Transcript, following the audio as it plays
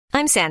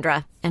I'm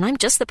Sandra, and I'm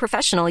just the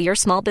professional your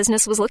small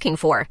business was looking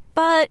for.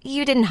 But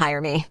you didn't hire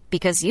me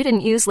because you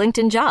didn't use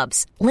LinkedIn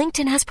Jobs.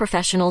 LinkedIn has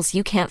professionals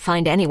you can't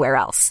find anywhere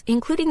else,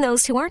 including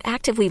those who aren't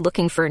actively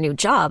looking for a new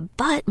job,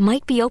 but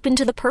might be open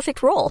to the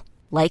perfect role,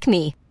 like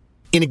me.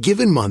 In a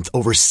given month,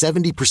 over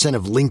 70%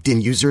 of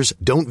LinkedIn users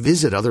don't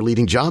visit other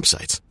leading job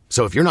sites.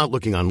 So if you're not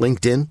looking on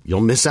LinkedIn,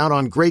 you'll miss out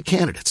on great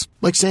candidates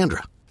like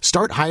Sandra.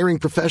 Start hiring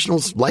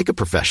professionals like a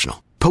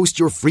professional. Post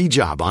your free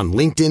job on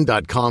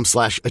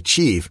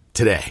linkedin.com/achieve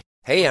today.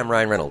 Hey, I'm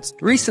Ryan Reynolds.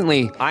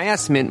 Recently, I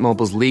asked Mint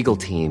Mobile's legal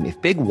team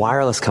if big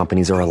wireless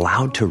companies are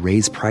allowed to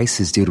raise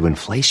prices due to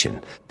inflation.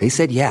 They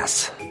said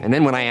yes. And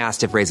then when I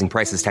asked if raising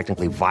prices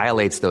technically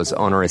violates those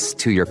onerous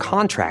two-year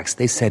contracts,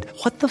 they said,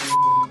 what the f***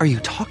 are you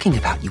talking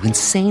about, you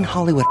insane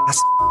Hollywood ass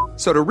f-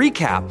 So to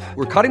recap,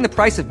 we're cutting the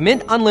price of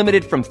Mint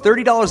Unlimited from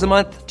 $30 a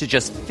month to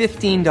just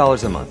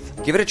 $15 a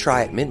month. Give it a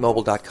try at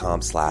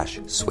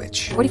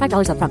mintmobile.com/switch.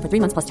 $45 up front for 3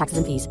 months plus taxes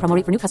and fees. Promo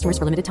rate for new customers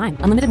for limited time.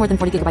 Unlimited more than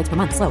 40 gigabytes per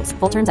month. Slows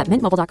full terms at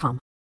mintmobile.com.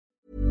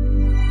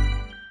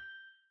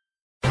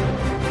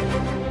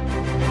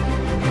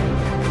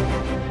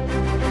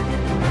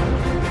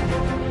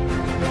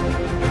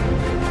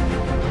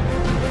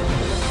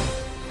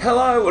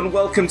 Hello and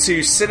welcome to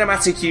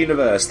Cinematic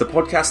Universe, the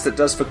podcast that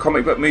does for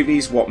comic book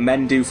movies what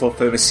men do for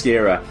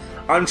Themyscira.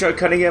 I'm Joe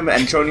Cunningham,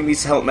 and joining me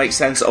to help make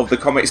sense of the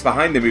comics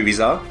behind the movies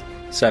are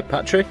Seb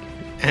Patrick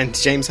and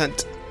James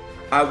Hunt.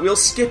 We'll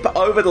skip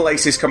over the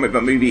latest comic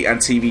book movie and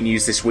TV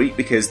news this week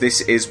because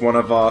this is one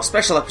of our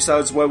special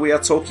episodes where we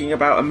are talking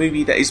about a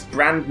movie that is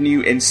brand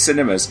new in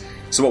cinemas.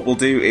 So what we'll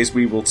do is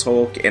we will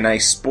talk in a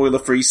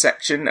spoiler-free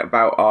section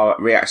about our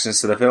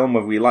reactions to the film,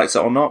 whether we liked it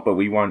or not, but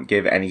we won't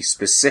give any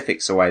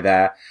specifics away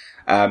there.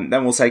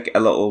 Then we'll take a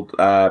little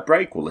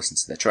break, we'll listen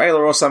to the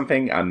trailer or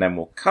something, and then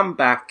we'll come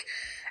back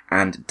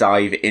and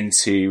dive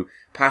into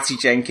Patty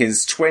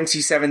Jenkins'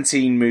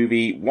 2017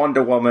 movie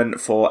Wonder Woman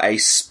for a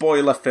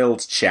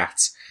spoiler-filled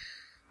chat.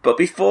 But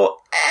before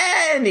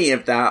any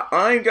of that,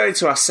 I'm going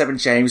to ask Seb and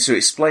James to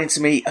explain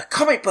to me a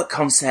comic book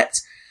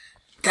concept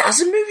that, as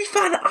a movie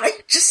fan, I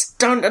just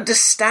don't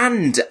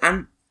understand.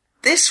 And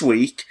this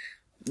week,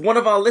 one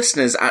of our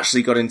listeners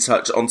actually got in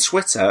touch on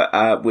Twitter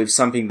with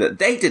something that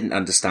they didn't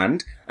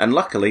understand, and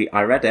luckily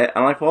I read it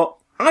and I thought,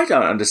 I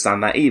don't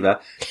understand that either.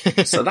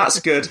 So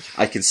that's good.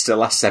 I can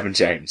still ask Seb and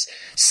James.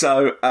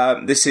 So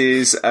this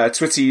is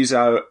Twitter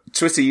user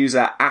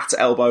at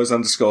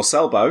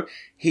elbows_selbo.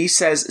 He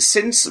says,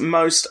 since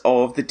most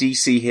of the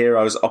DC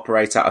heroes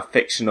operate out of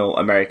fictional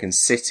American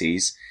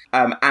cities,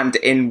 and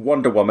in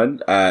Wonder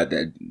Woman,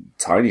 the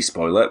tiny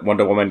spoiler,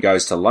 Wonder Woman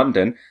goes to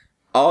London,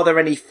 are there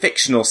any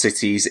fictional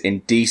cities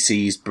in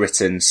DC's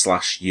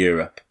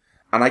Britain/Europe?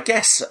 And I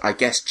guess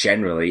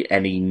generally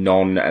any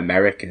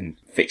non-American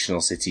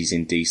fictional cities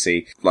in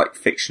DC, like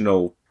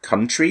fictional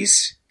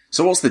countries.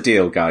 So what's the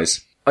deal,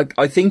 guys?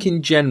 I think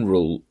in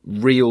general,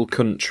 real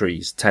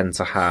countries tend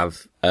to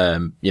have,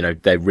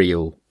 their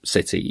real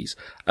cities.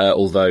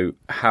 Although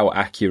how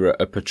accurate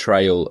a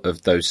portrayal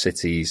of those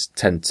cities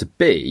tend to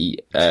be,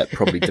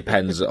 probably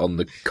depends on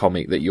the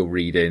comic that you're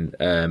reading,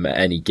 at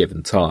any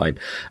given time.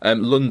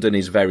 London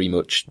is very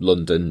much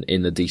London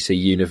in the DC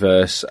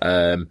universe.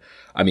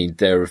 I mean,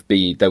 there have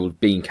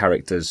been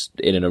characters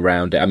in and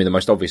around it. I mean, the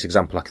most obvious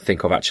example I can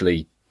think of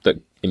actually that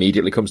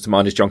immediately comes to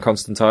mind is John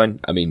Constantine.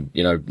 I mean,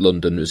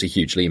 London was a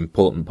hugely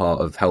important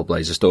part of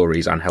Hellblazer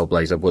stories, and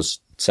Hellblazer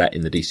was set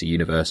in the DC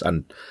universe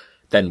and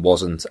then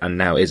wasn't and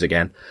now is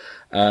again.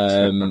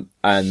 And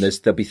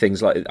there'll be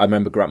things like, I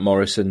remember Grant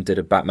Morrison did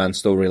a Batman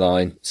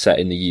storyline set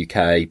in the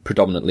UK,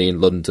 predominantly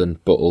in London,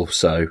 but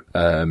also,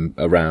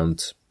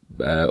 around,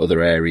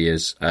 other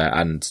areas,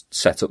 and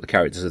set up the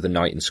characters of the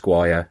Knight and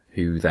Squire,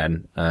 who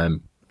then, there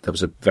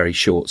was a very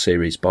short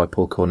series by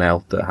Paul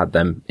Cornell that had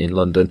them in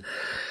London.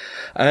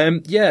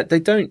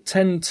 They don't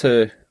tend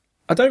to,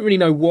 I don't really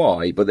know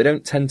why, but they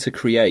don't tend to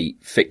create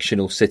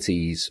fictional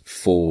cities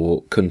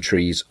for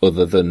countries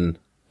other than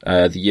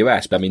the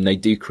US. But I mean, they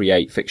do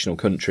create fictional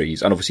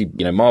countries, and obviously,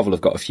 Marvel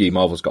have got a few.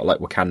 Marvel's got like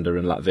Wakanda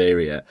and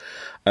Latveria.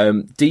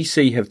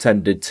 DC have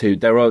tended to,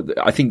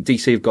 I think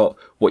DC have got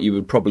what you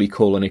would probably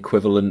call an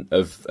equivalent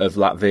of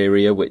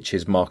Latveria, which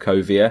is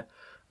Markovia.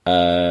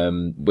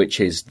 Which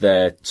is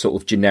their sort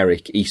of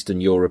generic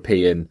Eastern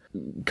European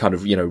kind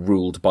of,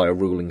 ruled by a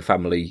ruling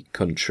family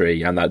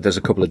country. And that there's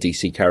a couple of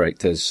DC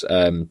characters,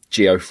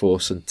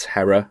 Geoforce and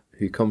Terra,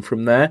 who come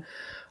from there.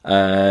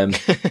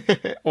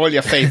 All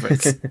your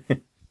favourites.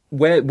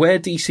 Where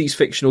DC's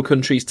fictional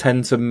countries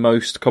tend to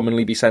most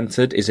commonly be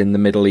centred is in the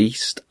Middle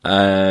East,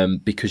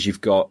 because you've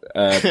got,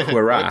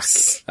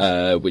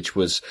 Qurac, which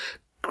was,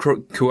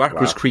 Qurac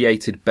was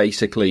created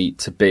basically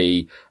to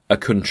be a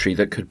country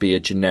that could be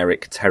a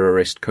generic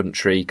terrorist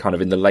country, kind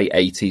of in the late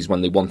 80s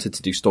when they wanted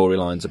to do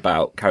storylines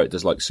about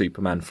characters like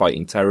Superman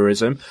fighting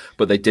terrorism,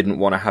 but they didn't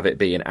want to have it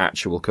be in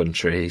actual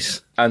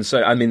countries. And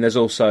so, I mean, there's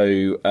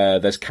also,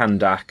 there's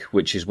Kandak,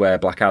 which is where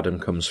Black Adam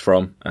comes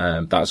from.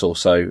 That's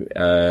also,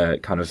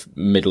 kind of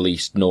Middle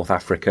East, North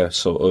Africa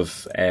sort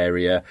of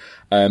area.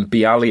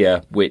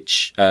 Bialya,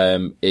 which,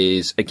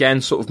 is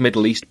again sort of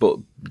Middle East, but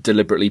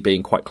deliberately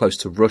being quite close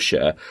to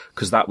Russia,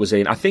 because that was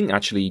in, I think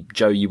actually,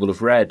 Joe, you will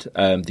have read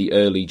the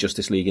early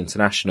Justice League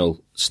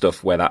International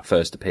stuff where that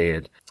first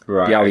appeared.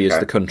 Right, Bialy is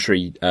the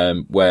country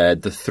where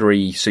the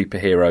 3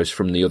 superheroes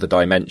from the other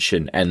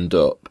dimension end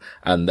up,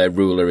 and their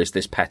ruler is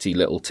this petty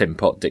little tin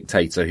pot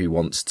dictator who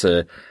wants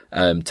to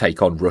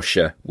take on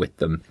Russia with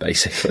them,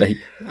 basically.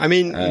 I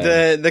mean,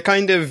 the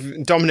kind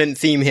of dominant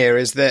theme here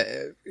is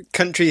that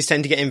countries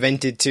tend to get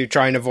invented to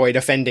try and avoid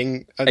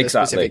offending other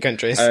specific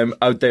countries.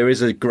 There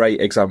is a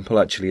great example,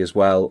 actually, as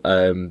well,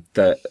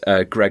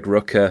 that Greg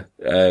Rucka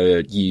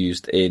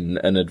used in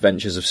an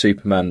Adventures of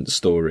Superman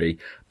story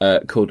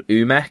called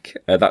UMEC.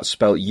 That's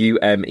spelled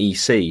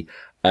UMEC.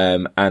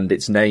 And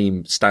its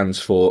name stands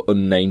for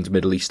Unnamed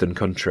Middle Eastern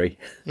Country.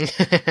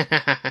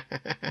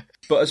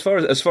 But as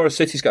far as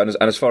cities go, and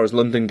as far as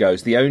London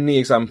goes, the only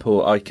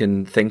example I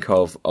can think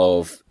of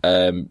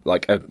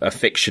like a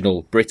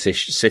fictional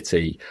British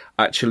city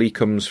actually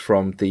comes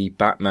from the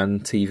Batman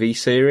TV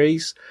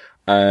series.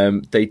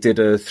 They did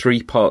a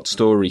 3-part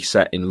story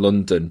set in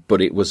London,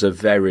 but it was a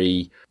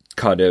very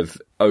kind of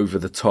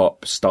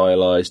over-the-top,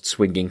 stylized,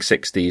 swinging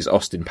 60s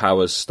Austin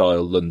Powers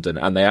style London,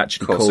 and they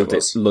actually called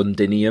it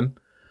Londinium.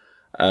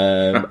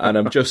 And I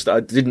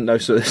didn't know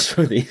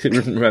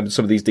didn't remember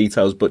some of these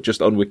details, but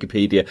just on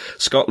Wikipedia,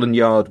 Scotland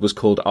Yard was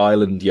called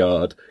Island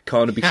Yard,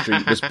 Carnaby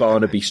Street was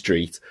Barnaby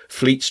Street,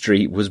 Fleet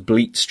Street was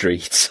Bleat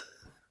Street.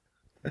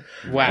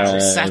 Wow,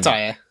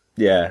 satire.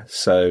 Yeah,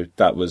 so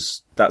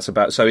that's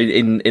about, so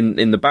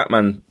in the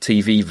Batman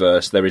TV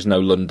verse, there is no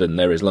London,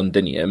 there is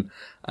Londinium.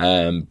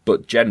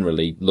 But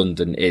generally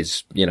London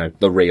is,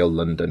 the real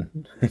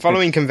London.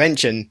 Following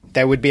convention,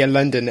 there would be a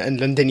London and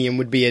Londinium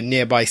would be a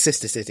nearby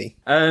sister city.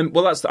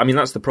 Well, that's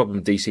the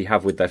problem DC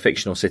have with their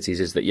fictional cities,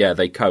 is that,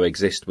 they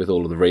coexist with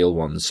all of the real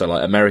ones. So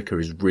like America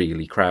is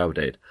really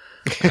crowded.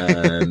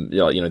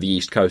 The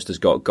East Coast has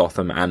got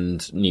Gotham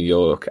and New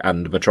York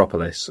and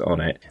Metropolis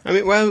on it. I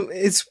mean, well,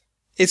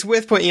 it's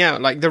worth pointing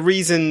out, like, the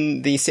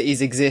reason these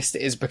cities exist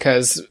is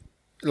because,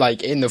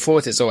 like, in the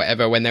 40s or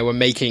whatever, when they were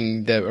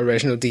making the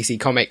original DC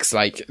comics,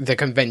 like, the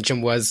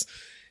convention was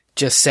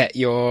just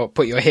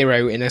put your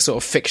hero in a sort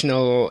of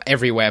fictional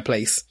everywhere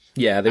place.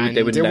 Yeah,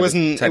 they would. It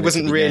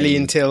wasn't really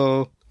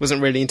until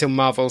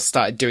Marvel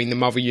started doing the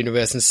Marvel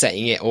Universe and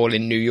setting it all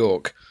in New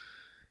York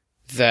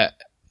that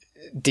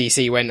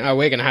DC went, oh,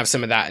 we're going to have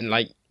some of that, and,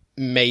 like,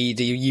 made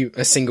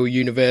a single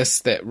universe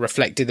that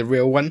reflected the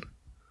real one.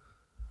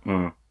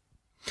 Mm.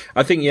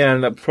 I think,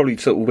 and that probably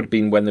sort of would have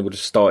been when they would have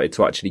started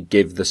to actually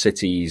give the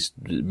cities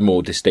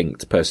more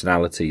distinct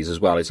personalities as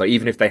well. It's like,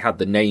 even if they had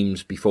the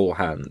names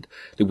beforehand,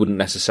 they wouldn't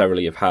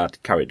necessarily have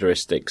had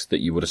characteristics that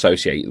you would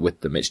associate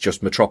with them. It's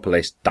just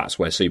Metropolis, that's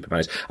where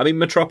Superman is. I mean,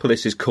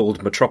 Metropolis is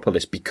called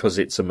Metropolis because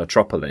it's a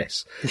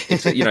metropolis.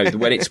 It's,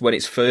 when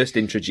it's first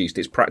introduced,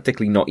 it's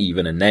practically not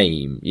even a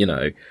name,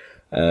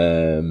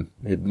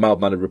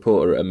 mild-mannered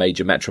reporter at a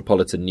major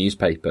metropolitan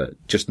newspaper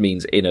just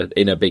means in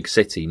a big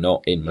city,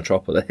 not in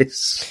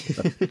Metropolis.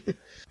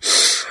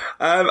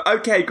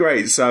 Okay,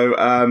 great. So,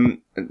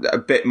 a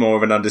bit more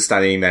of an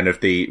understanding then of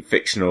the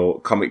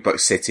fictional comic book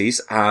cities.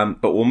 But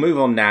we'll move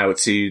on now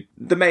to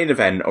the main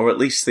event, or at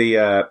least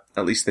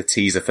the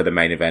teaser for the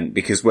main event,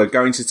 because we're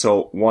going to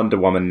talk Wonder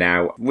Woman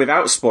now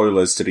without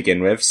spoilers to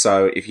begin with.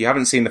 So if you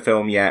haven't seen the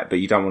film yet,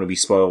 but you don't want to be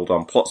spoiled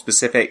on plot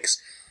specifics,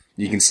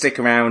 you can stick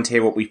around,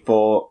 hear what we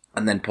thought,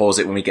 and then pause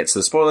it when we get to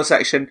the spoiler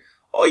section.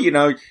 Or,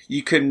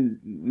 you can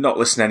not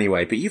listen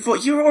anyway, but you've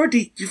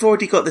already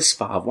got this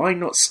far. Why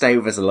not stay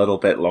with us a little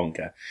bit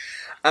longer?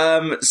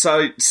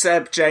 So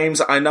Seb,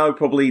 James, I know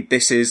probably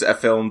this is a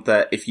film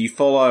that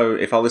if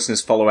our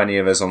listeners follow any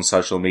of us on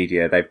social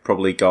media, they've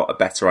probably got a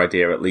better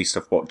idea at least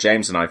of what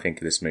James and I think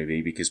of this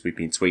movie, because we've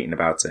been tweeting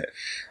about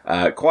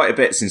it, quite a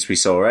bit since we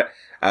saw it.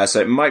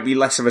 So it might be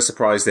less of a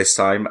surprise this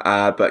time.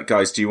 But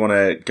guys, do you want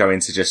to go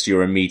into just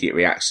your immediate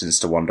reactions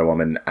to Wonder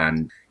Woman?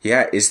 And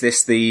yeah, is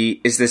this the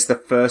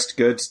first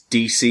good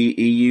DC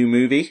EU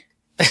movie?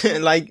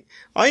 Like,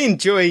 I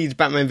enjoyed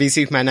Batman v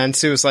Superman and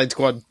Suicide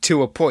Squad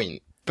to a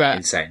point, but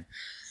insane.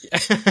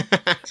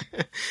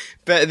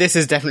 But this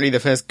is definitely the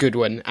first good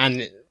one.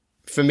 And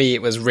for me,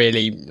 it was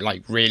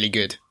really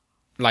good.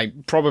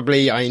 Like,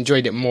 probably I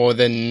enjoyed it more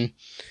than,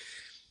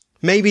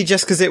 maybe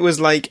just because it was,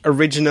 like,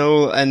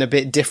 original and a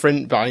bit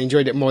different, but I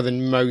enjoyed it more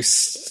than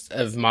most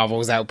of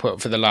Marvel's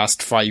output for the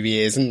last 5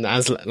 years. And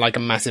as, like, a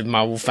massive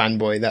Marvel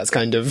fanboy, that's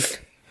kind of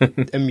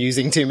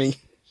amusing to me.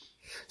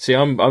 See,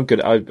 I'm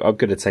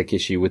gonna take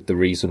issue with the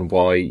reason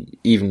why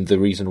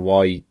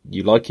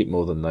you like it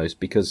more than those,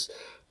 because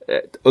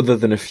other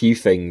than a few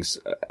things,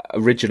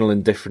 original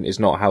and different is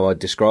not how I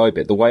describe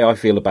it. The way I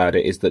feel about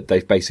it is that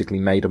they've basically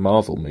made a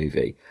Marvel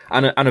movie,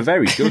 and a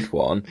very good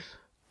one,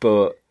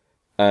 but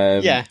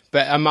yeah,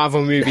 but a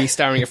Marvel movie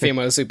starring a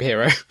female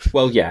superhero.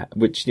 Well, yeah,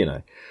 which,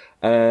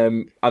 I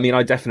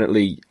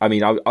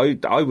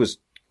was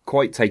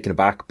quite taken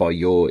aback by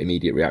your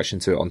immediate reaction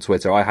to it on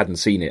Twitter. I hadn't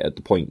seen it at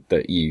the point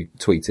that you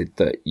tweeted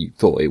that you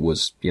thought it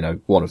was,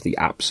 one of the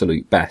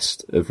absolute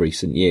best of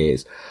recent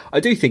years. I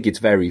do think it's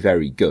very,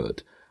 very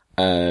good.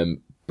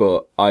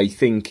 But I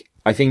think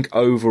I think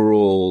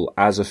overall,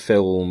 as a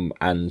film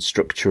and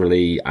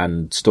structurally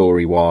and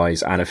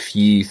story-wise and a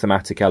few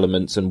thematic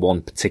elements and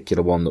one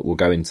particular one that we'll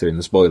go into in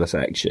the spoiler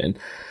section,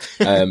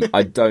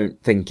 I don't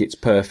think it's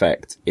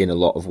perfect in a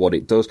lot of what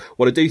it does.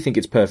 What I do think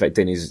it's perfect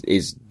in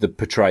is the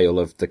portrayal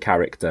of the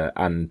character.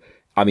 And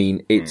I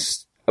mean,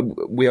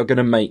 we are going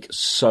to make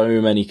so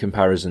many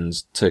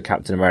comparisons to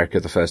Captain America,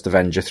 the First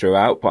Avenger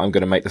throughout, but I'm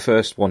going to make the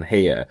first one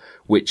here,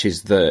 which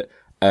is that,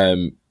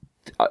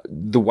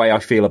 the way I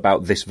feel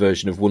about this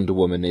version of Wonder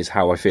Woman is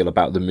how I feel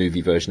about the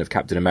movie version of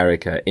Captain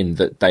America, in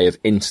that they have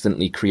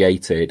instantly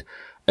created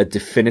a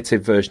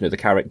definitive version of the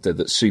character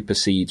that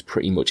supersedes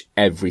pretty much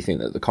everything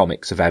that the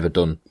comics have ever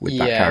done with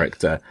that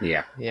character.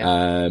 Yeah.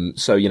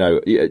 So,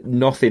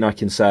 nothing I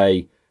can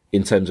say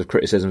in terms of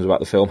criticisms about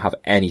the film have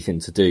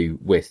anything to do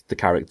with the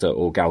character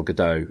or Gal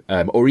Gadot,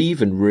 or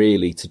even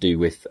really to do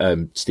with,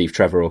 Steve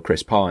Trevor or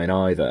Chris Pine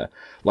either.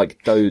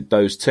 Like,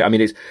 those two, I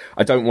mean,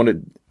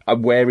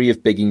 I'm wary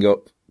of bigging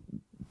up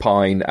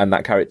Pine and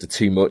that character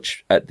too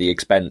much at the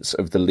expense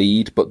of the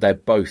lead, but they're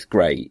both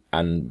great,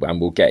 and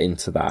we'll get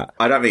into that.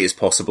 I don't think it's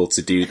possible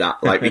to do that,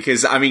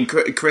 because, I mean,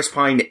 Chris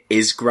Pine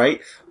is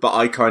great, but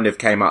I kind of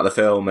came out of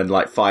the film and,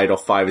 fired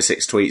off 5 or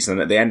 6 tweets, and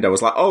at the end I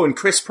was like, oh, and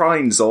Chris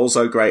Pine's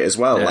also great as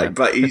well. Yeah.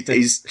 But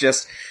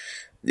he's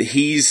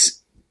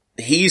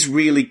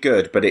really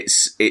good, but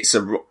it's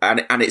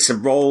a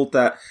role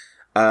that,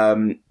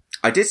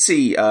 I did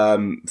see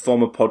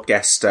former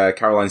podcast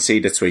Caroline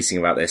Cedar tweeting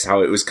about this,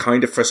 how it was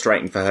kind of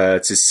frustrating for her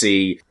to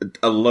see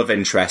a love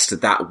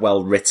interest that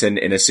well written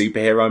in a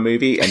superhero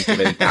movie and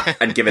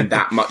given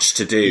that much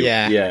to do.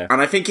 Yeah.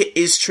 And I think it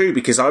is true,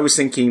 because I was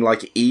thinking,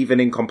 even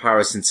in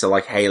comparison to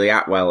Haley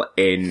Atwell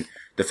in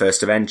the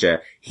First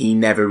Avenger, he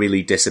never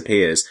really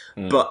disappears.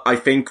 But I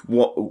think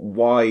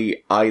why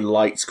I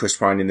liked Chris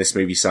Pine in this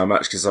movie so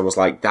much, because I was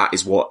like, that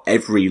is what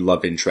every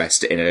love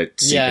interest in a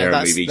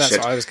superhero movie that's should.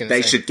 What I was gonna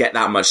they say. should get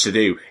that much to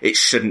do. It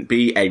shouldn't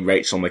be a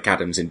Rachel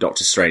McAdams in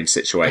Doctor Strange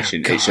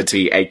situation. Oh, it should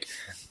be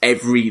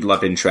every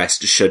love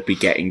interest should be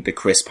getting the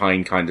Chris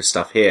Pine kind of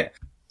stuff here.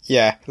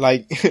 Yeah,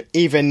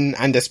 even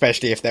and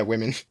especially if they're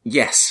women.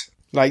 Yes.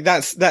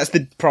 That's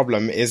the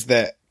problem, is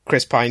that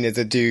Chris Pine is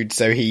a dude,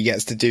 so he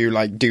gets to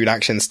do dude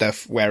action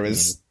stuff,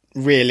 whereas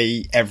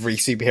really every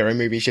superhero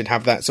movie should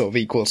have that sort of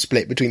equal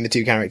split between the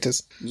two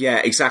characters. Yeah,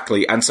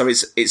 exactly. And so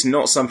it's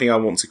not something I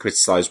want to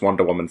criticize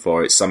Wonder Woman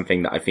for. It's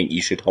something that I think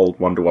you should hold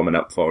Wonder Woman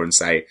up for and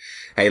say,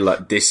 hey,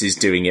 look, this is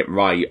doing it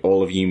right.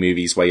 All of you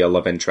movies where your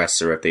love interests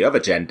are of the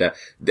other gender,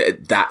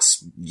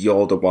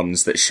 you're the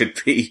ones that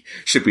should be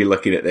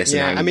looking at this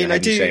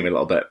and shame a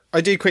little bit.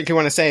 I do quickly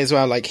want to say as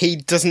well, he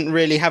doesn't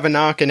really have an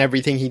arc, and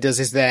everything he does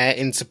is there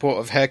in support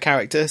of her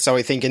character. So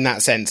I think in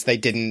that sense, they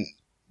didn't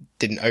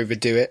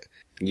overdo it.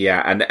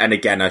 Yeah, and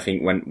again, I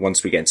think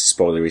once we get into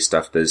spoilery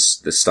stuff,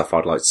 there's stuff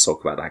I'd like to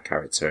talk about that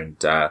character,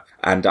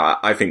 and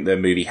I think the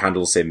movie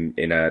handles him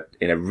in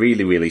a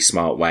really, really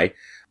smart way.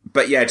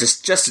 But yeah,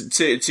 just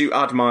to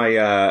add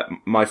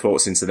my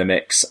thoughts into the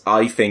mix,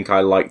 I think I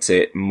liked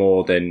it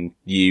more than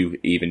you,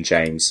 even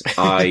James.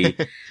 I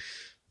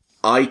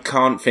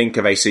can't think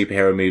of a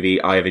superhero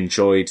movie I have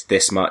enjoyed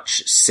this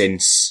much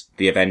since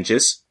The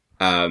Avengers,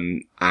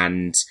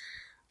 and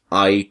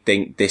I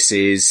think this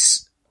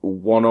is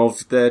one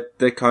of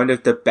the kind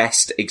of the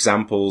best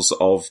examples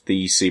of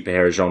the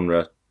superhero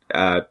genre,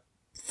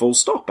 full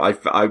stop.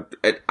 I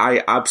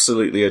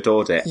absolutely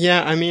adored it.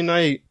 Yeah, I mean,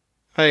 I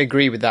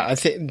agree with that. I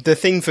think the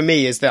thing for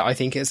me is that I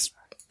think it's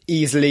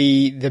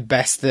easily the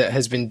best that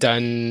has been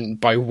done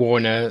by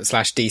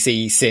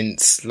Warner/DC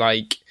since,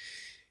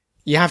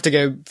 you have to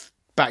go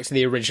back to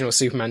the original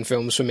Superman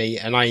films for me,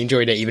 and I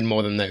enjoyed it even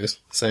more than those.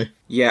 So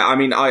yeah, I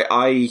mean,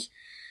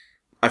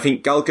 I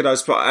think Gal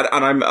Gadot's,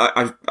 and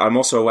I'm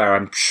also aware,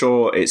 I'm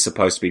sure it's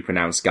supposed to be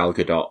pronounced Gal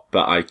Gadot,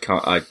 but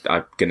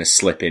I'm gonna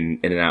slip in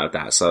and out of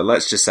that. So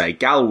let's just say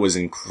Gal was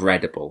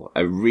incredible.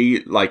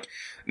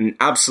 An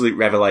absolute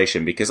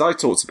revelation, because I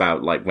talked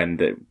about,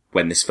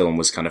 when this film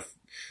was kind of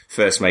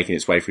first making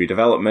its way through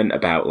development,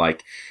 about,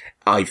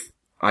 I've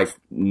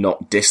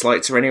not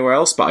disliked her anywhere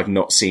else, but I've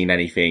not seen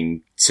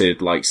anything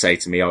to, say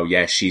to me, oh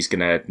yeah, she's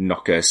gonna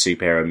knock a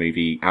superhero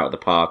movie out of the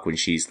park when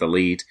she's the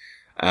lead.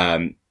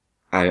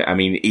 I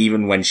mean,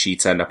 even when she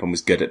turned up and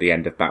was good at the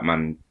end of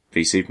Batman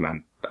v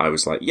Superman, I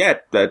was like, yeah,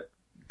 the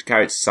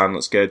character design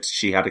looks good.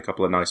 She had a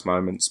couple of nice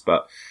moments,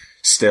 but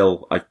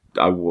still,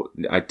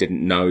 I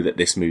didn't know that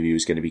this movie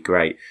was going to be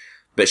great.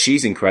 But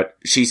she's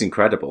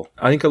incredible.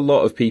 I think a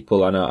lot of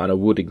people, and I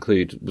would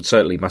include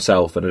certainly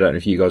myself, and I don't know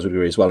if you guys would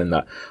agree as well in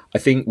that, I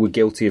think we're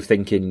guilty of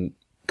thinking,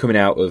 coming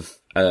out of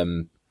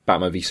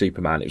Batman v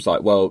Superman, it was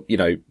like, well,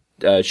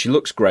 she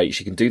looks great.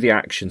 She can do the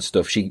action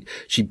stuff.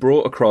 She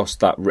brought across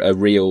that a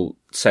real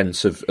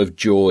sense of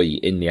joy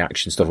in the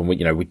action stuff. And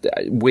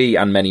we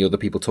and many other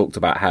people talked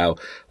about how,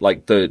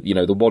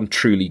 the one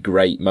truly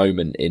great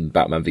moment in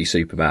Batman v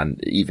Superman,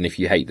 even if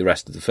you hate the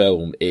rest of the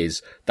film,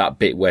 is that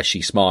bit where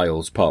she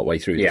smiles partway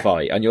through the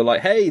fight. And you're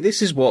like, hey,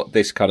 this is what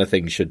this kind of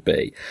thing should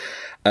be.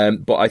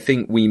 But I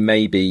think we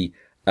maybe,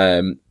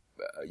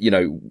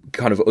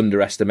 kind of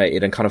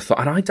underestimated and kind of thought,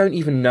 and I don't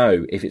even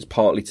know if it's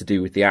partly to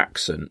do with the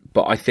accent,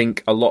 but I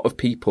think a lot of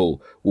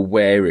people were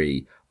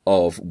wary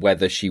of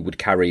whether she would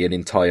carry an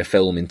entire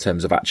film in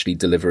terms of actually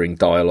delivering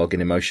dialogue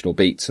and emotional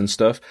beats and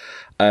stuff.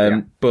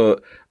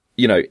 But,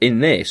 in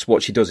this,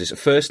 what she does is,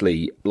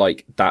 firstly,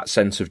 like, that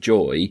sense of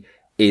joy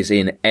is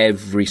in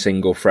every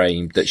single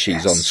frame that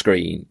she's on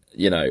screen.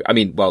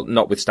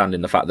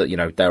 Notwithstanding the fact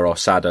that, there are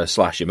sadder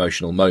 /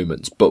 emotional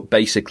moments, but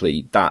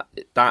basically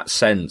that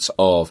sense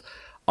of,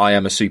 I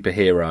am a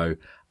superhero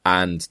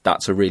and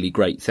that's a really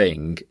great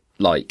thing,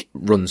 like,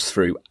 runs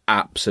through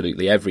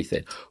absolutely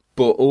everything.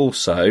 But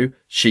also,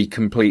 she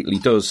completely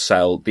does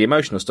sell the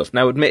emotional stuff.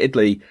 Now,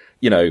 admittedly,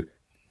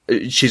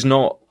 she's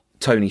not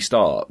Tony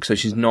Stark, so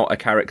she's not a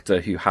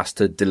character who has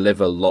to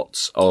deliver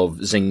lots of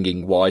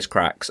zinging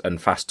wisecracks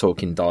and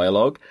fast-talking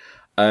dialogue.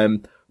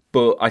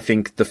 But I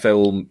think the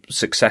film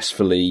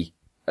successfully,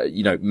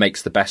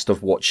 makes the best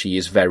of what she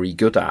is very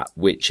good at,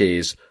 which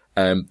is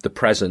the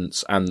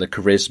presence and the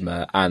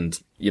charisma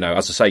and,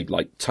 as I say,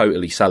 like,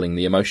 totally selling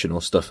the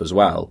emotional stuff as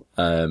well.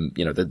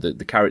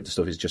 The character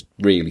stuff is just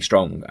really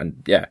strong.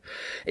 And yeah,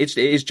 it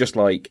is just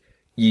like,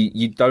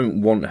 you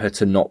don't want her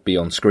to not be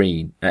on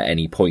screen at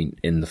any point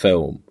in the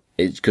film.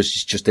 It's because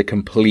she's just a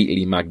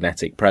completely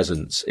magnetic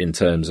presence in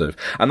terms of,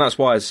 and that's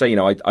why I say,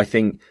 I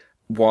think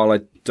while I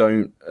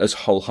don't as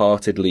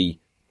wholeheartedly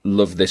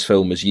love this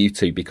film as you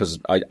two, because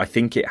I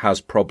think it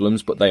has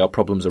problems, but they are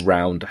problems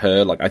around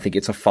her. Like, I think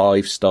it's a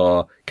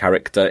 5-star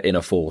character in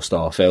a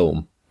 4-star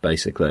film,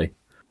 basically.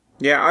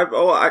 Yeah,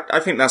 I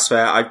think that's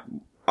fair.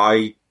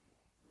 I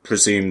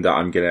presume that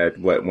I'm gonna,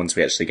 once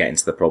we actually get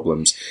into the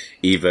problems,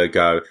 either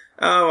go,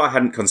 oh, I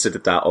hadn't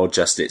considered that, or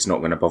just it's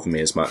not gonna bother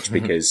me as much,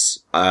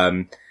 because,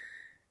 I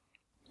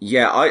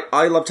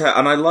loved her,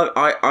 and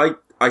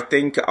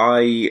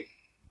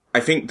I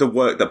think the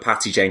work that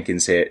Patty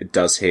Jenkins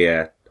does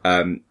here,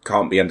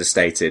 can't be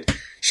understated.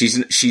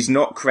 She's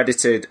not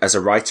credited as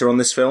a writer on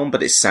this film,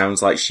 but it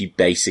sounds like she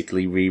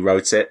basically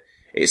rewrote it.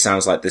 It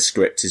sounds like the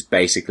script is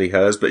basically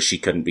hers, but she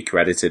couldn't be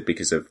credited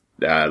because of,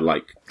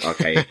 WGA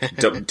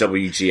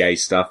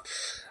stuff.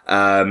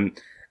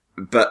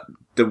 But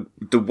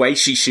the way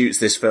she shoots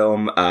this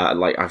film,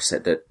 like I've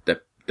said,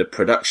 the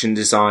production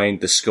design,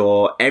 the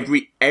score,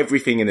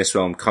 everything in this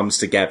film comes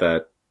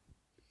together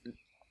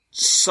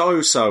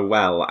so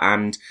well.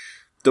 And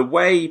the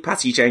way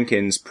Patty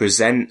Jenkins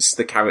presents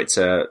the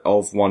character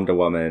of Wonder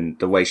Woman,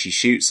 the way she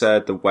shoots her,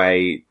 the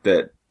way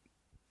that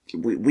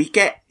we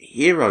get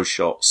hero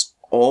shots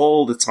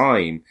all the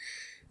time,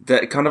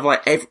 that kind of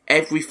like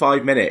every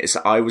 5 minutes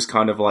I was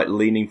kind of like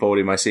leaning forward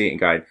in my seat and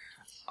going,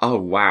 oh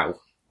wow,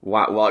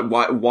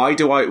 why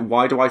do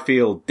I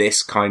feel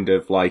this kind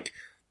of like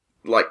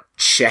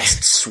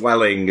chest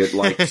swelling,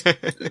 like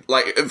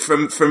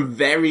from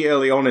very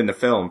early on in the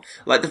film.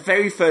 Like the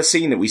very first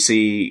scene that we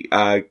see,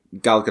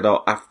 Gal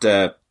Gadot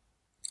after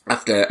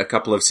a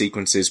couple of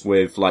sequences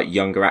with like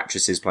younger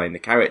actresses playing the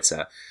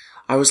character,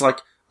 I was like,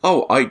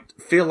 oh, I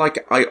feel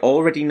like I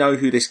already know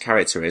who this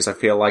character is. I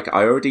feel like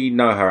I already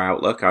know her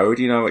outlook. I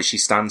already know what she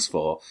stands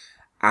for.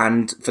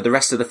 And for the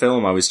rest of the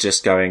film, I was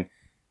just going,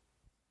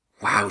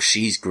 wow,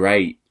 she's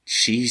great.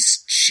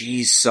 She's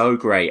so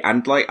great.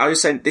 And like I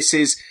was saying, this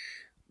is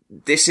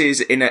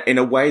in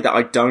a way that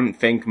I don't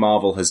think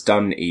Marvel has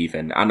done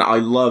even. And I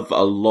love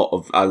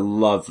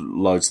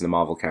loads of the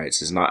Marvel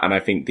characters. And I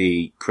think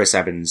the Chris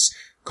Evans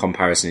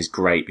comparison is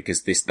great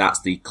because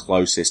that's the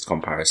closest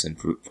comparison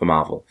for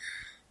Marvel.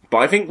 But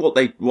I think what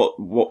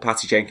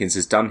Patty Jenkins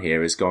has done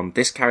here is gone,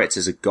 this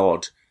character's a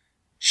god.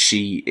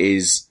 She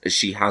has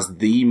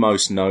the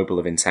most noble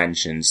of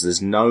intentions.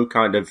 There's no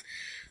kind of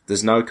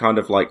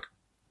like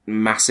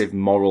massive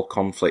moral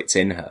conflict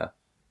in her.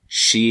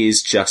 She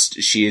is just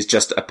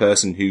a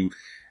person who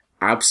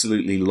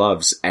absolutely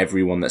loves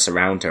everyone that's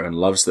around her and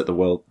loves the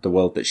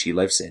world that she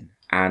lives in.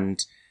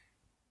 And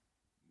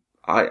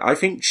I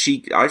think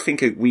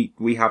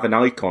we have an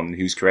icon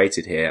who's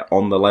created here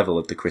on the level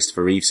of the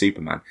Christopher Reeve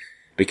Superman.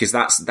 Because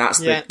that's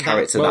the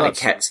character that I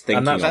kept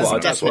thinking of.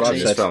 That's what I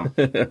said.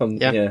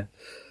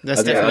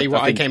 That's definitely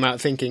what I came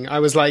out thinking. I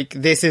was like,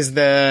 this is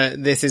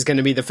going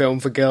to be the film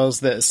for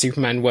girls that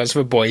Superman was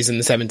for boys in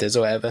the 70s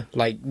or whatever.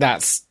 Like,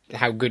 that's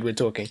how good we're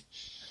talking.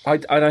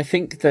 I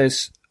think I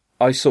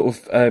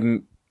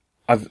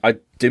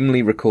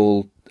dimly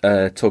recall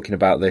talking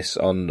about this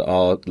on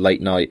our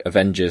late night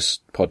Avengers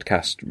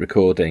podcast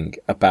recording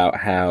about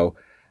how,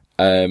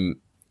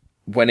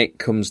 when it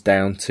comes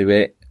down to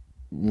it,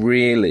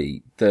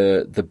 really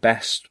the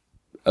best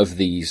of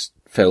these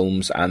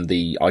films and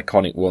the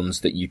iconic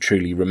ones that you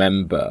truly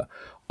remember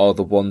are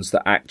the ones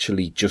that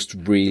actually just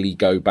really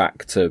go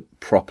back to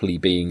properly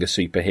being a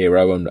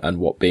superhero and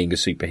what being a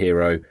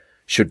superhero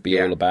should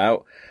be all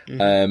about.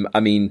 Mm-hmm. I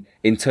mean,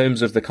 in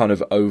terms of the kind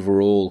of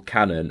overall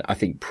canon, I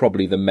think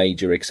probably the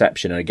major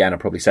exception, and again, I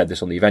probably said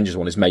this on the Avengers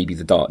one, is maybe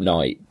The Dark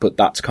Knight, but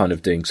that's kind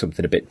of doing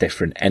something a bit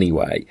different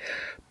anyway.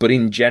 But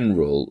in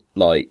general,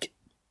 like,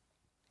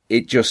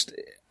 it just,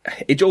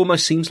 it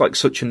almost seems like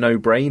such a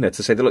no-brainer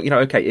to say that, look,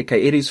 okay,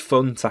 it is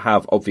fun to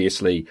have,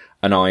 obviously,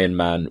 an Iron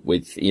Man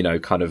with,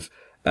 kind of,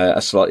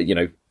 a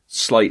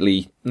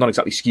slightly, not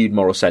exactly skewed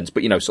moral sense,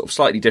 but, sort of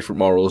slightly different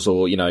morals,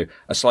 or, a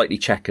slightly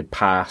checkered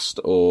past,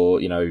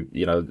 or,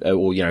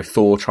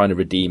 Thor trying to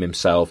redeem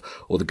himself,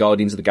 or the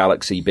Guardians of the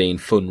Galaxy being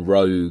fun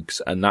rogues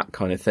and that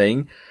kind of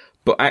thing.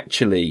 But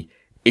actually,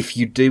 if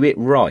you do it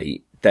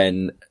right,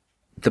 then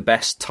the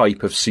best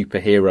type of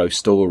superhero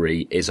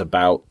story is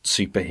about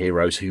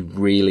superheroes who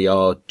really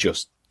are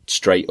just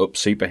straight up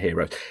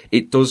superheroes.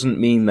 It doesn't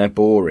mean they're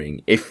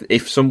boring.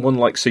 If someone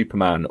like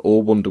Superman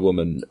or Wonder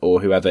Woman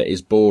or whoever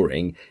is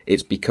boring,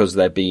 it's because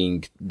they're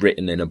being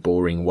written in a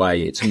boring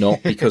way. It's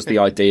not because the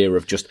idea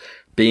of just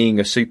being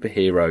a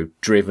superhero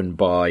driven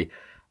by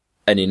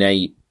an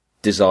innate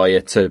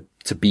desire to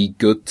be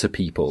good to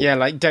people. Yeah,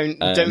 like don't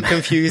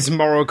confuse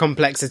moral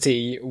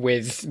complexity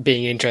with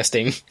being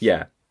interesting.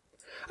 Yeah.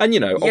 And,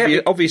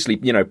 obviously,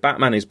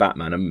 Batman is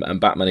Batman,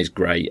 and Batman is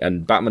great,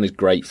 and Batman is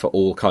great for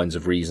all kinds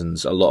of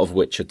reasons, a lot of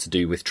which are to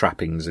do with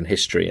trappings and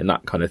history and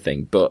that kind of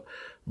thing. But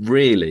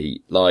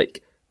really,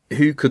 like,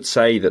 who could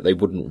say that they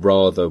wouldn't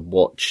rather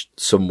watch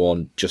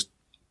someone just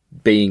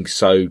being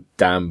so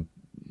damn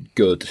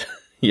good,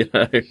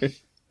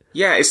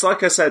 Yeah, it's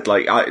like I said,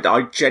 like,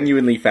 I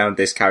genuinely found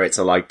this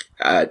character, like,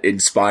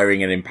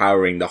 inspiring and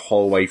empowering the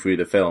whole way through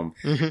the film.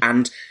 Mm-hmm.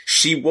 And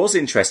she was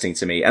interesting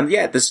to me. And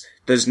yeah,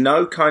 there's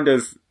no kind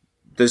of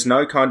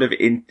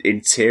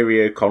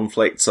interior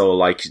conflicts, or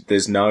like,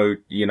 there's no,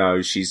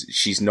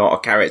 she's not a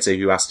character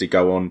who has to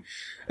go on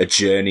a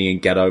journey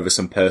and get over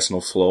some personal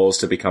flaws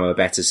to become a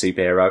better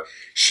superhero.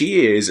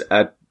 She is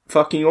a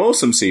fucking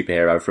awesome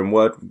superhero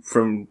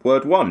from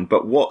word one.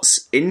 But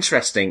what's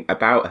interesting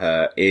about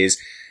her is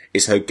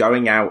her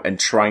going out and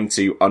trying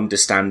to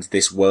understand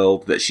this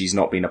world that she's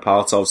not been a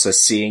part of. So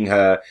seeing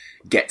her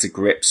get to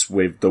grips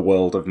with the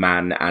world of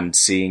man, and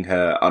seeing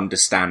her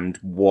understand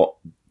what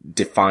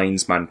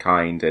defines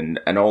mankind and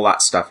all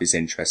that stuff is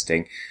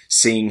interesting.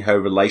 Seeing her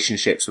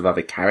relationships with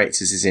other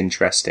characters is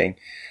interesting.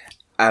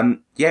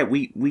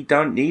 We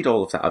don't need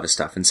all of that other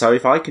stuff. And so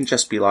if I can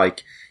just be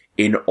like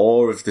in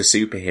awe of the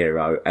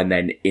superhero and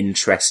then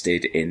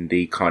interested in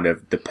the kind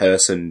of the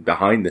person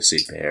behind the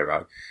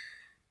superhero,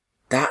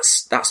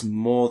 that's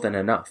more than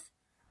enough.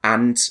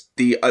 And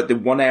the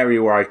one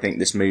area where I think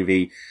this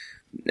movie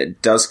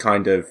does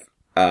kind of,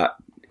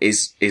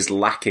 is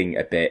lacking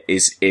a bit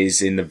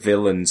is in the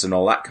villains and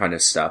all that kind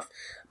of stuff.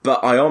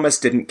 But I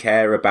almost didn't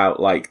care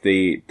about like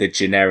the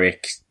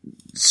generic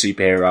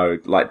superhero,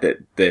 like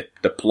the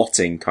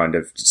plotting kind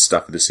of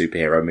stuff of the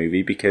superhero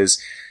movie,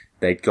 because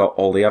they'd got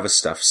all the other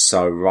stuff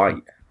so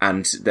right.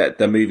 And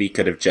the movie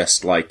could have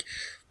just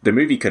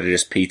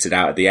petered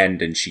out at the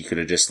end, and she could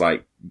have just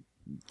like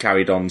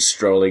carried on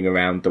strolling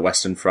around the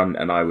Western Front,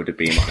 and I would have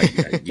been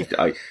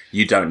like,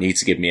 you don't need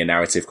to give me a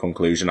narrative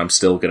conclusion. I'm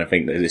still going to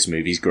think that this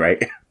movie's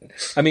great.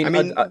 I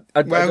mean,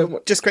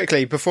 just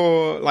quickly,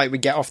 before like we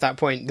get off that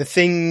point, the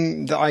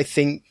thing that I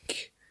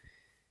think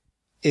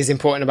is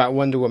important about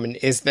Wonder Woman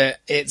is that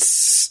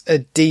it's a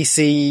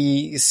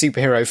DC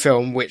superhero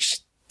film which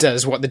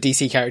does what the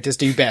DC characters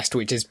do best,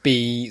 which is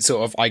be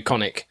sort of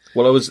iconic.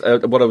 Well, I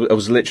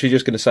was literally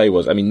just going to say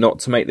was, I mean, not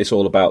to make this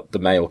all about the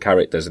male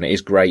characters, and it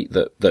is great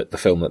that the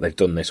film that they've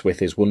done this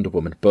with is Wonder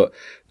Woman, but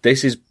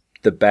this is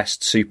the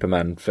best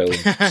Superman film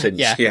since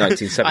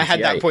 1978. I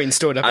had that point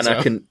stored up as well.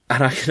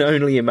 I can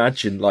only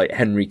imagine like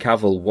Henry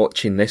Cavill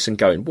watching this and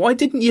going, why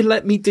didn't you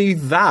let me do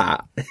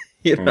that?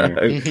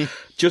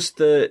 Just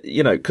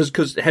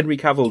cause Henry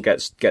Cavill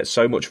gets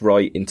so much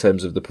right in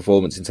terms of the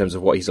performance, in terms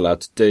of what he's allowed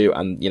to do.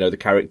 And, the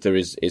character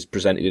is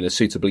presented in a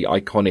suitably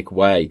iconic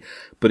way,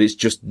 but it's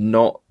just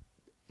not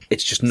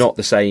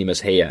the same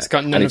as here. It's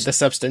got none of the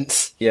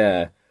substance.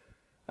 Yeah.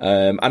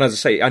 And as I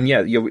say, and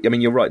yeah,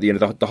 you're right.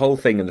 The whole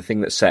thing, and the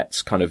thing that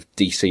sets kind of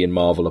DC and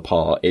Marvel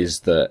apart is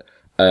that,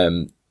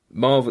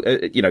 Marvel,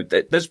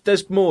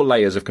 there's more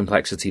layers of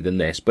complexity than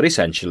this, but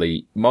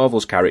essentially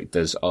Marvel's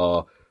characters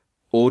are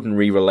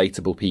ordinary,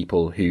 relatable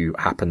people who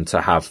happen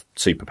to have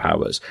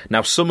superpowers.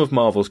 Now, some of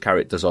Marvel's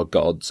characters are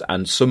gods,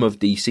 and some of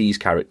DC's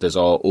characters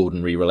are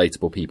ordinary,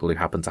 relatable people who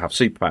happen to have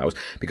superpowers,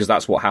 because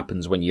that's what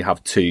happens when you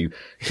have two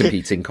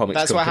competing comics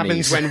that's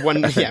companies. What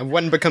happens when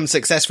one becomes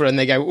successful and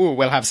they go, ooh,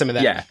 we'll have some of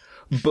that. Yeah.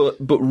 But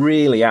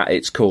really at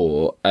its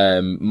core,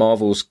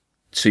 Marvel's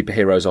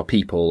superheroes are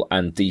people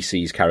and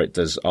DC's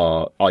characters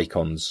are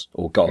icons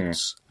or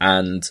gods.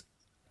 And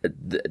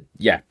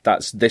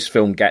this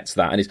film gets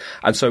that,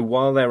 and so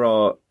while there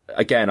are,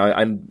 again,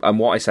 and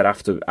what I said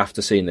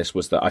after seeing this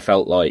was that I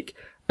felt like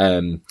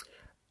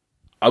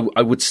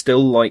I would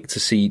still like to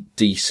see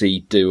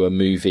DC do a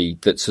movie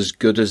that's as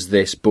good as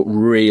this, but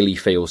really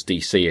feels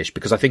DC-ish,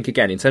 because I think,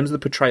 again, in terms of the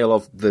portrayal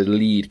of the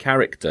lead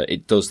character,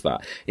 it does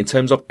that. In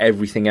terms of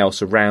everything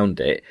else around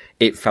it,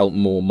 it felt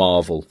more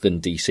Marvel than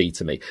DC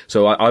to me.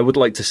 So I would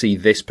like to see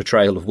this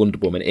portrayal of Wonder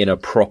Woman in a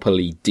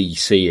properly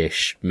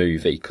DC-ish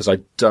movie, because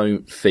I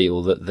don't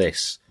feel that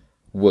this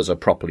was a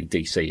properly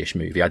DC-ish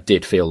movie. I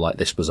did feel like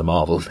this was a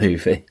Marvel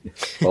movie.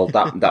 Well,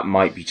 that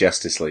might be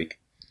Justice League.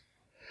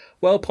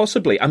 Well,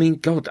 possibly. I mean,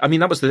 God, I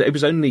mean, it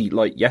was only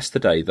like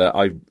yesterday that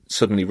I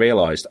suddenly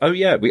realised, oh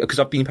yeah, because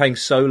I've been paying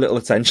so little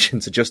attention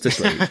to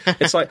Justice League.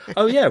 It's like,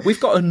 oh yeah, we've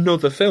got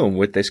another film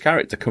with this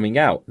character coming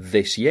out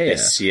this year.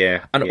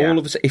 And all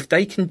of us, if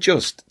they can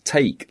just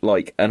take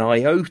like an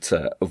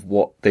iota of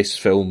what this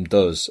film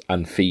does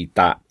and feed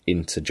that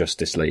into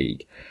Justice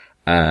League,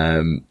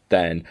 then,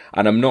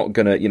 and I'm not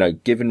gonna,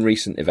 given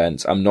recent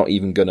events, I'm not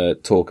even gonna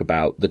talk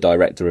about the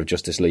director of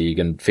Justice League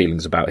and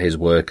feelings about his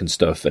work and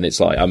stuff. And it's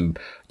like, I'm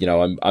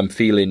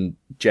feeling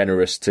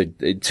generous to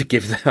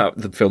give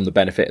the film the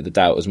benefit of the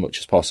doubt as much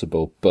as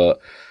possible. But,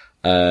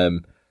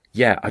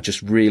 I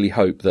just really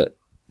hope that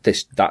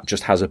that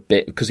just has a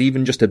bit, because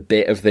even just a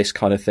bit of this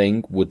kind of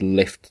thing would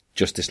lift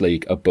Justice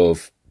League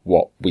above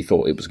what we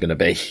thought it was going to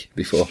be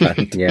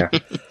beforehand.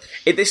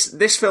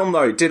 This film,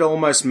 though, did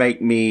almost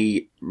make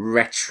me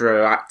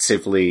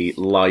retroactively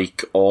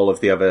like all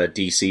of the other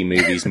DC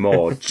movies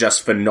more,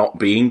 just for not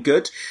being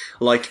good.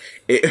 Like,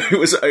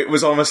 it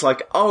was almost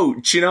like, oh,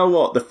 do you know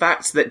what? The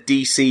fact that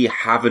DC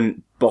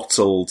haven't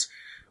bottled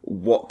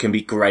what can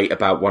be great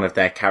about one of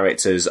their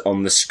characters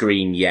on the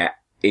screen yet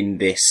in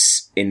the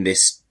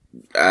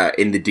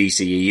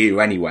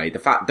DCEU anyway,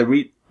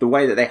 the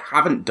way that they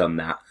haven't done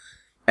that,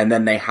 and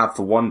then they have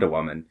for Wonder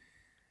Woman,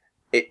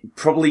 it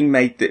probably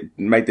made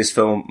this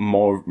film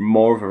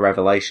more of a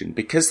revelation,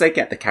 because they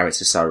get the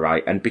character so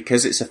right, and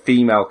because it's a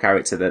female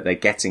character that they're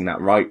getting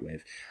that right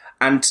with.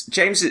 And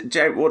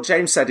what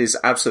James said is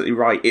absolutely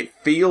right. It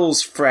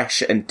feels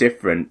fresh and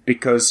different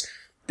because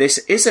this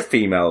is a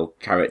female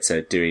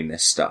character doing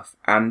this stuff,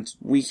 and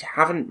we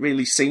haven't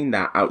really seen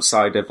that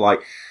outside of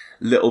like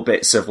little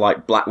bits of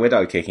like Black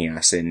Widow kicking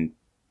ass in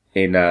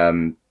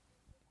the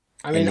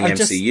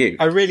MCU.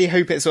 I really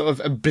hope it sort of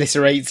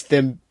obliterates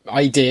the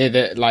idea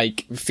that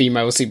like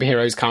female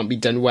superheroes can't be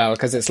done well,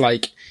 because it's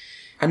like,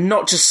 and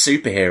not just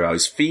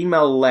superheroes,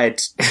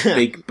 female-led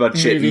big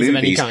budget movies of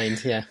any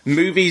kind, yeah.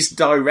 Movies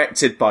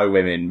directed by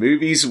women,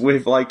 movies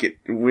with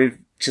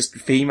just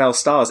female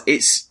stars.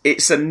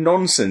 It's a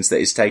nonsense that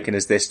it's taken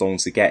us this long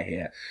to get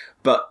here.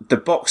 But the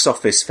box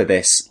office for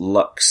this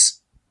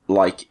looks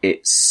like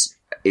it's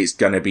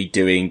going to be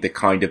doing the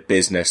kind of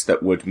business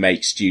that would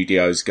make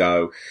studios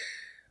go,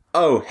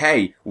 oh,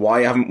 hey,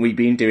 why haven't we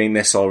been doing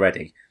this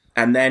already?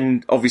 And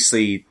then,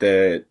 obviously,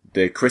 the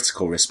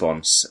critical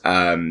response.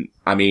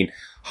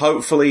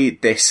 Hopefully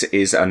this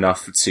is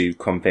enough to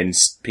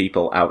convince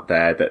people out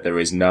there that there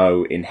is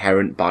no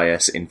inherent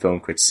bias in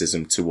film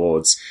criticism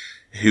towards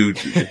who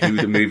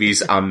the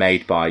movies are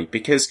made by.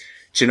 Because,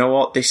 do you know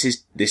what? This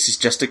is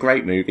just a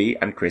great movie,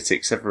 and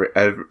critics have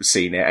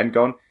seen it and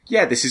gone,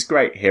 yeah, this is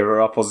great. Here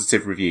are our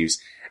positive reviews.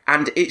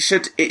 And it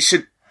should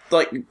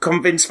like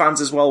convince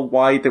fans as well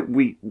why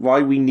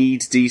we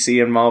need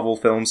DC and Marvel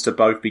films to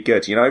both be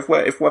good. If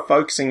we're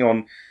focusing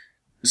on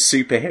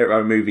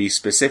superhero movies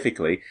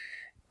specifically,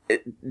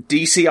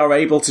 DC are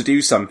able to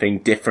do something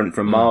different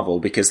from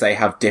Marvel because they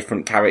have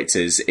different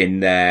characters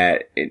in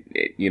their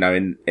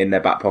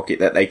back pocket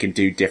that they can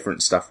do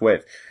different stuff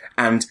with.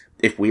 And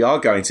if we are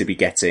going to be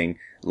getting,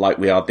 like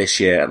we are this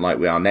year and like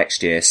we are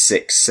next year,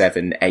 6,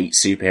 7, 8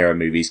 superhero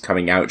movies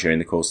coming out during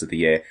the course of the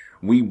year,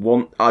 we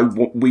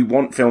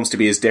want films to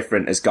be as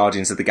different as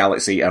Guardians of the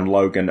Galaxy and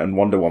Logan and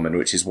Wonder Woman,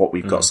 which is what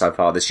we've got so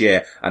far this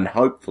year, and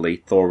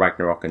hopefully Thor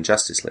Ragnarok and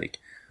Justice League.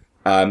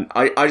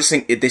 I just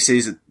think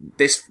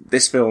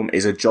this film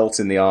is a jolt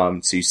in the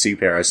arm to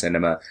superhero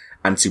cinema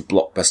and to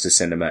blockbuster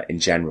cinema in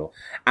general.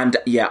 And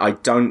yeah, I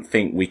don't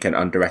think we can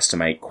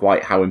underestimate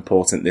quite how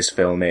important this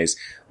film is,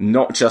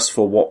 not just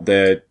for what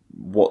the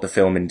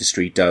film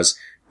industry does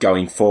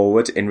going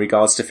forward in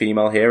regards to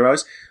female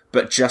heroes,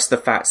 but just the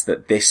fact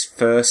that this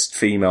first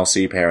female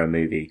superhero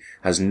movie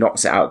has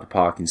knocked it out of the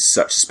park in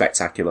such a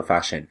spectacular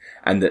fashion,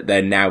 and that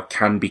there now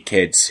can be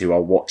kids who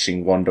are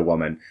watching Wonder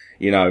Woman,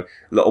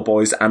 little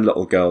boys and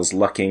little girls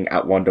looking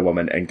at Wonder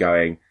Woman and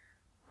going,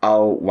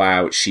 oh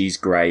wow, she's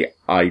great,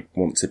 I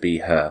want to be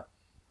her.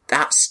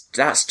 That's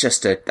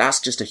just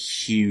a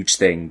huge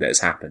thing that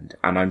has happened,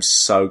 and I'm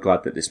so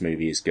glad that this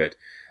movie is good.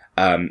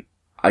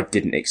 I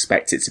didn't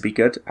expect it to be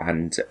good,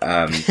 and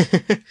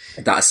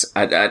that's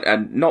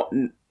and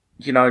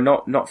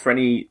not for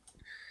any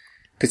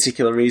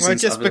particular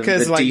reasons. Well, just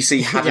because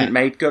DC haven't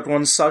made good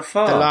ones so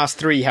far. The last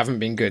 3 haven't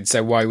been good,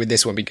 so why would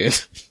this one be good?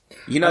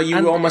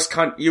 You're almost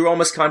kind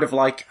of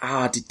like,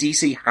 did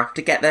DC have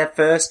to get there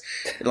first?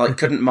 Like,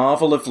 couldn't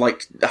Marvel have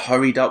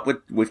hurried up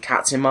with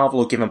Captain Marvel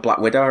or given Black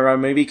Widow her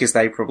own movie, because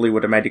they probably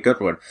would have made a good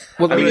one.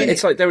 Well,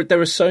 it's like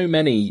there are so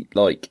many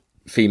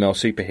female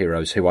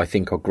superheroes who I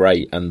think are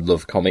great and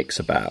love comics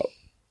about,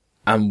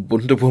 and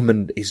Wonder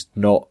Woman is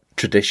not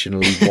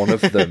traditionally one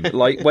of them.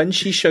 Like, when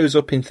she shows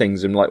up in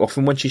things, and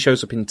often when she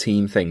shows up in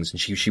team things, and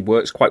she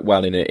works quite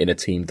well in a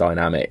team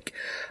dynamic,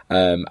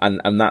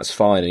 and that's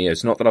fine. And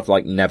it's not that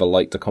I've never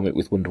liked a comic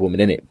with Wonder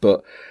Woman in it,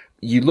 but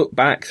you look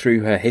back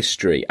through her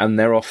history, and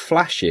there are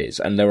flashes,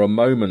 and there are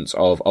moments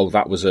of, oh,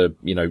 that was a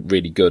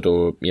really good,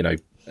 or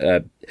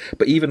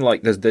but even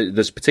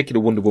there's a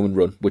particular Wonder Woman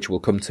run which we'll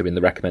come to in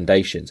the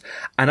recommendations,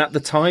 and at the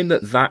time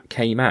that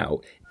came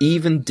out,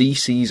 even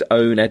DC's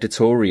own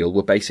editorial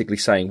were basically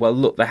saying, well,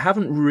 look, there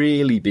haven't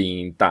really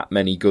been that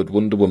many good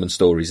Wonder Woman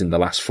stories in the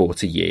last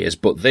 40 years,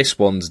 but this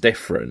one's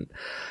different.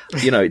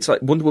 You know, it's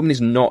like Wonder Woman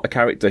is not a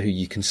character who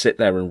you can sit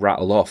there and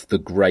rattle off the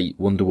great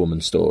Wonder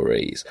Woman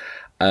stories.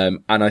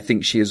 And I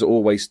think she has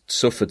always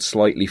suffered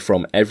slightly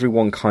from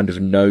everyone kind of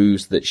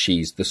knows that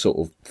she's the sort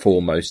of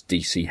foremost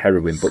DC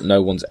heroine, but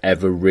no one's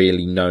ever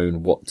really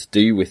known what to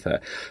do with her.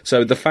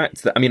 So the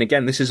fact that, I mean,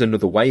 again, this is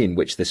another way in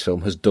which this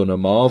film has done a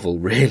Marvel,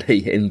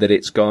 really, in that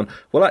it's gone,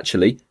 well,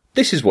 actually,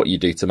 this is what you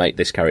do to make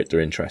this character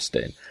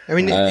interesting. I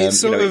mean, it's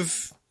sort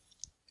of,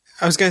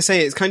 I was going to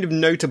say, it's kind of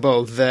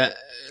notable that,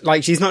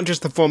 like, she's not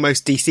just the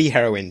foremost DC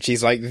heroine,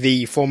 she's like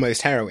the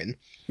foremost heroine.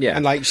 Yeah,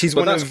 and like she's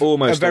but one that's of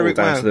almost a very all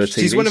down to the TV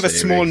she's one of a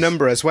series. small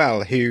number as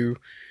well who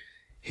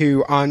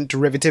aren't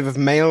derivative of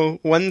male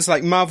ones.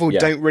 Like Marvel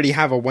don't really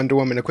have a Wonder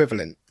Woman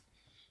equivalent.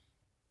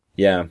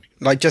 Yeah,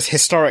 like just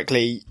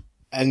historically,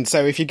 and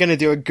so if you're going to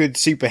do a good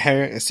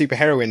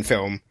superheroine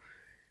film,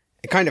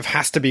 it kind of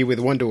has to be with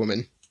Wonder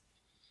Woman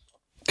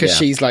because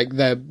she's like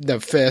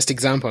the first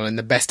example and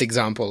the best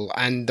example,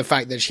 and the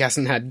fact that she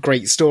hasn't had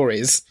great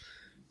stories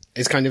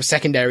is kind of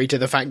secondary to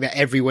the fact that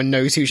everyone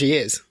knows who she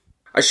is.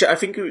 I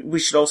think we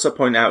should also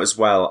point out as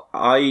well,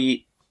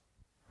 I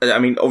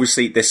mean,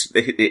 obviously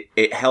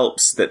it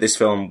helps that this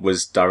film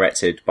was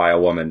directed by a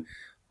woman,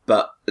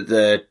 but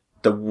the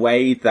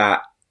way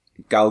that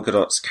Gal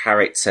Gadot's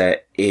character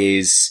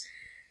is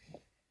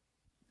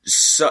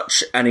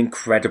such an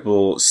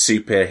incredible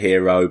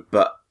superhero,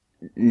 but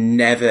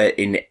never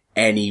in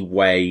any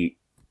way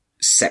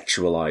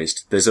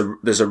sexualized.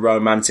 There's a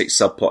romantic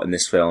subplot in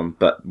this film,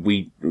 but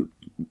we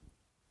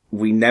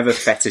never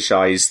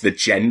fetishize the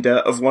gender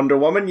of Wonder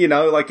Woman, you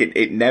know, like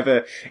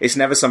it's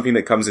never something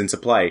that comes into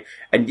play.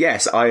 And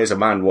yes, I as a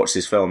man watch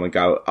this film and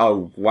go,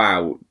 oh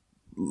wow,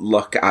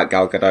 look at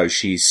Gal Gadot,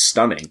 she's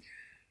stunning.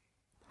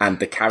 And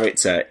the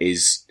character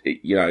is,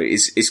 you know,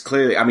 is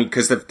clearly, I mean,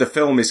 cause the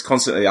film is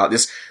constantly like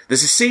this.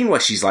 There's a scene where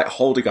she's like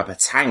holding up a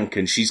tank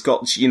and she's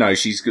got, you know,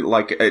 she's got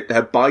like,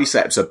 her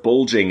biceps are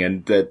bulging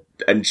and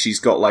she's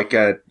got like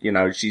a, you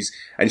know, she's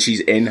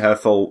in her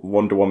full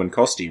Wonder Woman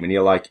costume and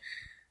you're like,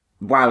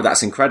 wow,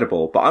 that's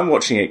incredible. But I'm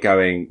watching it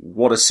going,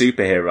 what a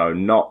superhero,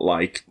 not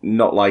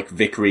like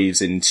Vic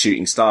Reeves in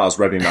Shooting Stars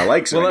rubbing my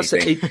legs or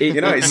anything.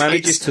 You know, it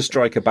manages to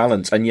strike a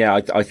balance. And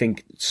yeah, I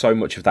think so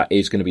much of that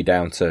is going to be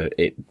down to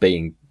it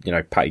being, you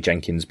know, Patty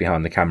Jenkins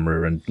behind the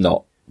camera and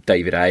not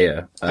David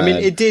Ayer. I mean,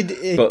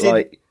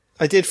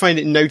 I did find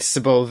it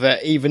noticeable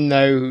that even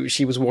though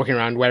she was walking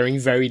around wearing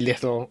very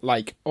little,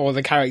 like, all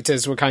the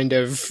characters were kind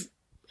of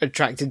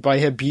attracted by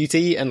her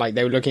beauty and like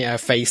they were looking at her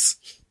face.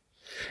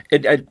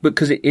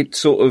 Because it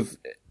sort of,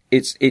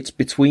 it's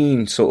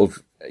between sort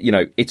of, you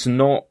know, it's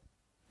not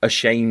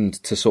ashamed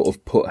to sort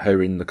of put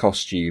her in the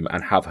costume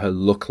and have her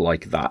look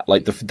like that.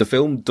 Like the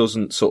film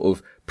doesn't sort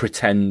of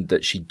pretend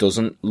that she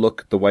doesn't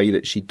look the way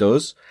that she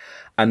does.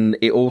 And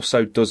it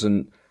also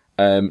doesn't,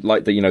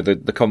 like the, you know,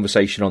 the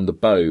conversation on the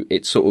boat,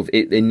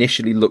 it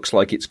initially looks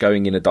like it's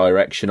going in a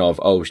direction of,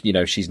 oh, you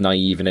know, she's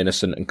naive and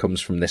innocent and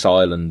comes from this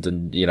island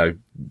and, you know,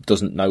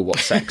 doesn't know what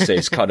sex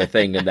is kind of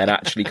thing. And then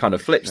actually kind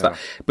of flips that.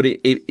 But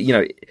it, you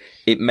know,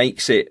 it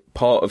makes it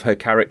part of her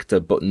character,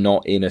 but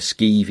not in a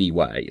skeevy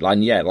way.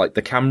 And yeah, like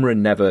the camera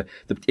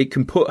it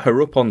can put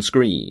her up on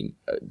screen,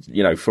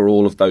 you know, for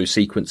all of those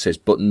sequences,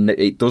 but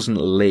it doesn't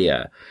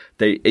leer.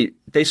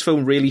 This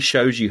film really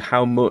shows you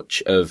how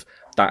much of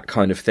that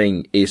kind of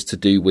thing is to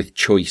do with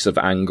choice of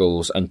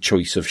angles and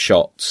choice of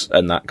shots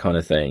and that kind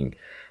of thing.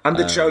 And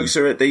the jokes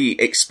are at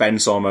the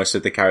expense almost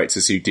of the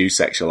characters who do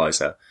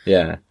sexualize her.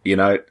 Yeah. You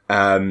know,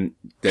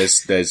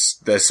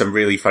 there's some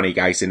really funny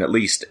gags in at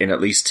least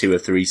 2 or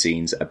 3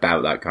 scenes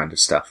about that kind of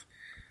stuff.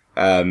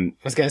 I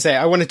was going to say,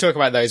 I want to talk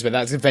about those, but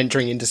that's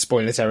venturing into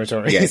spoiler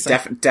territory. Yeah,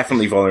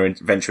 definitely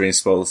venturing into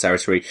spoiler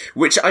territory,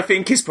 which I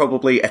think is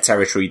probably a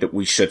territory that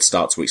we should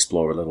start to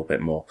explore a little bit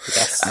more.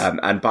 Yes.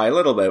 And by a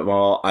little bit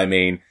more, I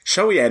mean,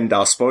 shall we end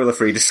our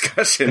spoiler-free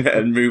discussion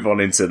and move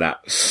on into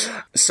that?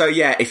 So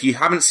yeah, if you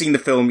haven't seen the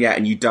film yet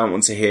and you don't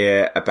want to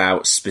hear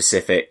about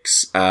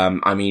specifics,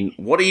 I mean,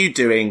 what are you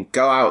doing?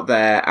 Go out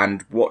there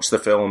and watch the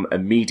film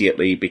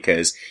immediately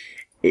because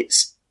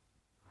it's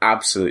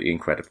absolutely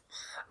incredible.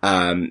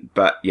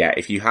 But yeah,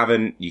 if you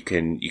haven't, you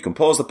can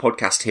pause the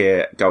podcast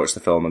here, go watch the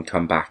film and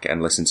come back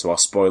and listen to our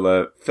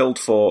spoiler-filled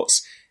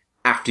thoughts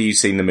after you've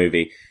seen the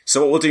movie.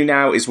 So what we'll do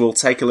now is we'll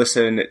take a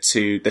listen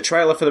to the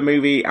trailer for the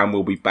movie and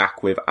we'll be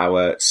back with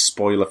our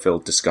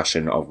spoiler-filled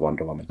discussion of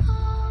Wonder Woman.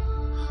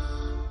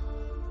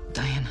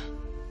 Diana,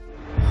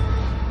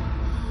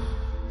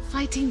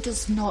 fighting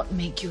does not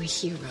make you a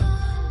hero.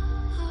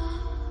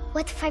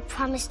 What if I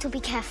promise to be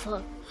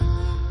careful?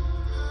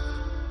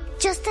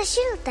 Just a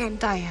shield then.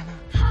 Diana.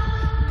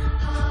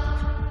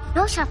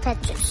 No sharp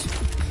edges.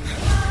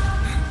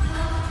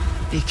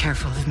 Be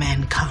careful of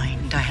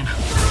mankind, Diana.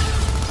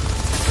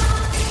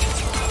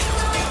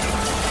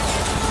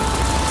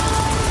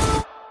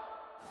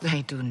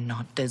 They do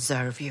not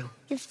deserve you.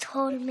 You've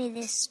told me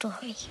this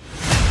story. 「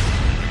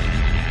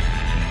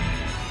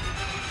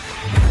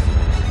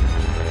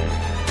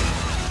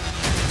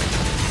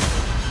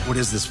What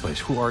is this place?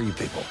 Who are you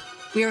people?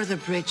 We are the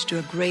bridge to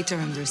a greater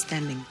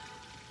understanding.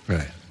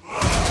 Right.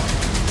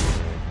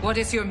 What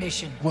is your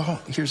mission?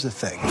 Well, here's the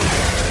thing.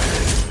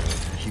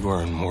 You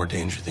are in more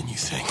danger than you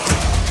think.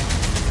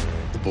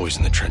 The boys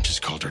in the trenches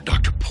called her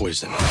Dr.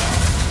 Poison.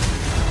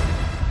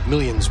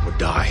 Millions would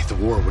die. The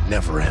war would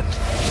never end.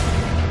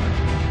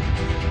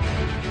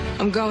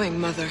 I'm going,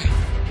 Mother.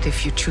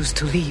 If you choose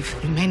to leave,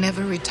 you may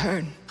never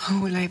return.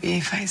 Who will I be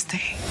if I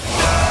stay?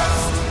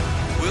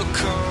 Will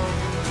come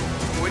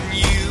when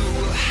you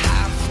will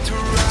have to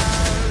rise.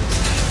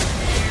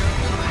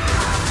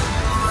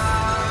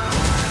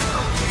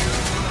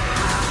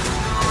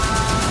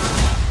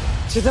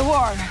 To the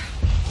war.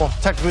 Well,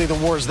 technically the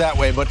war's that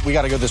way, but we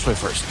gotta go this way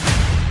first.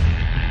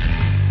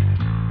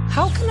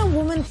 How can a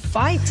woman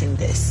fight in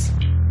this?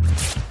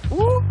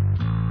 Ooh.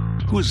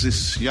 Who is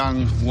this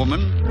young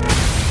woman?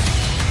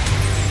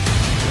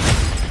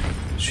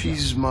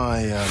 She's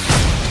my,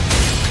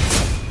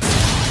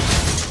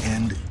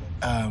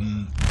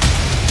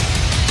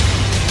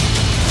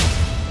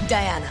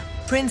 Diana,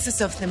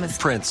 Princess of Themyscira.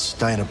 Prince,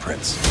 Diana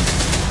Prince.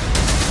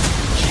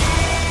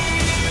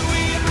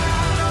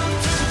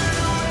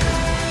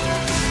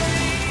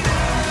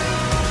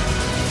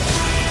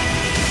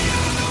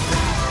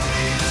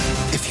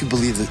 If you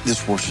believe that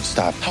this war should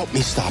stop, help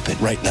me stop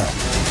it right now.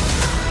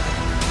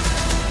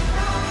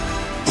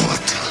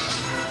 What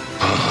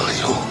are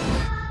you?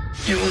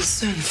 You will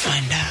soon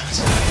find out.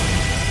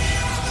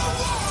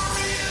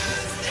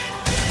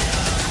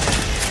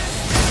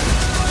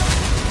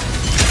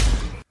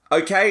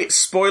 Okay,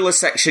 spoiler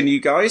section, you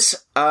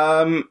guys.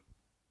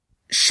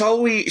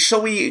 Shall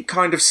we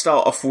kind of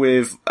start off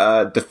with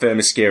the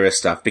Themyscira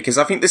stuff? Because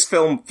I think this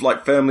film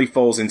like firmly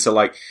falls into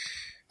like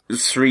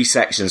three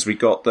sections. We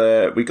got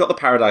the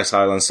Paradise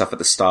Island stuff at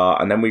the start,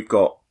 and then we've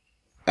got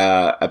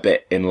a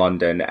bit in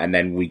London, and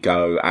then we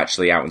go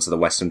actually out into the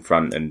Western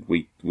Front, and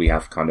we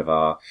have kind of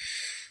our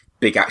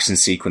big action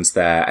sequence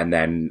there, and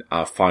then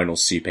our final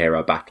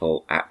superhero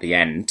battle at the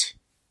end.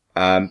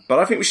 But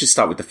I think we should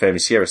start with the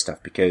Themyscira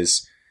stuff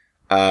because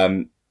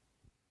we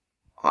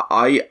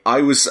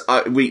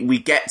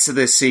get to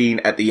the scene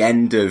at the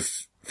end of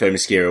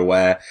Themyscira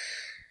where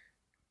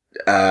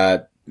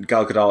Gal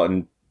Gadot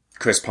and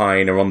Chris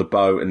Pine are on the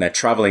boat and they're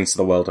traveling to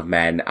the world of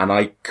men, and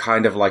I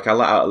kind of like, I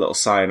let out a little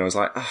sigh and I was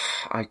like,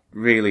 I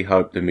really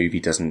hope the movie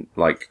doesn't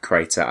like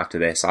crater after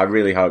this. I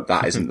really hope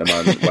that isn't the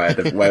moment where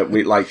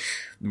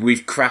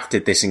we've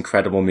crafted this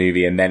incredible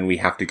movie and then we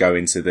have to go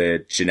into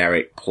the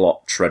generic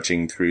plot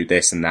trudging through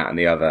this and that and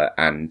the other,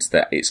 and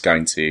that it's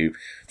going to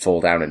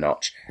fall down a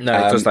notch. No,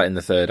 it does that in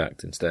the third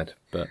act instead.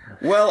 But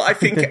well, I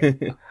think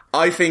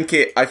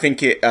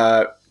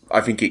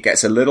it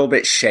gets a little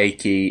bit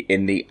shaky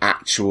in the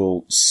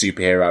actual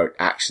superhero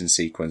action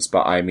sequence,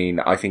 but I mean,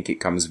 I think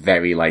it comes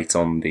very late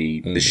on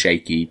the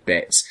shaky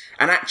bits.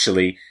 And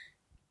actually,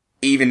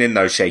 even in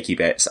those shaky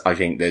bits, I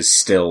think there's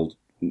still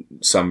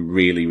some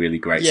really, really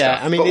great stuff.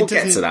 Yeah, I mean, but we'll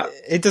get to that.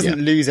 It doesn't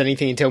lose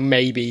anything until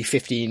maybe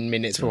 15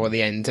 minutes before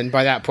the end, and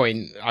by that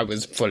point, I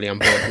was fully on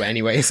board with it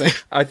anyway. So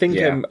I think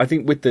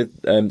with the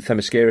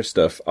Themyscira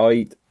stuff,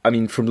 I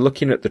mean, from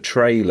looking at the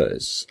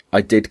trailers,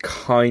 I did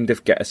kind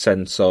of get a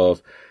sense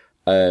of.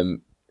 I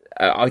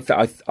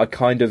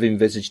kind of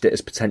envisaged it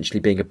as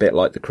potentially being a bit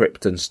like the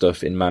Krypton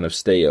stuff in Man of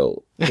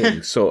Steel,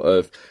 being sort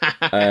of,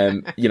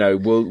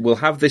 we'll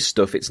have this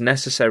stuff. It's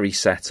necessary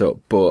setup,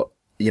 but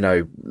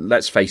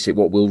let's face it,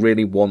 what we'll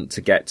really want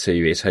to get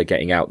to is her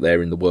getting out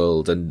there in the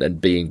world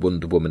and being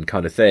Wonder Woman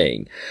kind of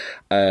thing.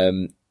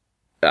 So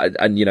I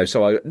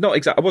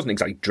wasn't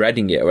exactly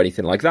dreading it or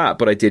anything like that,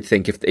 but I did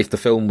think if the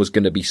film was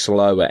going to be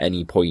slow at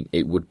any point,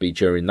 it would be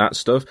during that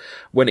stuff.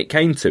 When it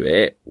came to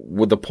it,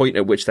 with the point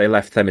at which they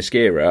left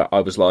Themyscira, I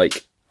was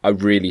like, I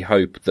really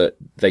hope that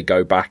they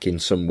go back in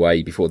some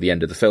way before the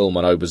end of the film,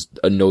 and I was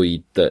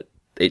annoyed that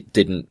it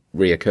didn't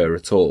reoccur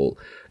at all.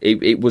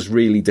 It was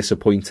really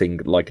disappointing,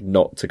 like,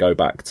 not to go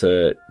back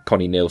to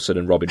Connie Nielsen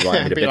and Robin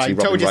Wright.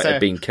 Robin Wright had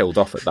been killed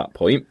off at that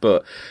point,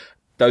 but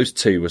those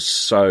two were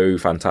so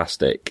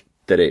fantastic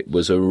that it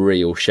was a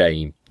real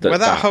shame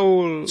that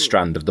whole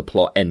strand of the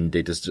plot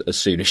ended as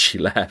soon as she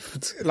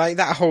left. Like,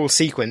 that whole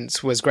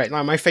sequence was great.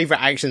 Like, my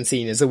favourite action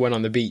scene is the one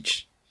on the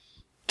beach.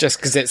 Just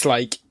because it's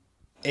like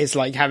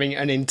having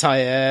an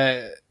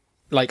entire,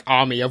 like,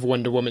 army of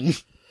Wonder Woman.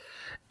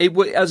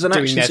 As an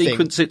action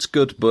sequence, it's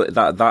good, but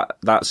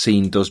that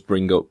scene does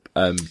bring up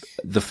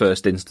the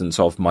first instance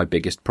of my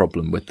biggest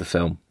problem with the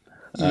film.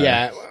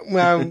 Yeah,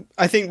 well,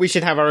 I think we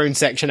should have our own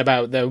section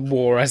about the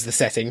war as the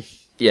setting.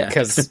 Yeah.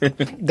 Because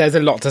there's a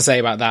lot to say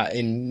about that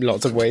in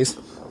lots of ways.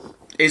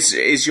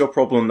 Is your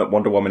problem that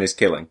Wonder Woman is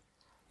killing?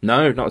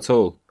 No, not at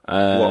all.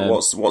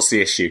 What's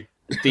the issue?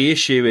 The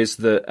issue is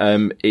that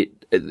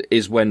it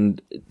is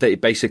when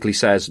it basically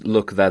says,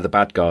 look, they're the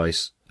bad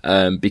guys.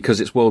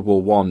 because it's World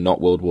War One,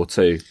 not World War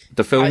Two.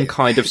 The film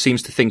kind of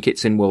seems to think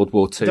it's in World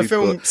War Two. The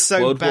film but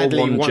so World badly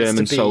War One wants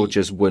German to be...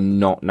 soldiers were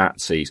not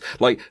Nazis.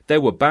 Like,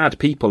 there were bad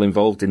people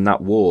involved in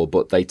that war,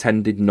 but they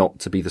tended not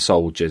to be the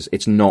soldiers.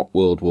 It's not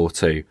World War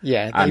Two.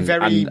 Yeah, they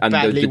very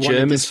badly the wanted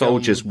German this film-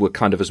 soldiers were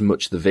kind of as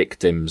much the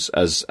victims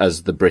as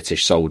the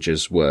British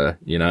soldiers were,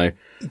 you know?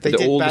 They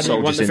did all badly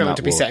the want soldiers the in film that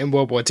to be war. set in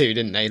World War II,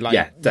 didn't they? Like,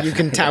 Yeah, you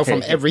can tell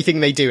from everything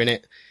they do in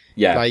it.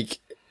 Yeah. Like,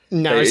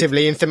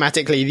 narratively and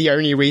thematically, the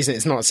only reason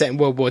it's not set in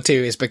World War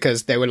II is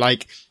because they were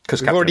like, we've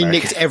Captain already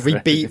America. nicked every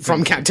beat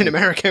from Captain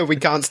America, we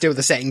can't steal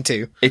the setting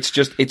too.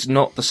 It's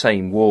not the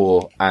same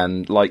war,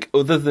 and like,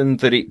 other than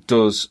that it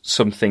does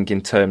something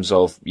in terms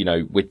of, you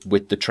know,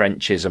 with the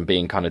trenches and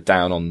being kind of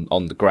down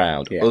on the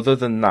ground. Yeah. Other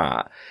than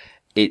that,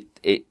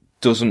 it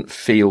doesn't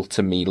feel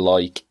to me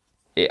like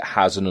it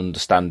has an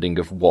understanding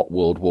of what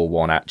World War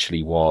One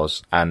actually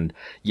was. And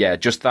yeah,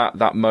 just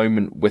that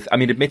moment with, I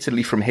mean,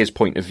 admittedly from his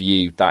point of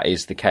view, that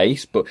is the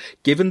case, but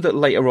given that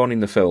later on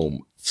in the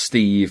film,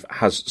 Steve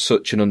has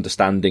such an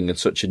understanding and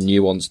such a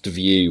nuanced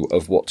view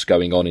of what's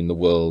going on in the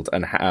world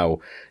and how,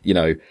 you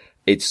know,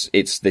 it's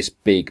this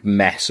big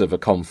mess of a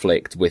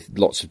conflict with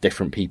lots of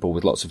different people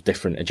with lots of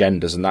different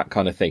agendas and that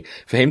kind of thing.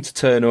 For him to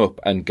turn up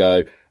and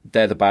go,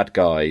 they're the bad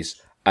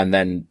guys, and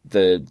then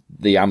the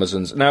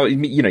Amazons. Now,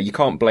 you know, you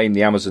can't blame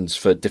the Amazons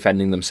for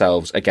defending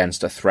themselves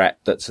against a threat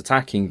that's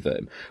attacking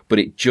them, but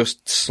it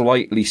just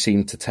slightly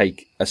seemed to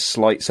take a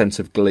slight sense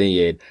of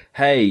glee in,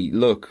 hey,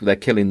 look, they're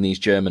killing these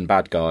German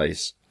bad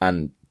guys.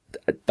 And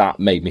that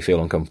made me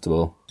feel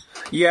uncomfortable.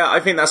 Yeah, I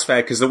think that's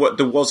fair, because there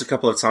was a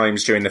couple of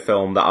times during the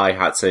film that I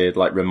had to,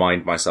 like,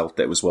 remind myself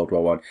that it was World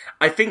War One.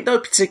 I think, though,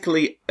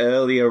 particularly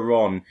earlier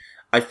on,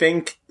 I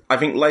think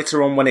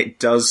later on when it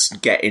does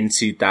get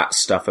into that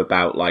stuff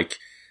about, like,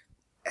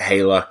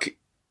 hey, look,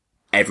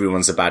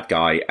 everyone's a bad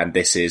guy, and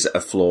this is a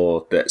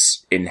flaw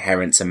that's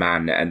inherent to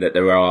man, and that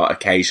there are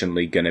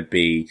occasionally going to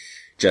be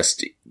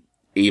just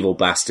evil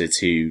bastards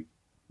who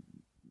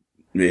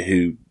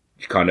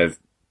kind of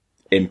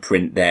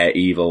imprint their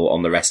evil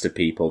on the rest of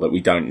people, that we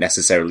don't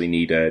necessarily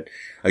need a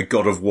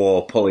god of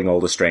war pulling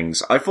all the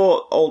strings. I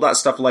thought all that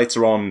stuff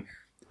later on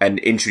and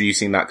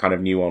introducing that kind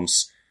of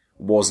nuance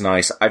was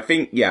nice. I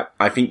think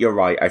you're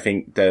right. I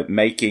think that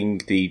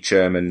making the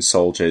German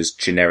soldiers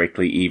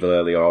generically evil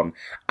early on,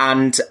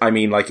 and I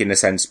mean, like, in a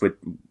sense, with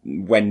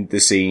when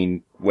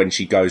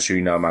she goes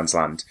through no man's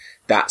land,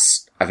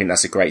 I think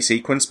that's a great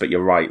sequence. But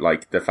you're right,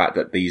 like, the fact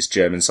that these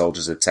German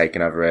soldiers have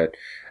taken over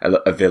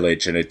a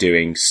village and are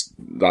doing,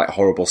 like,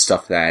 horrible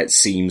stuff there, it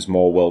seems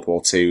more World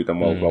War II than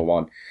World War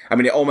One. I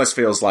mean, it almost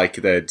feels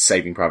like the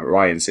Saving Private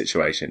Ryan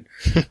situation.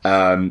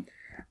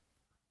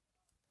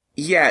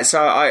 Yeah,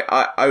 so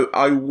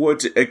I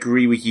would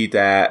agree with you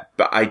there,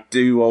 but I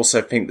do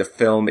also think the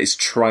film is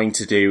trying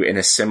to do, in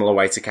a similar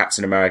way to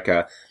Captain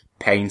America,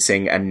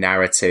 painting a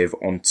narrative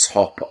on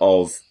top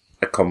of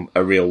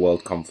a real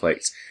world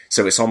conflict.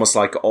 So it's almost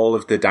like all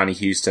of the Danny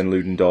Huston,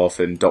 Ludendorff,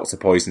 and Dr.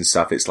 Poison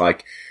stuff. It's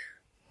like,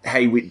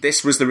 hey,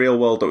 this was the real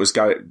world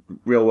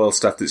real world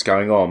stuff that's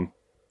going on,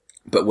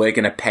 but we're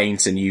going to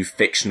paint a new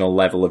fictional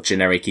level of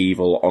generic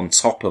evil on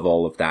top of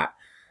all of that.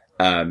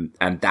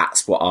 And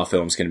that's what our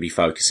film's going to be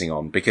focusing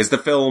on, because the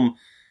film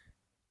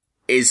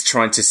is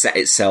trying to set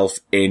itself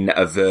in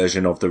a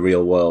version of the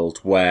real world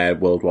where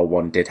World War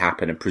One did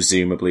happen, and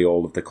presumably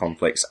all of the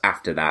conflicts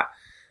after that.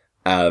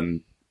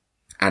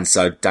 And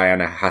so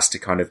Diana has to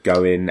kind of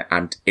go in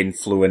and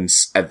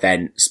influence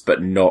events,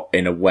 but not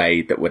in a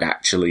way that would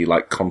actually,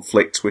 like,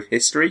 conflict with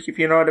history, if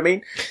you know what I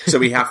mean. So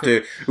we have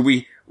to,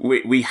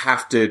 we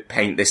have to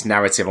paint this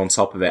narrative on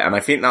top of it. And I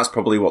think that's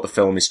probably what the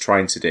film is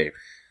trying to do.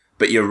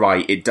 But you're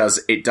right, it does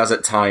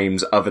at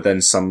times, other than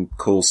some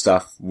cool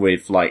stuff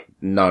with, like,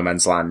 No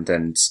Man's Land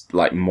and,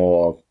 like,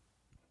 more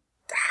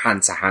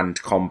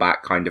hand-to-hand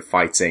combat kind of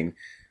fighting,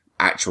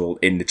 actual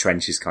in the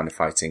trenches kind of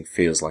fighting,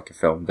 feels like a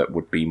film that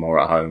would be more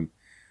at home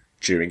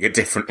during a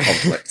different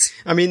conflict.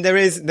 I mean,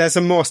 there's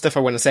some more stuff I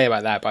want to say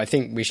about that, but I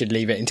think we should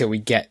leave it until we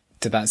get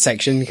to that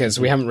section, because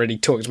we haven't really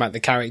talked about the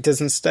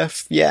characters and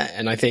stuff yet.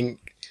 And I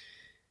think,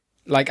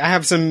 like, I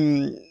have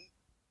some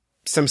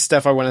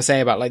stuff I want to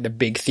say about, like, the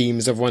big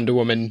themes of Wonder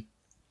Woman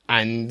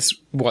and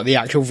what the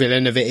actual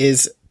villain of it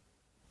is,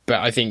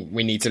 but I think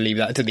we need to leave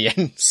that to the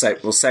end. So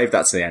we'll save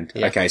that to the end.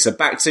 Yeah. Okay, so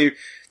back to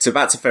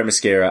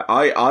Themyscira.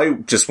 I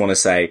just want to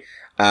say,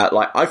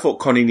 like, I thought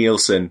Connie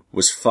Nielsen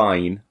was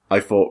fine. I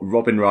thought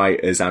Robin Wright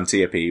as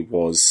Antiope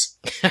was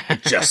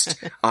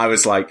just, I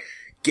was like,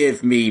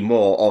 give me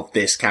more of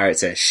this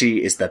character.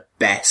 She is the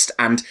best.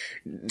 And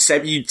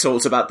Seb, you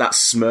talked about that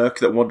smirk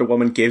that Wonder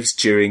Woman gives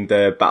during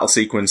the battle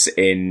sequence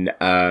in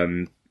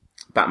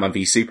Batman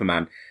v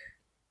Superman.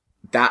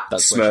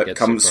 That's smirk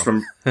comes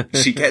from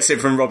she gets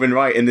it from Robin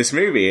Wright in this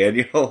movie, and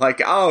you're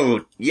like,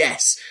 oh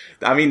yes.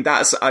 I mean,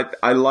 I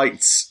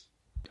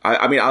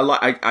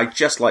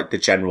just like the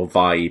general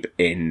vibe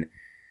in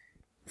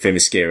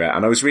Themyscira.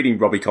 And I was reading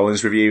Robbie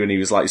Collins' review, and he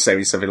was like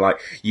saying something like,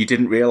 you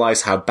didn't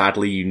realize how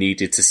badly you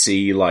needed to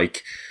see,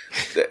 like,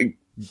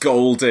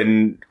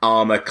 golden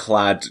armor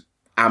clad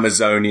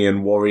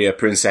Amazonian warrior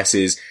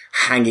princesses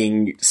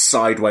hanging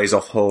sideways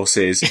off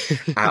horses,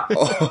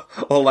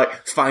 or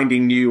like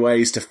finding new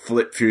ways to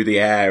flip through the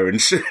air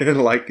and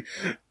like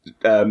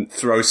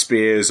throw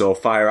spears or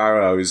fire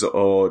arrows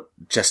or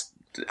just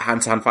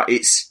hand-to-hand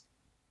fight.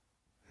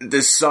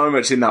 There's so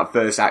much in that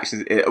first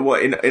action,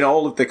 in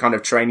all of the kind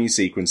of training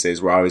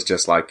sequences where I was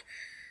just like,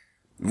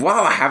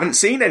 wow, I haven't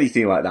seen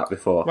anything like that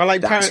before. Well,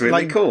 like, that's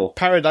really cool.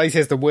 Paradise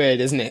is the word,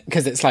 isn't it?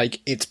 Because it's like,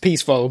 it's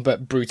peaceful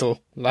but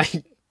brutal.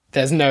 Like,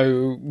 there's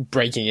no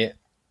breaking it.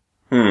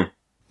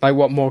 Like,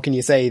 what more can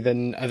you say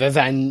other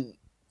than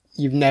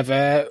you've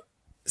never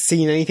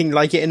seen anything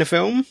like it in a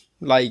film?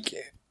 Like,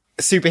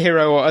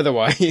 superhero or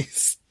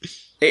otherwise.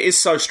 It is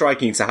so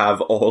striking to have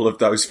all of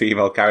those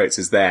female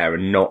characters there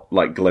and not,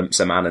 like,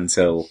 glimpse a man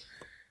until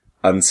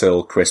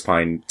Chris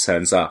Pine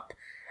turns up.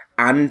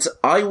 And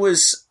I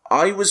was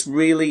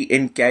really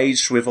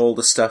engaged with all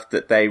the stuff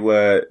that they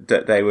were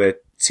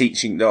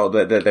teaching, or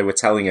that they were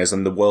telling us,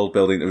 and the world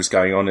building that was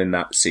going on in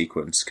that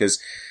sequence. Because,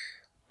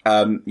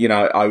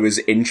 I was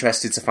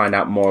interested to find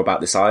out more about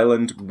this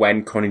island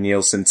when Connie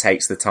Nielsen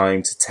takes the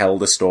time to tell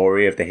the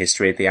story of the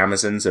history of the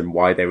Amazons and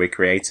why they were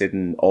created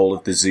and all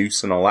of the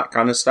Zeus and all that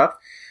kind of stuff.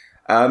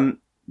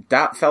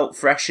 That felt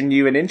fresh and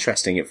new and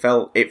interesting. It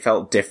felt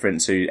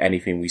different to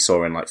anything we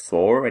saw in like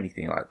Thor or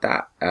anything like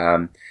that.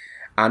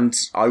 And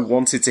I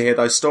wanted to hear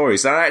those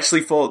stories. And I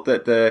actually thought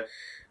that the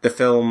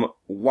film,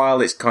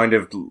 while it's kind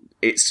of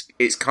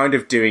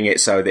doing it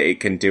so that it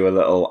can do a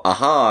little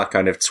aha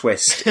kind of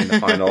twist in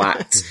the final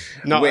act.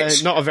 Not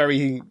a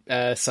very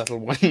subtle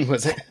one,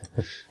 was it?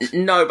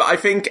 No, but I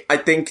think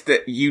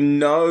that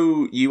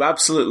you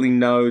absolutely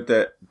know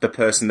that the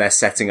person they're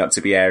setting up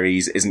to be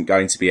Ares isn't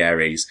going to be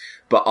Ares.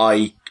 But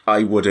I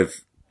would have,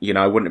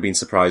 I wouldn't have been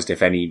surprised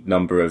if any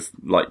number of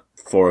like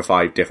 4 or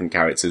 5 different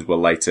characters were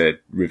later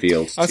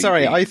revealed. Oh,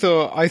 sorry. I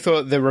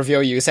thought the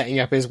reveal you were setting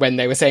up is when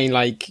they were saying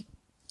like,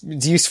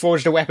 Zeus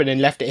forged a weapon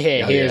and left it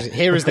here.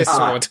 Here is this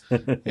sword.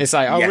 It's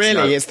like, yes, really?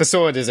 No. It's the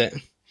sword, is it?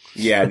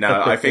 Yeah,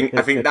 no, I think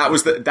that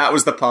was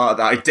the part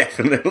that I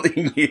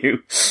definitely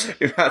knew.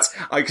 Because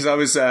I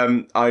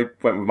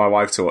went with my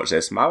wife to watch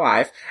this,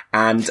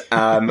 and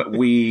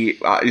we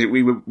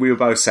were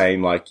both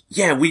saying like,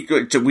 yeah,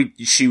 you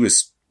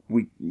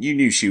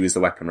knew she was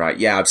the weapon, right?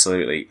 Yeah,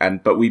 absolutely.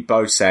 But we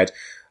both said,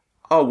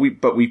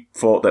 but we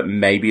thought that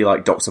maybe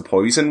like Dr.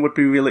 Poison would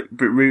be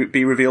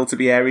revealed to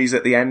be Ares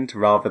at the end,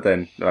 rather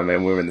than, I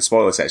mean, we're in the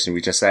spoiler section,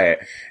 we just say it.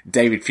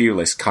 David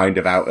Thewlis kind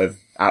of out of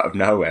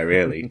nowhere,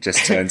 really,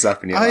 just turns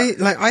up and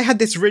I had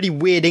this really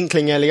weird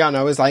inkling early on.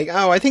 I was like,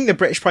 I think the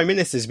British Prime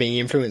Minister is being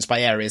influenced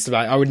by Ares.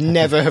 Like, I would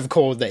never have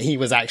called that he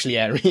was actually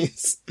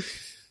Ares.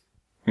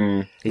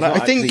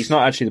 He's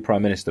not actually the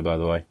Prime Minister, by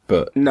the way,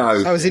 but.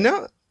 No. Oh, is he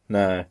not?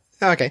 No.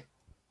 Oh, okay.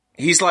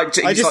 I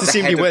just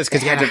assumed he was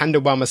because he had a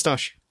handlebar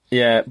moustache.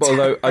 Yeah, but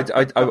although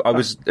I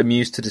was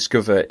amused to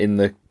discover in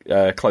the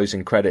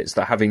closing credits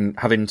that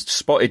having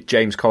spotted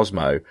James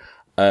Cosmo,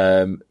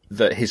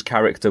 that his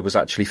character was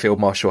actually Field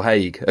Marshal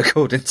Haig,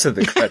 according to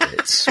the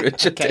credits.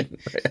 Which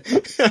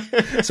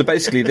so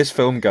basically, this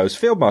film goes,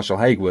 Field Marshal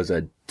Haig was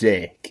a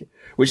dick.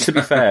 Which, to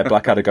be fair,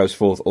 Blackadder Goes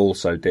Forth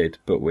also did,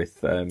 but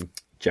with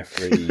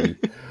Jeffrey.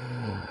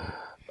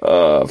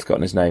 I've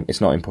forgotten his name. It's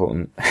not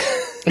important.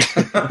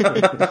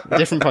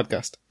 Different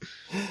podcast.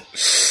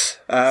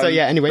 So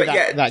yeah, anyway,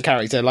 that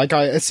character, like,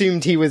 I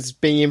assumed he was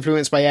being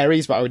influenced by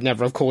Ares, but I would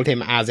never have called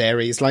him as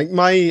Ares. Like,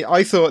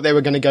 I thought they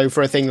were going to go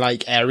for a thing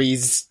like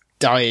Ares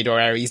died or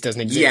Ares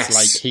doesn't exist. Yes.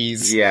 Like,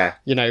 he's,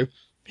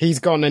 he's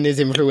gone and his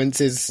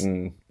influence is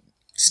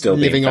still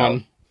living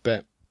on.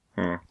 But,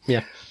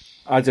 yeah.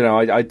 I don't know,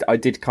 I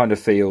did kind of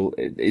feel,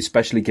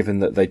 especially given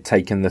that they'd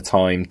taken the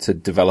time to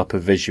develop a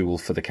visual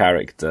for the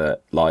character,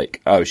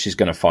 like, oh, she's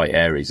going to fight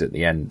Ares at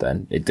the end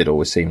then. It did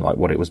always seem like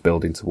what it was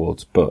building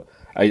towards, but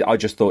I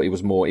just thought it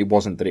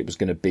wasn't that it was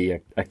going to be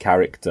a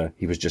character,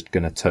 he was just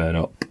going to turn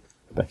up.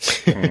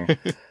 But,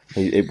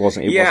 it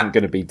wasn't going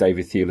to be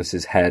David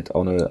Thewlis's head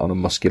on a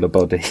muscular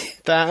body.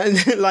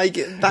 That's part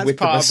of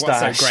what's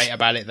so great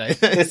about it, though.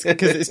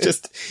 Because it's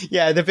just,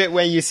 the bit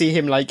where you see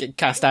him, like,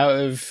 cast out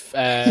of,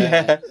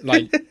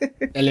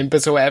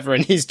 Olympus or whatever,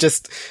 and he's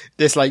just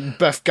this, like,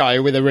 buff guy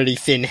with a really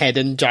thin head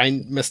and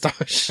giant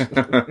moustache.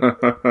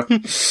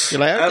 You're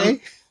like,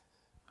 okay.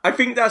 I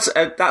think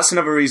that's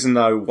another reason,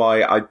 though,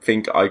 why I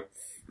think I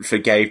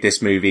forgave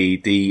this movie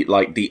the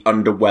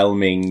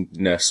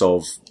underwhelmingness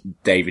of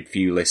David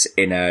Thewlis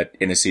in a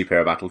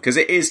superhero battle, because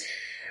it is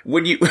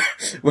when you've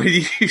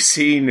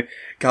seen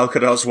Gal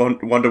Gadot's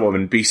Wonder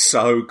Woman be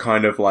so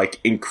kind of like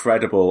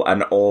incredible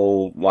and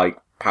all like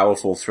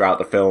powerful throughout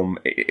the film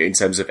in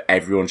terms of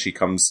everyone she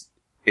comes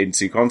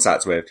into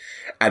contact with,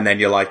 and then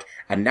you're like,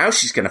 and now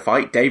she's going to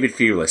fight David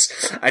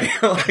Thewlis, and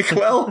you're like,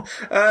 well,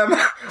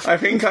 I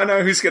think I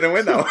know who's going to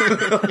win that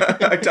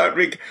one. I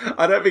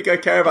don't think I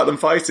care about them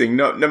fighting,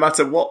 no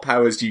matter what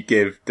powers you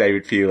give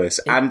David Thewlis.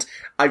 And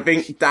I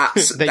think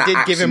they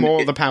did give him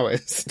all the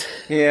powers.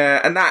 Yeah,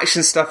 and the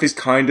action stuff is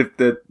kind of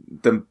the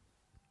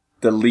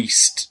the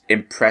least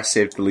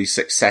impressive, the least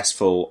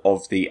successful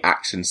of the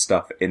action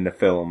stuff in the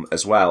film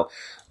as well.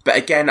 But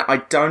again, I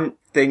don't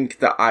think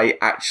that I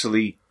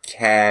actually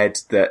cared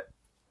that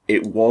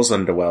it was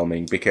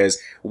underwhelming, because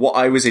what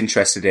I was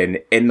interested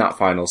in that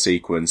final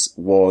sequence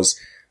was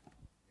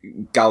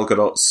Gal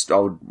Gadot's,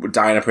 or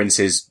Diana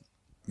Prince's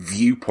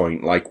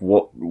viewpoint, like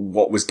what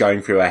was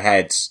going through her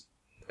head,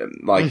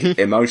 like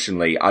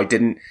emotionally. I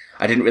didn't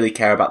really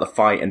care about the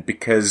fight, and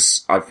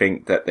because I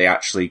think that they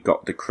actually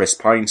got the Chris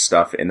Pine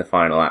stuff in the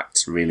final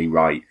act really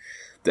right,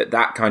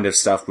 that kind of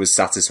stuff was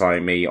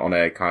satisfying me on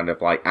a kind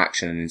of like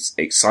action and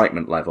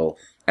excitement level.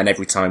 And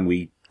every time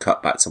we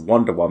cut back to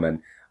Wonder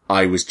Woman,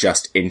 I was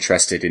just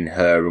interested in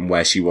her and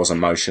where she was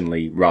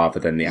emotionally, rather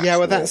than the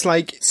actual that's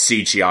like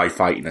CGI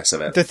fightiness of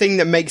it. The thing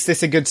that makes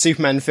this a good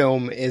Superman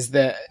film is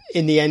that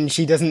in the end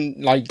she doesn't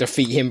like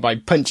defeat him by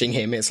punching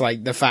him. It's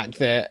like the fact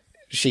that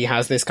she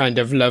has this kind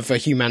of love for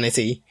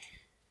humanity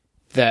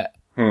that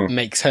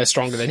makes her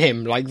stronger than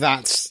him. Like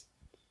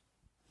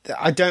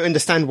I don't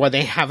understand why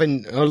they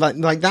haven't, or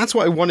like that's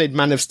what I wanted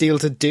Man of Steel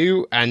to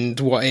do, and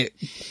what it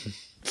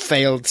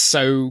failed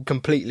so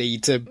completely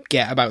to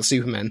get about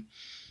Superman.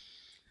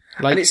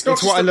 Like, it's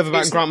what I love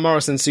about Grant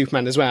Morrison's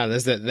Superman as well,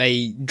 is that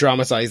they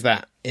dramatize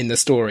that in the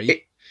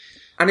story.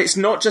 And it's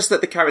not just that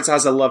the character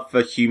has a love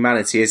for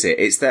humanity, is it?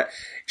 It's that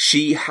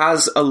she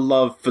has a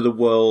love for the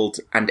world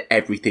and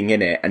everything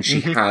in it, and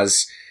she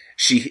has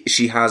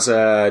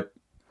a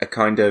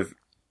kind of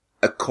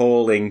a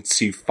calling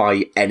to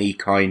fight any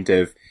kind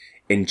of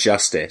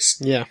injustice.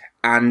 Yeah.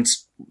 And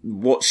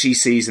what she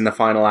sees in the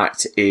final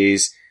act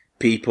is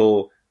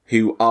people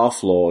who are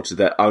flawed,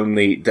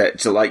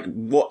 like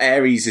what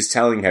Ares is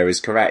telling her is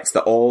correct,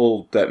 that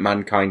all that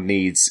mankind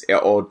needs,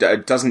 or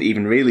doesn't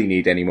even really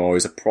need anymore,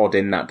 is a prod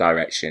in that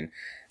direction.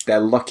 They're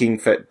looking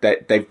for,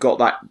 they've got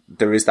that,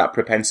 there is that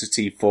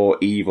propensity for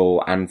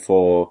evil and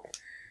for,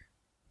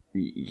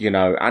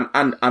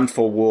 and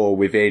for war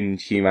within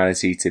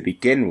humanity to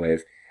begin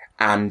with.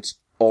 And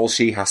all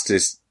she has to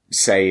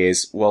say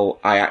is, well,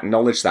 I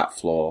acknowledge that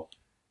flaw,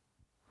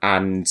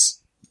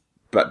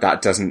 but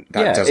that doesn't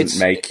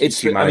make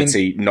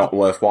humanity not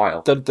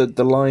worthwhile.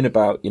 The line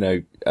about,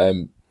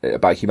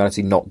 about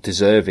humanity not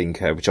deserving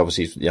her, which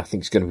obviously I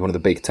think is going to be one of the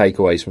big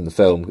takeaways from the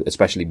film,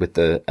 especially with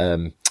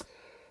the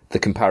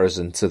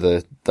comparison to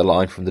the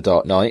line from The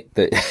Dark Knight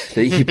that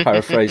you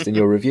paraphrased in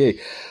your review.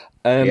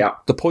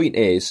 The point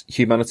is,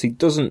 humanity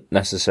doesn't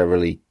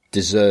necessarily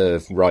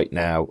deserve right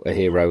now a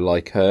hero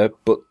like her,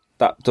 but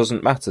that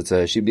doesn't matter to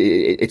her.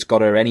 It's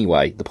got her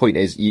anyway. The point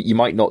is, you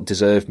might not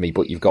deserve me,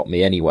 but you've got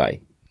me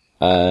anyway.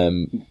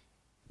 And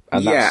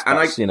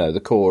that's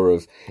the core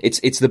of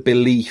it's the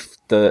belief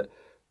that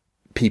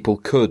people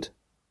could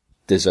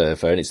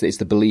deserve her, and it's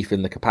the belief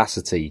in the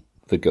capacity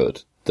for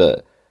good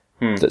that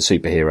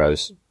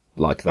superheroes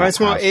like that.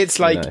 Well, it's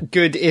like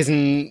good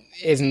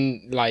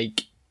isn't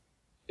like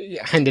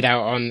handed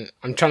out on.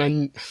 I'm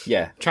trying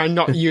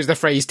not use the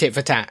phrase tit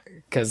for tat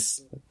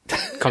because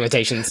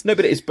connotations. No,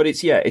 you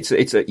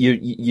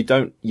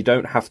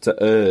don't have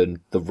to earn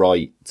the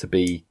right to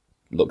be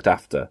looked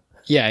after.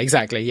 Yeah,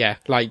 exactly. Yeah,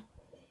 like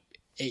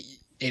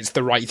it's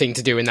the right thing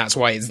to do, and that's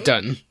why it's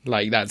done.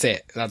 Like that's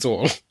it. That's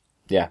all.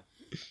 Yeah.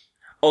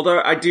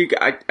 Although I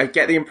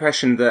get the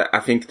impression that I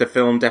think the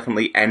film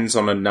definitely ends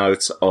on a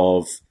note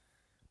of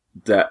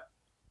that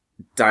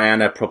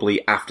Diana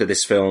probably after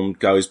this film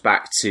goes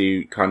back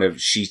to kind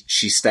of she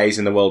stays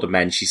in the world of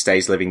men. She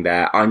stays living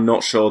there. I'm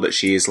not sure that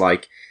she is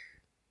like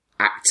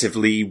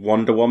actively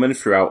Wonder Woman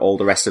throughout all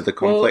the rest of the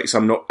conflicts.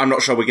 Well, I'm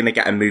not sure we're going to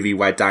get a movie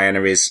where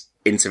Diana is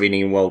intervening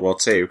in World War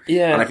II.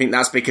 Yeah. And I think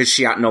that's because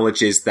she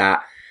acknowledges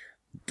that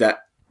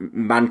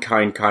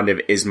mankind kind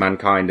of is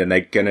mankind and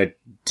they're gonna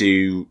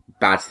do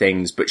bad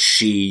things, but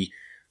she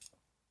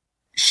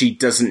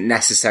doesn't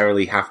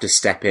necessarily have to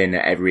step in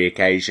at every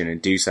occasion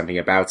and do something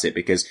about it,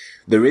 because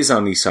there is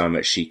only so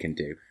much she can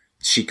do.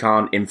 She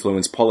can't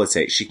influence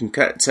politics. She can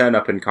turn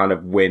up and kind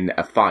of win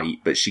a fight,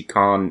 but she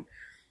can't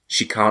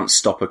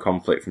stop a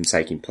conflict from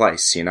taking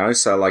place,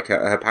 So like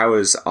her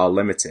powers are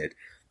limited,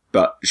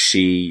 but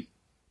she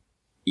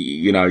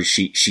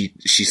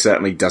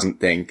certainly doesn't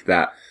think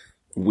that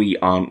we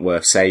aren't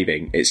worth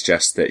saving. It's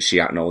just that she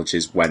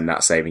acknowledges when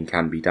that saving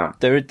can be done.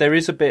 There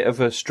is a bit of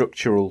a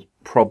structural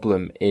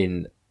problem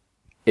in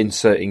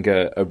inserting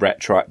a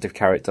retroactive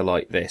character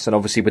like this. And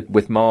obviously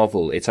with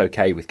Marvel, it's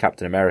okay with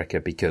Captain America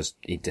because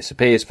he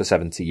disappears for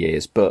 70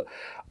 years. But,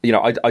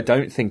 I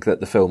don't think that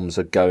the films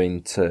are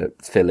going to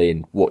fill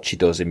in what she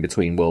does in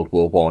between World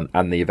War I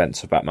and the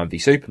events of Batman v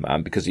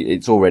Superman, because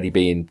it's already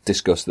being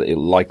discussed that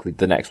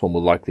the next one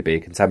will likely be a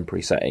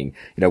contemporary setting.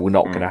 We're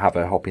not going to have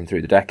her hopping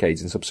through the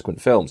decades in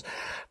subsequent films.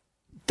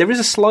 There is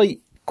a slight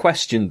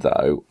question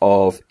though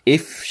of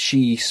if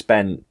she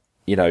spent,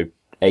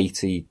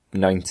 80,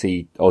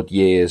 90 odd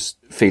years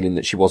feeling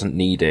that she wasn't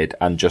needed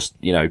and just,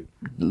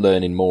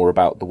 learning more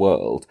about the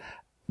world,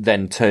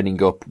 then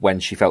turning up when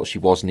she felt she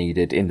was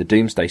needed in the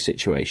Doomsday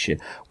situation.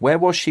 Where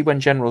was she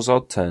when General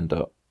Zod turned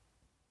up?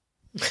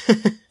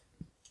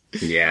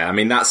 Yeah, I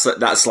mean, that's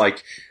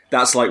like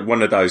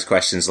one of those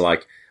questions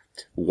like,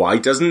 why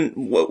doesn't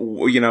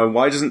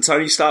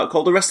Tony Stark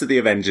call the rest of the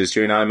Avengers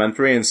during Iron Man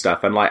 3 and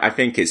stuff? And like, I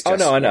think it's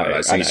just I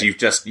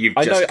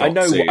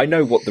know. I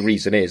know what the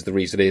reason is. The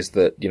reason is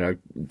that, you know,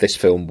 this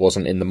film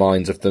wasn't in the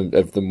minds of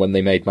them when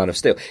they made Man of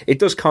Steel. It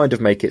does kind of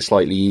make it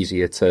slightly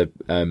easier to,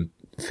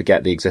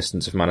 forget the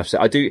existence of Man of Steel.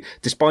 I do,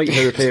 despite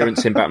her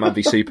appearance in Batman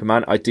v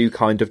Superman, I do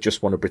kind of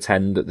just want to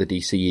pretend that the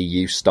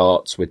DCEU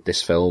starts with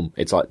this film.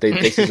 It's like,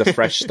 this is a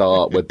fresh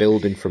start. We're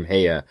building from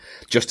here.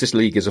 Justice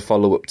League is a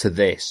follow-up to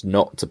this,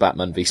 not to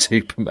Batman v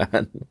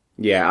Superman.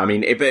 Yeah, I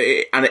mean,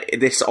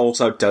 this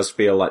also does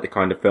feel like the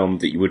kind of film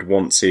that you would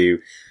want to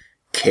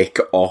kick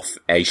off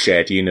a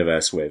shared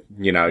universe with,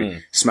 you know,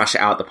 smash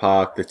it out the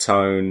park, the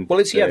tone. Well,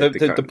 it's,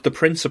 the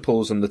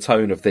principles and the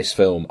tone of this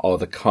film are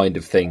the kind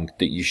of thing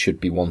that you should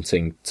be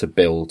wanting to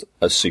build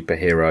a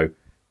superhero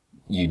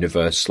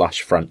universe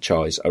 /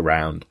 franchise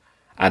around,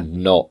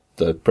 and not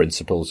the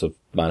principles of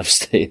Man of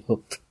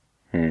Steel.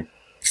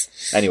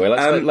 Anyway,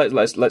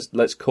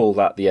 let's call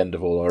that the end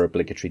of all our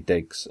obligatory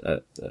digs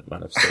at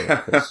Man of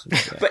Steel.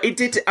 But it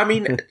did, I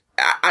mean,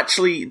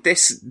 actually,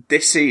 this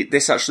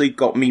actually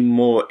got me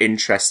more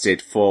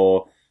interested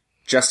for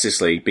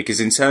Justice League, because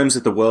in terms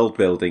of the world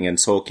building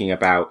and talking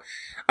about,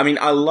 I mean,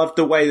 I love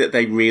the way that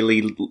they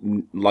really,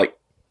 like,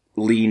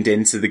 leaned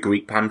into the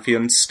Greek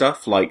pantheon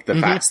stuff, like the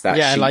fact that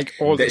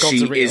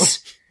she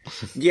is,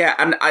 yeah,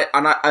 and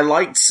I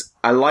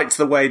liked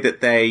the way that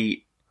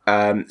they,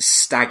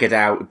 staggered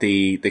out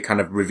the kind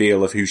of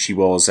reveal of who she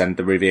was and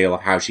the reveal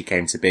of how she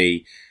came to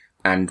be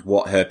and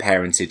what her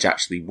parentage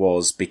actually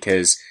was,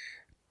 because,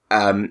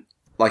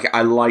 like,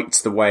 I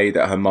liked the way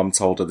that her mum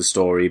told her the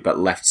story, but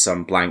left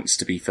some blanks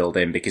to be filled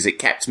in, because it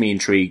kept me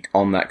intrigued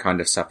on that kind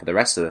of stuff for the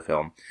rest of the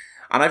film.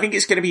 And I think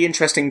it's going to be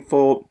interesting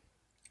for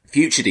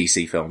future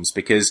DC films,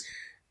 because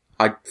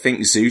I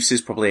think Zeus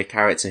is probably a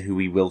character who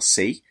we will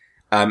see.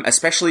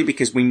 Especially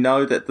because we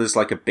know that there's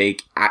like a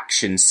big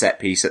action set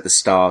piece at the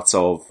start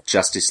of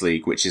Justice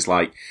League, which is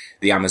like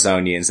the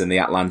Amazonians and the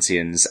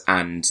Atlanteans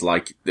and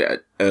like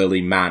the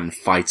early man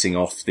fighting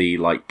off the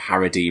like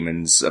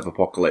parademons of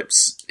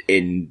Apocalypse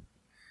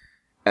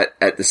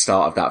at the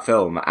start of that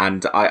film.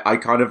 And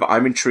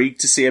I'm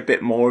intrigued to see a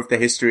bit more of the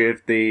history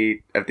of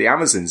the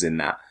Amazons in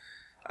that.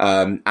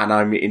 And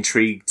I'm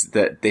intrigued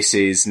that this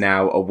is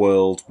now a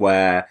world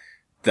where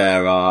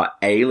there are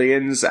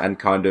aliens and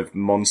kind of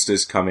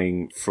monsters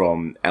coming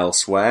from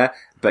elsewhere,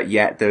 but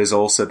yet there's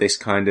also this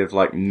kind of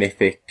like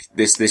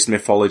this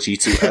mythology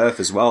to Earth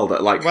as well,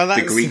 that like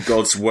the Greek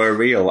gods were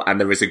real and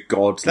there is a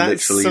god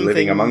literally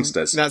living amongst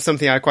us. That's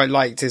something I quite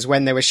liked, is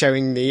when they were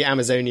showing the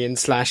Amazonian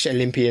 /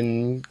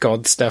 Olympian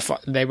god stuff,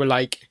 they were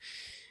like,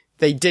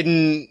 they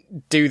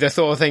didn't do the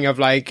Thor thing of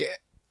like,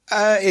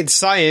 it's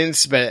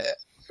science, but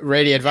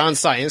really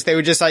advanced science. They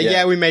were just like,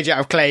 yeah, we made you out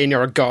of clay and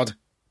you're a god.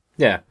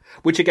 Yeah.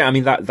 Which again, I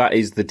mean, that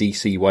is the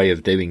DC way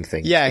of doing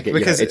things. Yeah, again,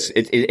 because it's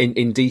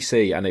in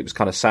DC, and it was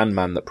kind of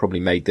Sandman that probably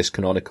made this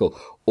canonical.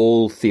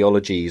 All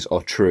theologies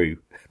are true.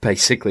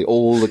 Basically,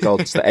 all the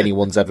gods that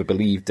anyone's ever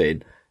believed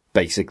in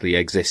basically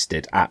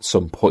existed at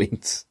some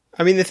point.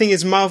 I mean, the thing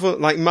is,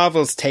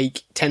 Marvel's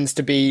take tends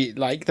to be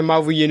like, the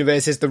Marvel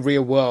universe is the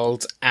real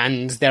world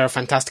and there are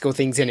fantastical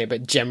things in it,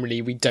 but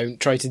generally we don't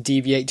try to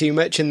deviate too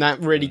much, and that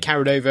really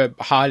carried over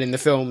hard in the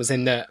films,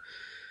 in that,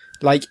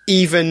 like,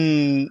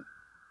 even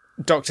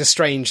Doctor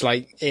Strange,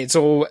 like, it's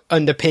all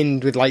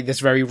underpinned with like this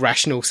very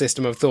rational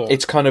system of thought.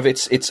 It's kind of,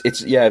 it's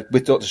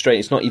with Doctor Strange,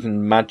 it's not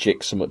even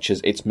magic so much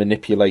as it's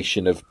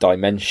manipulation of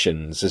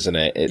dimensions, isn't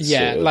it? It's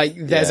sort of, like,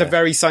 there's a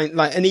very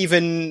like, and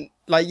even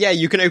like, yeah,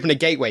 you can open a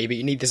gateway, but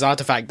you need this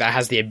artifact that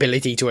has the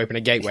ability to open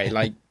a gateway.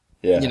 Like,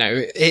 you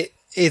know,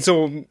 it's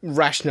all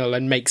rational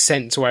and makes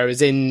sense.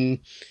 Whereas in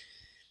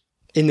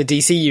the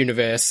DC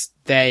universe,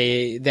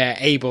 they're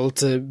able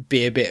to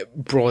be a bit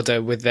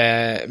broader with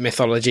their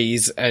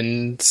mythologies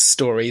and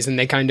stories, and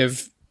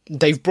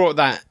they've brought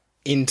that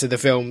into the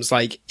films.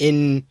 Like,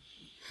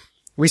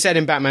 we said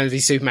in Batman v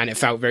Superman, it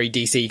felt very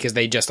DC because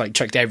they just like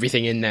chucked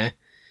everything in there.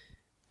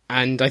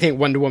 And I think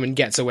Wonder Woman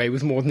gets away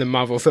with more than a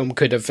Marvel film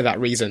could have for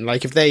that reason.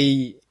 Like,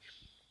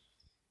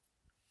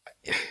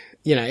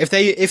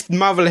 if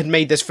Marvel had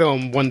made this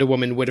film, Wonder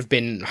Woman would have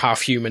been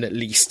half human at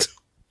least.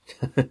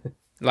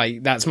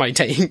 Like, that's my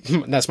take.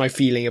 That's my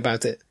feeling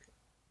about it.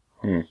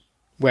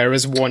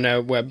 Whereas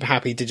Warner were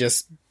happy to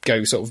just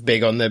go sort of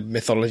big on the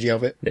mythology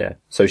of it. Yeah.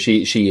 So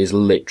she is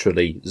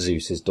literally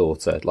Zeus's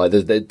daughter. Like,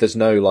 there's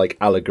no like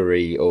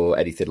allegory or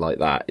anything like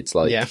that. It's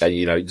like,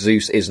 you know,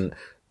 Zeus isn't,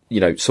 you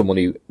know, someone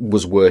who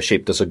was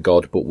worshipped as a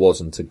god but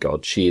wasn't a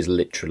god. She is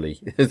literally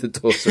the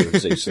daughter of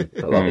Zeus and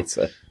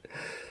Alameda.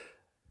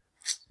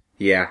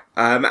 Yeah.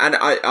 And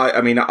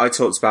I mean, I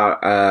talked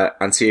about,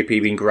 Antiope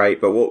being great,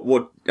 but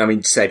I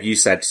mean, Seb, you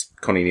said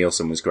Connie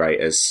Nielsen was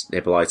great as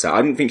Hippolyta.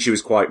 I didn't think she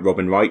was quite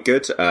Robin Wright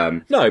good.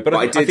 No, but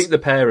I think the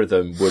pair of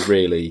them were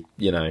really,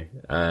 you know,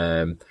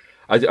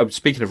 I'm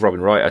speaking of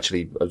Robin Wright,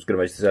 actually, I was going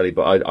to mention this earlier,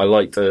 but I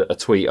liked a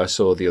tweet I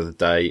saw the other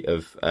day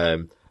of,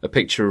 a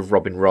picture of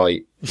Robin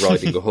Wright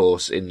riding a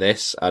horse in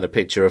this and a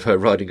picture of her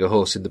riding a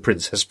horse in The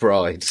Princess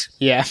Bride.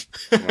 Yeah.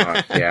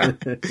 Yeah.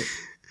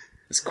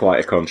 It's quite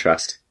a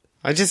contrast.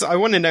 I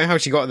want to know how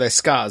she got those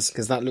scars,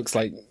 because that looks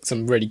like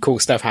some really cool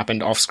stuff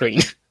happened off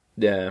screen.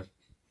 Yeah.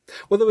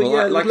 Well, there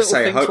were like little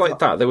things like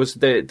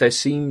that. There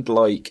seemed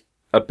like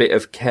a bit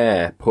of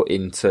care put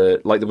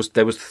into, like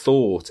there was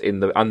thought in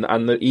the,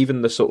 and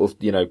even the sort of,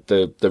 you know,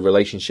 the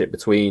relationship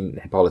between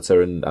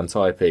Hippolyta and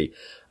Antiope,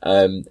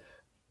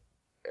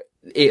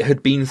 it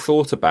had been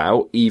thought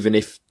about, even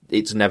if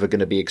it's never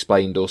going to be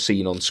explained or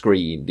seen on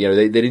screen. You know,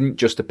 they didn't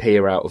just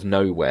appear out of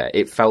nowhere.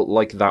 It felt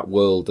like that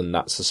world and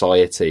that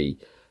society,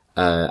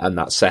 and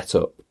that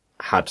setup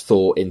had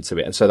thought into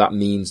it. And so that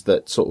means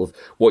that sort of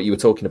what you were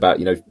talking about,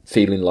 you know,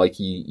 feeling like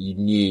you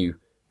knew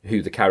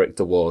who the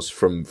character was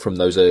from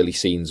those early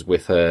scenes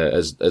with her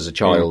as a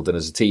child and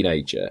as a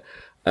teenager.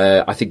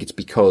 I think it's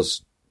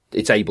because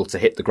it's able to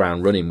hit the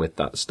ground running with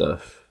that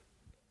stuff.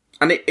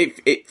 And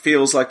it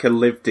feels like a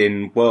lived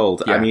in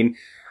world. Yeah. I mean,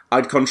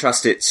 I'd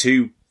contrast it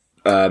to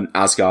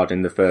Asgard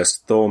in the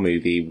first Thor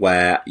movie,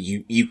 where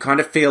you kind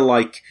of feel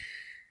like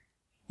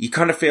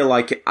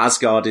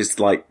Asgard is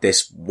like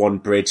this one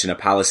bridge and a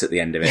palace at the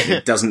end of it.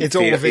 It doesn't it's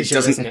feel, all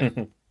visual, it doesn't, isn't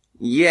it?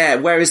 Yeah,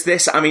 whereas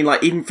this, I mean,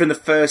 like, even from the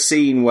first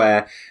scene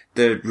where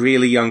the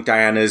really young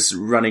Diana's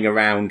running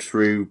around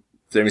through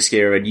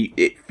Themyscira, and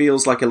it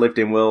feels like a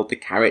lived-in world. The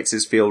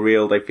characters feel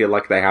real. They feel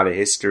like they have a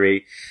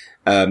history.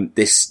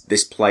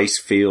 This place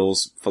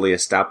feels fully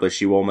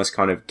established. You almost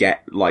kind of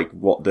get, like,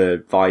 what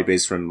the vibe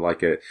is from,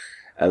 like, a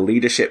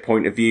leadership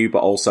point of view, but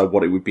also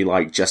what it would be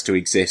like just to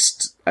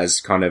exist as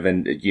kind of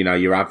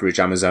your average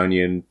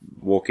Amazonian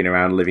walking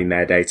around, living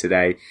their day to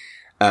day.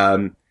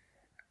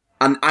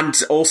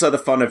 And also the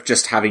fun of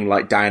just having,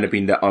 like, Diana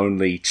being the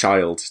only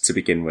child to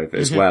begin with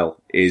as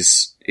well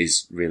is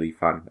really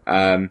fun.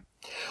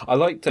 I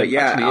liked it.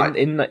 Yeah,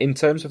 in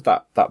terms of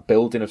that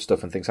building of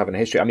stuff and things having a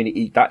history. I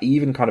mean, that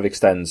even kind of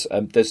extends.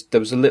 There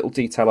was a little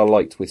detail I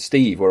liked with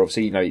Steve, where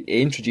obviously, you know, it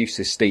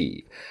introduces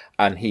Steve,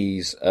 and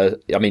he's, I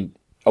mean,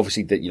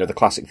 obviously the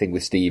classic thing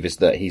with Steve is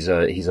that he's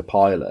a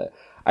pilot.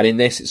 And in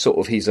this, it's sort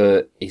of, he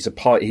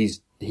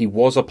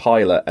was a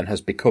pilot and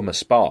has become a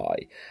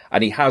spy,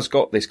 and he has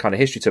got this kind of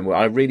history to him.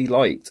 I really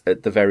liked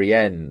at the very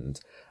end,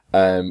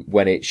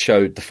 when it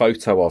showed the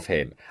photo of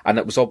him, and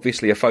it was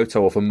obviously a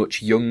photo of a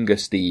much younger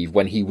Steve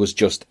when he was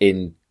just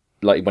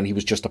when he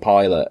was just a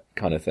pilot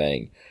kind of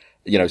thing,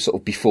 you know,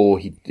 sort of before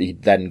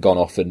he'd then gone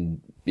off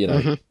and, you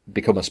know,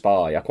 become a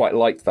spy. I quite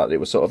liked that. It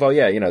was sort of, oh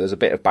yeah, you know, there's a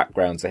bit of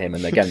background to him.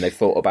 And again, they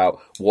thought about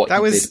what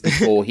did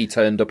before he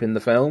turned up in the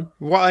film.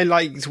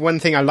 One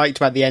thing I liked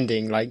about the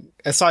ending, like,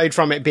 aside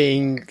from it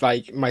being,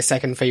 like, my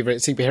second favourite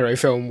superhero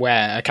film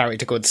where a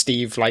character called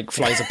Steve, like,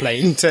 flies a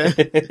plane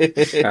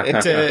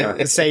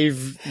to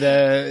save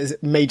the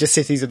major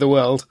cities of the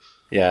world.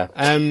 Yeah.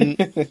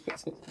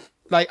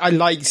 Like, I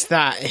liked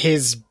that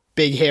his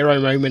big hero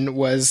moment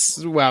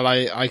was, well,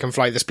 I can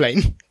fly this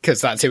plane,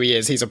 because that's who he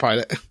is. He's a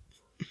pilot.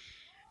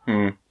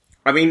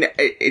 I mean,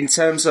 in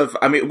terms of,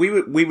 I mean,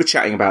 we were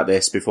chatting about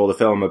this before the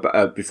film,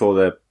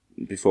 before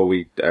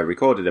we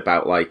recorded,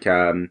 about, like,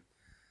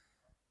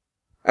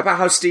 about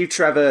how Steve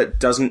Trevor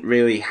doesn't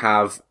really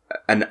have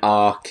an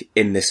arc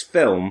in this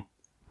film,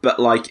 but,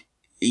 like,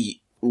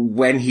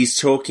 when he's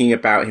talking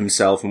about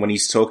himself and when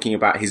he's talking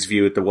about his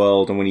view of the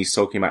world and when he's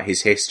talking about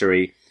his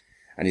history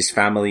and his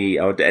family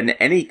and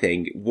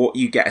anything, what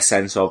you get a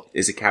sense of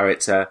is a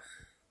character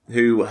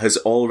who has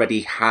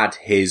already had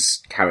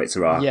his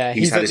character arc. Yeah,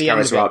 he's had his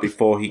character arc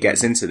before he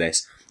gets into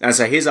this. And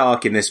so his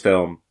arc in this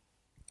film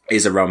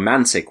is a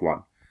romantic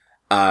one.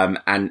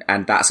 And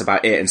that's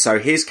about it. And so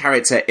his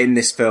character in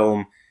this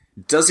film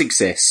does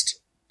exist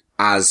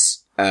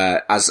as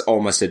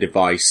almost a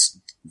device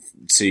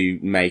to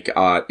make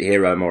our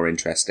hero more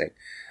interesting.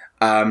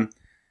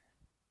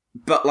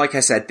 But like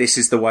I said, this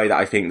is the way that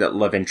I think that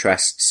love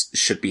interests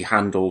should be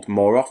handled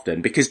more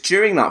often, because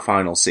during that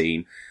final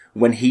scene,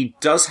 when he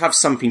does have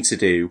something to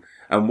do,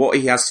 and what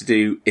he has to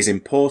do is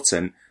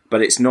important, but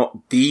it's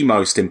not the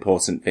most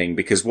important thing,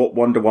 because what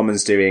Wonder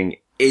Woman's doing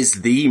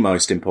is the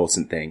most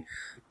important thing.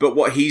 But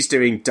what he's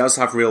doing does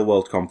have real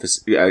world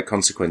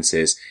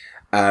consequences.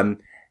 And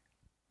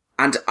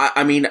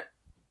I mean,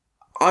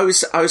 I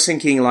was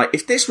thinking, like,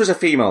 if this was a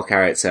female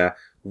character,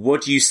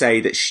 would you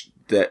say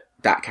that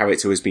that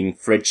character was being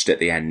fridged at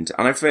the end?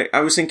 And I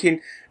was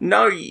thinking,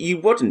 no, you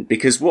wouldn't,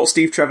 because what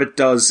Steve Trevor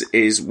does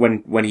is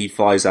when he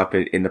flies up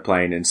in the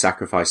plane and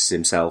sacrifices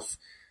himself,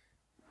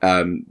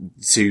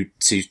 to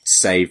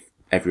save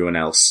everyone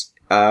else.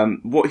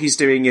 What he's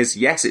doing is,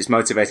 yes, it's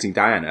motivating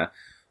Diana,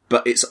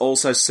 but it's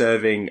also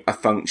serving a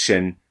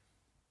function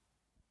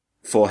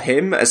for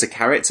him as a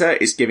character.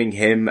 It's giving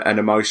him an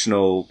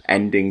emotional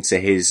ending to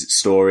his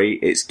story.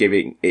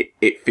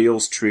 It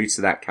feels true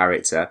to that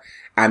character.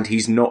 And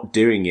he's not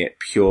doing it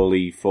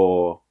purely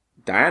for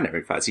Diana.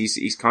 In fact,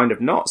 he's kind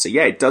of not. So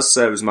yeah, it does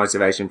serve as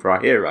motivation for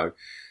our hero.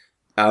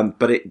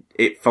 But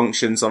it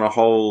functions on a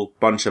whole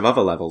bunch of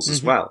other levels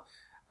as well.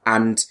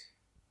 And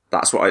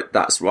that's what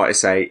I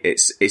say.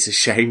 It's a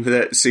shame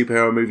that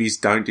superhero movies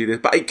don't do this.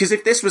 But, because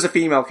if this was a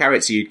female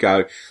character, you'd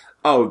go,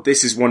 oh,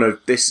 this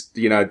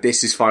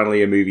is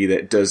finally a movie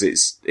that does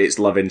its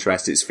love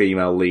interest, its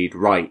female lead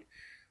right.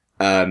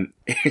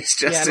 It's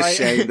just a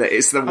shame that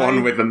it's the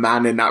one with the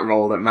man in that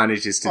role that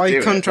manages to do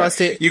it. I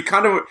contrast it. You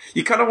kind of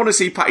want to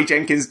see Patty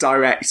Jenkins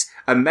direct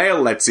a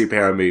male-led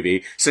superhero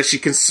movie so she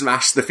can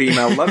smash the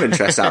female love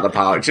interest out of the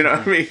park. Do you know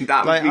what I mean?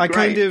 That would be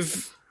great.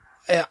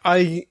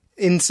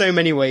 In so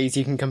many ways,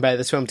 you can compare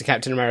this film to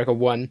Captain America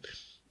 1.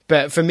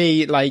 But for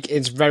me, like,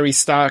 it's very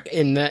stark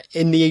in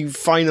the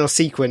final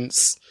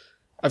sequence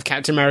of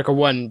Captain America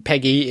 1,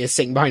 Peggy is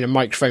sitting behind a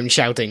microphone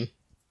shouting.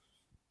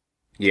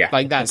 Yeah.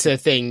 Like, that's her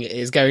thing,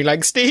 is going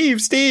like,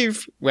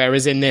 Steve!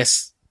 Whereas in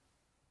this,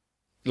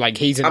 like,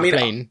 he's in the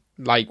plane,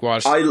 like,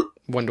 whilst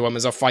Wonder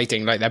Woman's off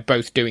fighting, like, they're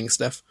both doing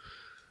stuff.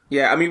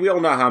 Yeah, I mean, we all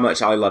know how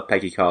much I love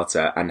Peggy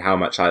Carter and how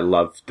much I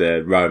love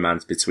the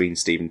romance between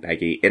Steve and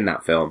Peggy in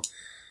that film.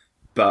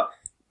 But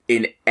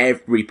in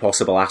every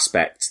possible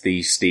aspect,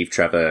 the Steve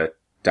Trevor,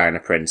 Diana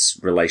Prince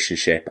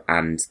relationship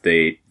and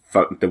the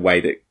way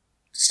that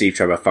Steve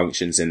Trevor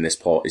functions in this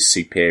plot is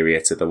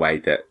superior to the way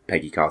that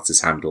Peggy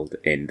Carter's handled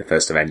in The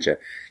First Avenger.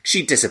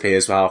 She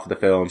disappears for half of the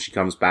film. She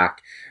comes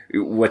back.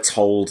 We're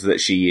told that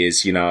she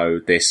is, you know,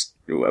 this,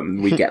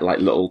 we get like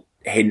little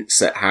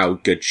hints at how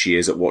good she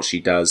is at what she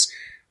does,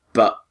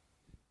 but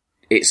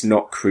it's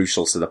not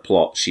crucial to the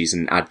plot. She's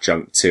an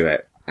adjunct to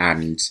it.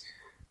 And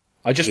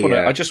I just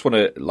want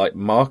to like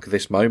mark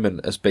this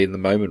moment as being the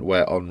moment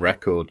where on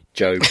record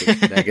Joe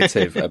was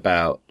negative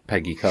about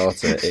Peggy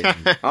Carter.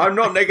 I'm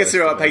not negative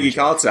about Peggy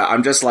Carter.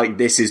 I'm just like,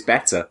 this is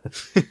better.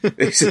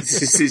 this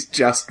is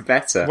just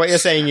better. What you're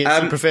saying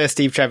is you prefer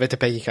Steve Trevor to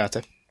Peggy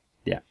Carter.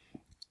 Yeah,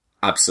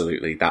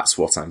 absolutely. That's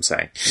what I'm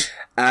saying.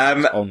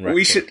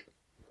 We should.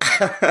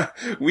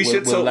 we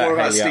should talk more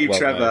about Steve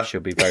Trevor.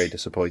 She'll be very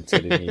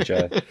disappointed in you,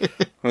 Joe.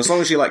 Well, as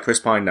long as you let Chris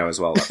Pine know as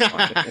well, that's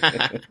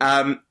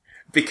fine.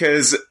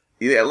 Because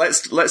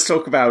let's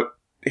talk about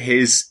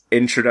his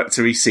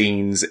introductory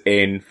scenes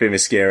in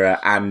Themyscira,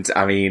 and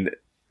I mean,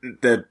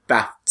 the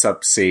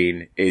bathtub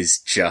scene is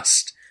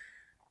just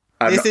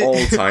an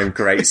all-time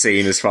great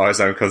scene as far as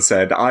I'm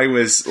concerned. I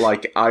was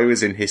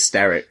in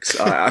hysterics.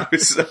 I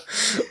was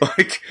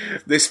like,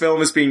 this film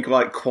has been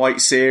like quite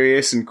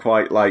serious and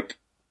quite like,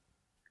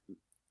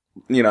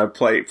 you know,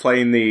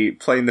 playing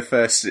the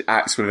first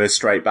acts with a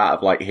straight bat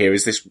of like, here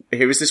is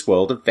this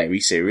world of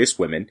very serious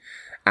women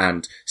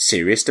and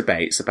serious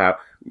debates about,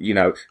 you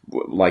know,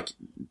 like,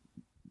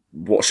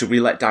 what should we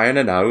let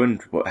Diana know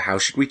and how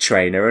should we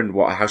train her and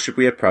how should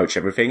we approach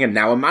everything? And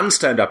now a man's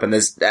turned up and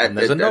there's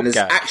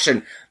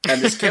action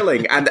and there's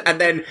killing and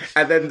then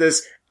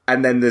there's a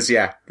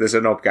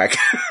knob gag.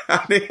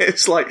 And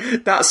it's like,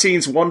 that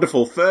scene's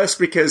wonderful. First,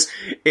 because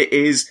it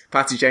is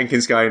Patty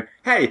Jenkins going,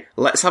 hey,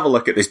 let's have a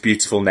look at this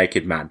beautiful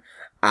naked man.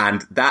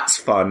 And that's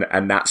fun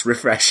and that's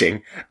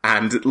refreshing.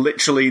 And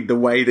literally the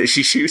way that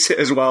she shoots it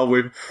as well,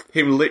 with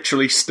him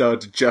literally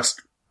stood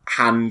just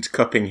hand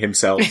cupping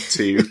himself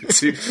to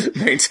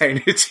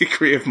maintain a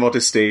degree of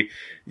modesty,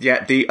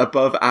 yet the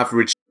above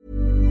average.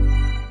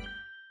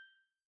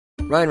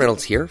 Ryan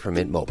Reynolds here from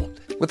Mint Mobile.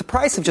 With the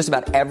price of just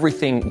about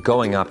everything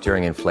going up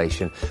during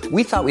inflation,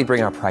 we thought we'd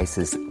bring our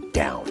prices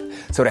down.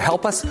 So to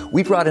help us,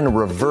 we brought in a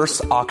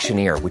reverse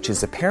auctioneer, which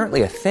is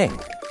apparently a thing.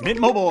 Mint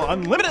Mobile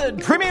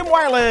Unlimited Premium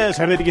Wireless.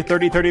 How to get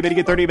 30, 30, bit to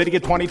get 30, bit to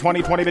get 20,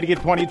 20, 20, bit to get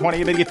 20,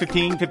 20, bit to get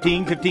 15,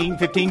 15, 15,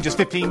 15, just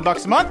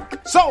 $15 a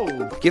month?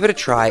 Sold! Give it a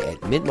try at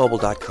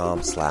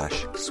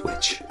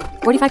mintmobile.com/switch.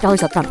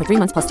 $45 up front for 3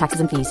 months plus taxes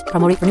and fees.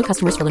 Promo rate for new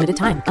customers for limited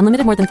time.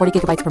 Unlimited more than 40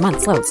 gigabytes per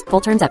month. Slows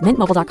full terms at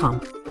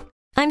mintmobile.com.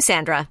 I'm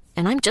Sandra,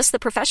 and I'm just the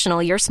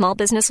professional your small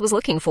business was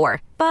looking for.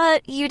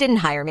 But you didn't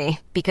hire me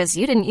because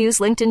you didn't use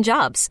LinkedIn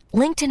Jobs.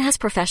 LinkedIn has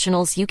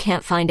professionals you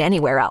can't find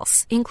anywhere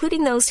else,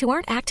 including those who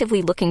aren't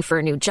actively looking for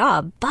a new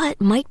job,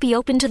 but might be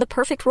open to the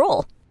perfect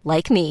role,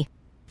 like me.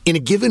 In a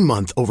given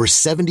month, over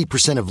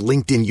 70% of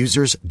LinkedIn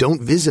users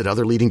don't visit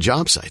other leading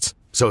job sites.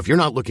 So if you're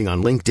not looking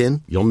on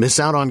LinkedIn, you'll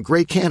miss out on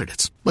great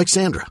candidates like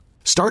Sandra.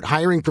 Start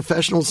hiring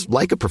professionals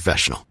like a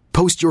professional.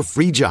 Post your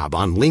free job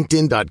on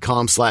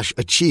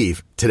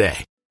linkedin.com/achieve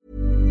today.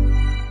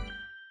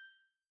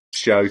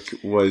 Joke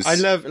was I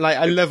love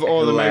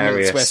all the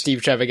moments where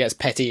Steve Trevor gets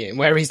petty and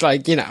where he's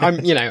like,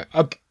 I'm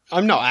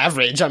not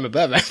average, I'm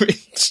above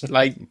average.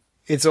 Like,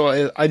 it's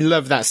all, I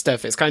love that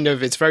stuff. It's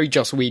it's very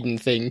Joss Whedon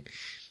thing,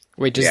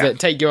 which is that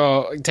take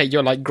your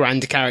like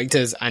grand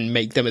characters and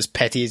make them as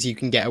petty as you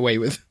can get away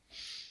with.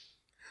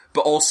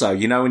 But also,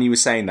 when he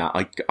was saying that,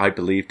 I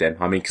believed him.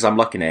 I mean, because I'm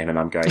looking at him and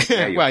I'm going,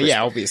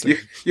 yeah, obviously.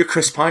 You're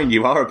Chris Pine,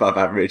 you are above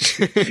average.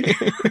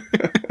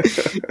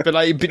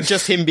 but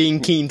just him being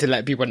keen to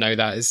let people know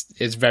that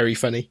is very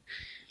funny.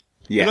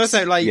 Yes.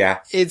 And also,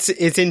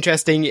 it's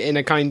interesting in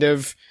a kind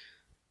of,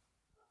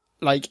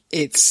 like,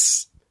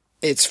 it's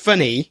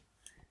funny,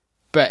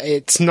 but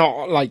it's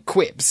not like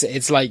quips.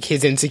 It's like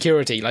his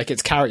insecurity, like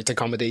it's character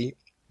comedy.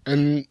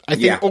 And I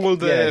think one of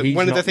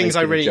the things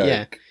I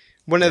really,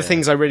 one of the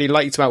things I really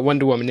liked about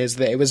Wonder Woman is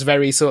that it was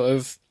very sort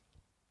of,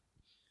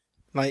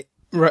 like,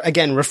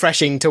 again,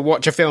 refreshing to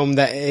watch a film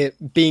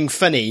that being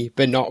funny,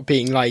 but not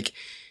being like,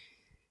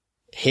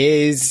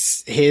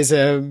 here's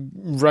a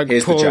rug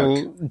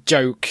pull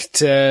joke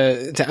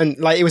to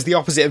like, it was the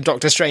opposite of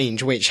Doctor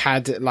Strange, which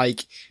had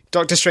like,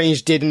 Doctor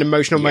Strange did an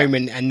emotional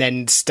moment and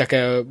then stuck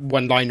a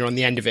one-liner on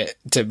the end of it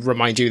to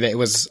remind you that it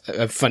was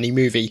a funny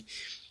movie.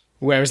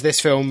 Whereas this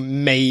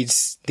film made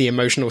the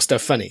emotional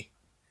stuff funny.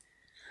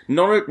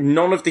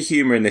 None of the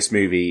humour in this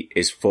movie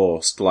is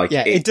forced. Like,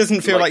 yeah, it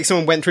doesn't feel like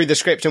someone went through the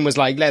script and was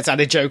like, let's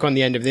add a joke on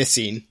the end of this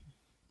scene.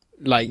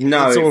 Like,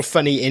 no, it's all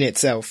funny in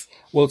itself.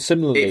 Well,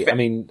 similarly, I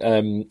mean,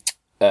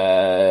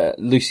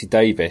 Lucy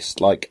Davis,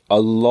 like, a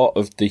lot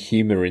of the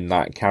humour in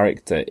that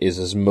character is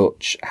as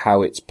much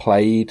how it's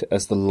played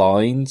as the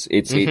lines.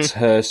 It's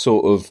her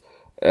sort of,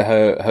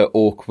 her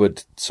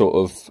awkward sort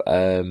of,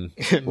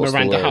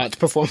 Miranda Hart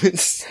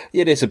performance.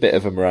 It is a bit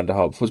of a Miranda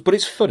Hart performance, but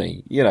it's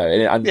funny, you know,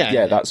 and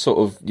that sort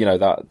of, you know,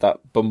 that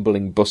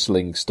bumbling,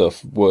 bustling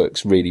stuff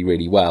works really,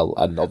 really well.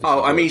 And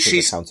obviously,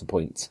 she's a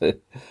counterpoint.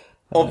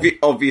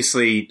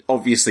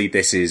 Obviously,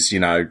 this is, you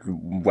know,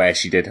 where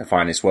she did her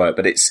finest work,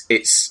 but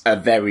it's a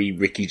very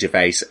Ricky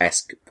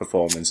Gervais-esque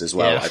performance as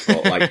well. Yeah. I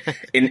thought, like,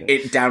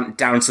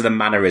 down to the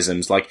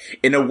mannerisms, like,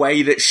 in a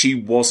way that she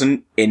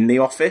wasn't in The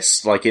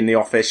Office. Like, in The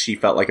Office, she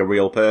felt like a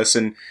real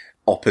person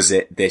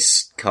opposite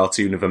this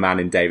cartoon of a man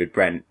in David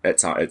Brent at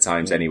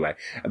times anyway.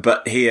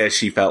 But here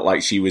she felt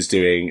like she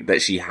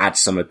had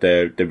some of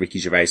the Ricky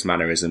Gervais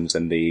mannerisms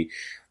and the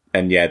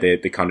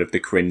kind of the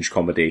cringe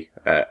comedy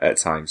at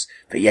times.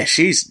 But yeah,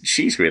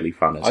 she's really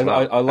fun as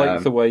well. I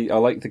like I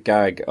like the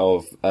gag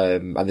of,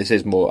 and this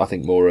is more, I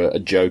think, more a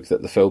joke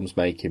that the film's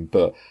making,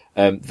 but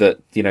that,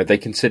 you know, they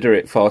consider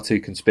it far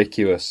too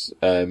conspicuous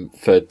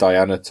for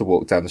Diana to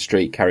walk down the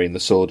street carrying the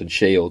sword and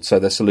shield, so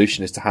their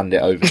solution is to hand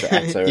it over to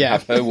Etta and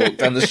have her walk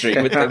down the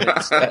street with them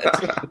instead.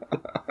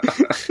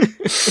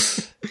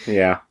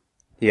 Yeah.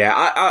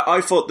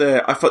 I thought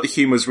the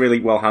humour was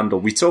really well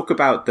handled. We talk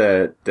about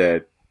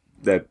the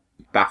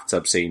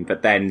bathtub scene,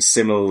 but then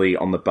similarly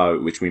on the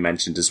boat, which we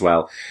mentioned as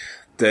well,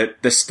 the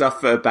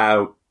stuff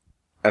about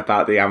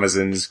the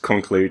Amazons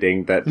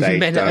concluding that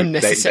men are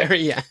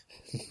unnecessary.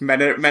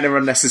 Men are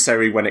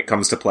unnecessary when it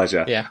comes to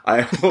pleasure. Yeah,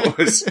 I thought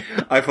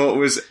it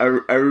was a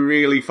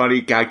really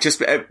funny gag. Just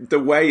the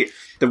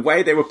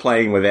way they were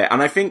playing with it,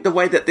 and I think the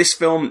way that this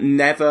film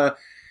never.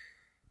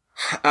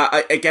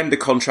 Again, the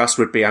contrast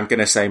would be, I'm going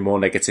to say more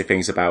negative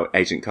things about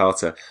Agent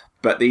Carter,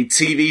 but the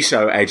TV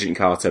show Agent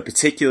Carter,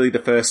 particularly the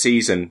first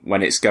season,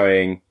 when it's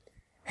going,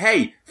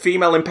 hey,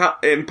 female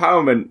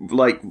empowerment,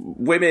 like,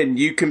 women,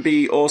 you can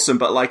be awesome,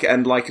 but look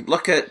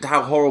at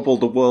how horrible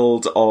the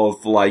world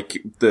of, like,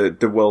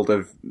 the world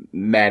of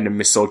men and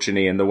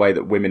misogyny and the way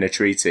that women are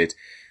treated.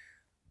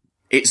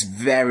 It's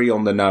very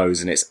on the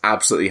nose and it's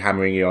absolutely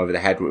hammering you over the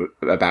head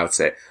about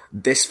it.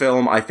 This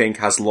film, I think,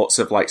 has lots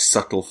of, like,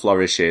 subtle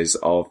flourishes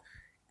of,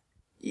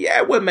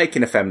 yeah, we're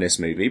making a feminist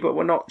movie, but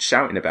we're not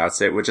shouting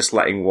about it. We're just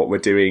letting what we're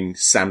doing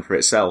stand for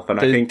itself. And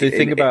I think the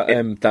thing about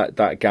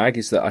that gag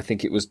is that I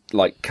think it was,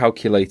 like,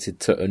 calculated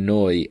to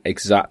annoy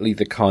exactly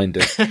the kind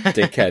of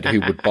dickhead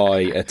who would buy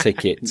a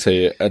ticket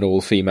to an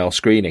all-female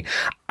screening.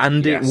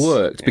 And it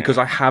worked, because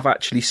I have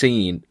actually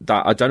seen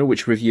that, I don't know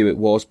which review it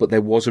was, but there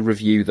was a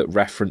review that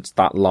referenced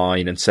that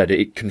line and said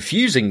it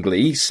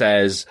confusingly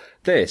says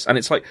this. And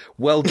it's like,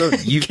 well done.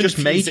 You've just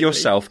made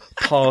yourself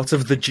part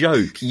of the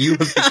joke. You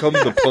have become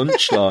the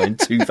punchline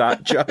to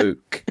that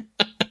joke.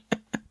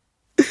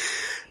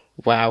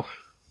 Wow.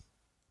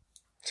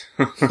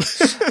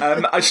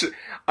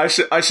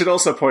 I should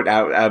also point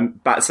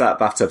out, back to that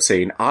bathtub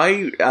scene,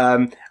 I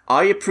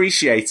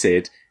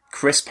appreciated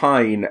Chris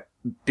Pine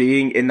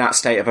being in that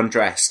state of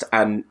undress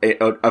and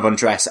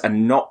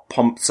not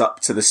pumped up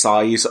to the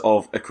size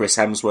of a Chris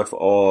Hemsworth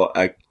or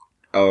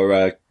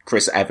a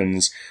Chris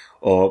Evans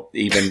or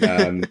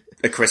even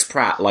a Chris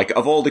Pratt. Like,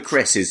 of all the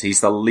Chris's,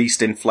 he's the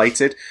least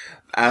inflated.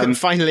 And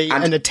finally,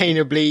 an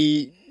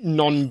attainably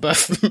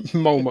non-buff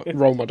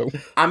role model.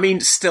 I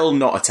mean, still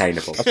not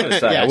attainable. I was going to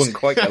say, yes. I wouldn't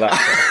quite get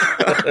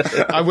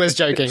that. I was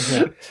joking,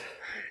 yeah.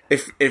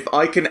 If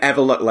I can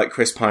ever look like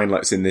Chris Pine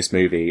looks in this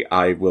movie,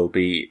 I will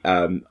be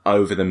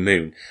over the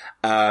moon.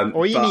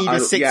 All you need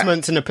is 6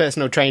 months and a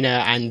personal trainer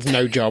and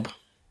no job.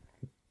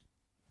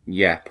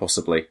 Yeah,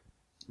 possibly.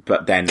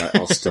 But then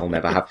I'll still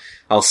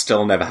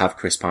never have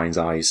Chris Pine's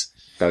eyes.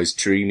 Those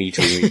dreamy,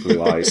 dreamy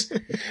blue eyes.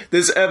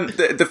 There's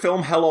the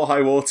film Hell or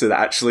High Water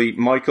that actually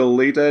Michael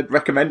Leader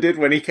recommended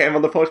when he came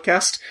on the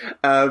podcast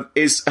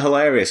is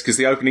hilarious, because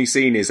the opening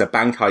scene is a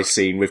bank heist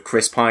scene with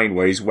Chris Pine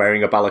where he's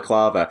wearing a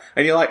balaclava,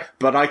 and you're like,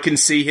 but I can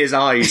see his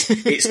eyes.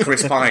 It's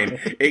Chris Pine.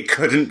 It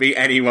couldn't be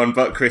anyone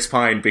but Chris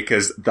Pine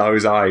because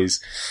those eyes.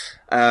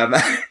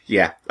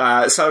 Yeah.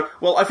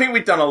 Well, I think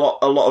we've done a lot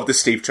of the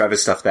Steve Trevor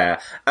stuff there.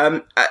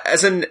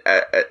 As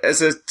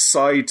a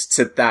side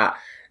to that,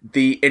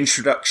 the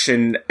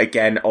introduction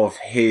again of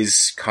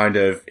his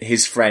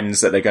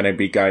friends that they're going to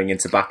be going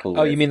into battle with.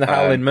 Oh, you mean the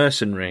Howling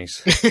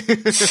Mercenaries?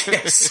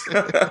 Yes.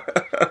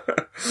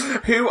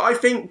 Who I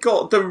think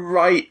got the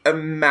right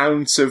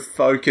amount of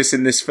focus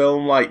in this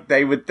film. Like,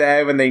 they were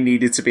there when they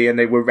needed to be and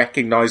they were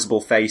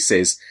recognisable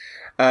faces.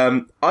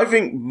 I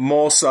think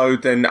more so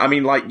than, I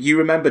mean, like, you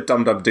remember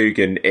Dum Dum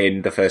Dugan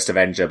in the first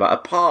Avenger, but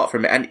apart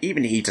from it, and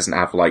even he doesn't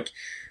have, like,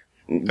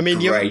 I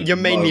mean, you're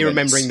mainly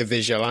remembering the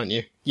visual, aren't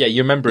you? Yeah,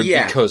 you remember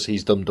him because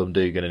he's Dum Dum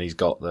Dugan and he's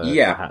got the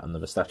hat and the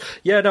moustache.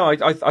 Yeah, no,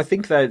 I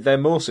think they're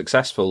more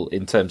successful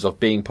in terms of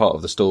being part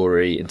of the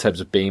story, in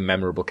terms of being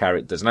memorable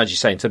characters, and as you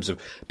say, in terms of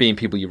being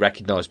people you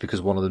recognise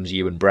because one of them's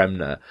Ewan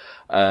Bremner.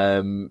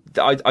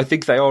 I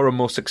think they are a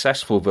more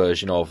successful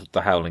version of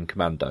the Howling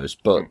Commandos,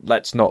 but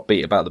let's not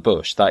beat about the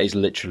bush. That is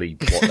literally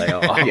what they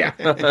are.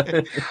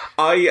 Yeah.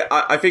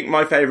 I think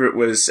my favourite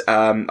was,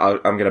 I'm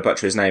going to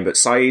butcher his name, but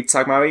Saeed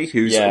Tagmaoui,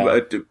 who's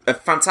a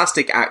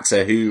fantastic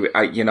actor who,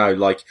 you know,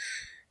 like,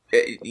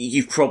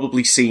 you've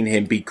probably seen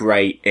him be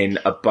great in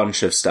a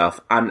bunch of stuff,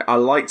 and I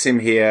liked him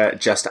here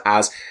just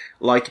as,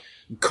 like,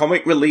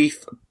 comic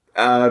relief,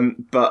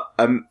 but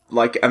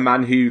like a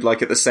man who,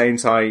 like, at the same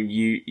time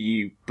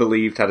you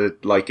believed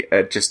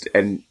had just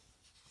an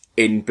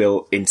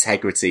inbuilt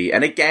integrity,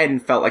 and again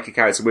felt like a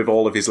character with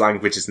all of his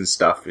languages and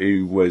stuff,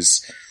 who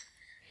was,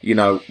 you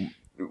know,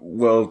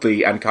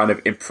 worldly and kind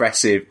of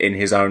impressive in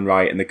his own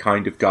right, and the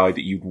kind of guy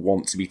that you'd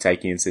want to be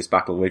taking into this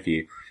battle with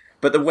you.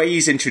 But the way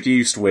he's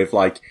introduced with,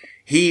 like,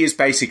 he is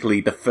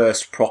basically the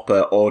first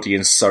proper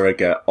audience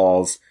surrogate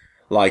of,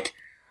 like,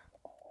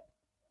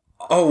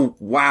 oh,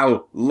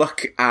 wow,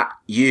 look at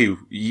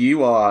you.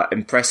 You are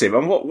impressive.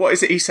 And what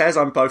is it he says?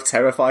 I'm both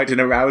terrified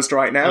and aroused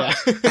right now.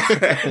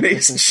 Yeah. And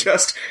it's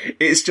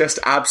just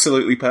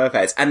absolutely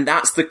perfect. And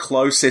that's the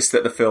closest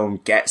that the film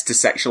gets to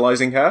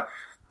sexualizing her.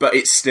 But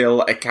it's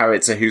still a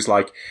character who's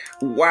like,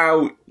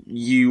 wow,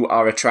 you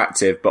are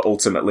attractive, but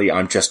ultimately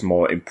I'm just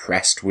more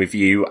impressed with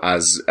you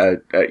as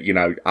you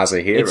know, as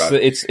a hero.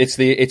 It's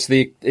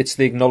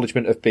the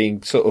acknowledgement of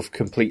being sort of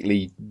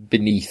completely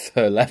beneath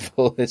her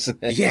level, isn't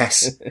it?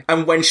 Yes.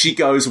 And when she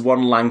goes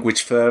one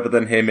language further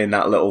than him in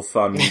that little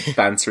fun,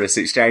 banterous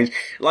exchange,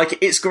 like,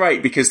 it's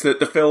great because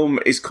the film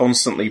is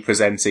constantly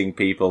presenting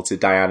people to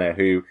Diana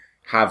who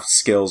have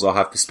skills or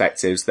have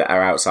perspectives that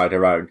are outside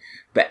her own.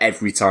 But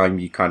every time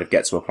you kind of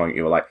get to a point,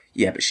 you're like,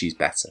 yeah, but she's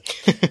better.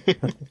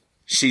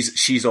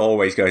 She's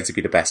always going to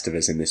be the best of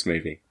us in this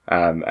movie.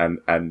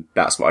 And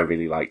that's what I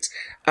really liked.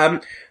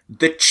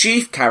 The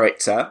chief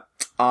character,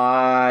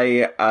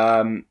 I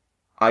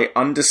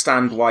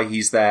understand why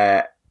he's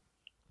there,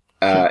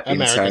 in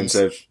terms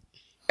of,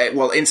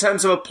 in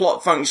terms of a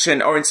plot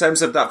function, or in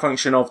terms of that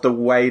function of the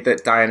way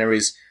that Diana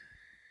is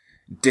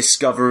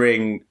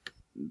discovering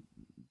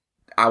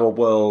our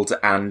world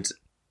and,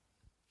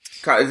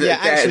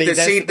 actually,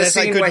 there's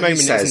a good moment,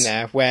 isn't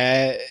there,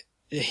 where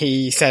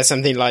he says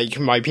something like,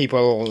 "My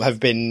people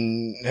have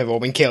all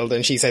been killed,"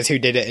 and she says, "Who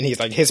did it?" And he's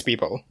like, "His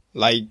people."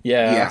 Like,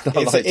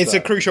 it's a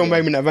crucial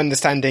moment of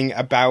understanding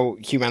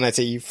about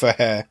humanity for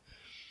her.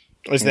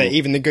 Is that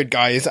even the good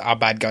guys are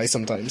bad guys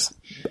sometimes,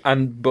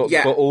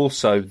 but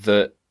also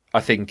that I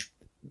think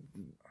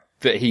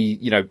that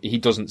he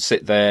doesn't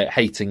sit there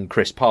hating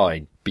Chris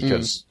Pine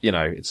because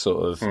it's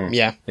sort of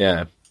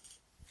yeah.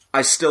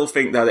 I still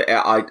think that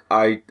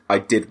I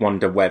did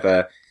wonder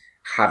whether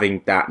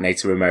having that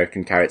Native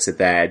American character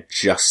there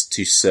just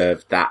to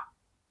serve that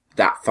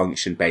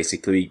function,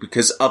 basically,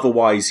 because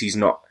otherwise he's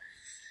not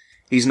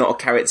a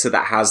character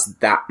that has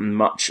that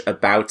much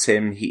about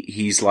him.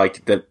 He's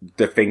like the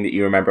thing that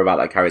you remember about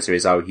that character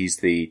is, he's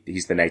the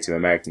Native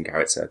American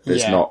character.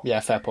 There's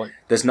fair point.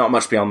 There's not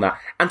much beyond that.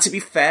 And to be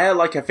fair,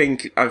 like, I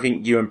think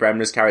Ewan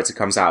Bremner's character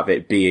comes out of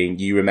it being,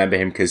 you remember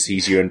him because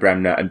he's Ewan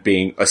Bremner and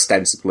being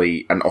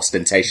ostensibly and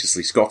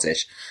ostentatiously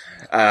Scottish.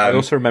 I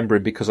also remember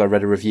him because I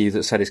read a review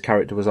that said his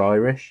character was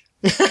Irish.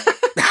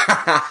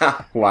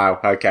 Wow.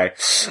 Okay.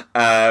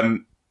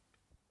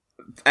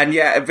 And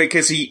yeah,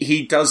 because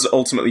he does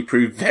ultimately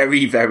prove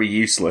very, very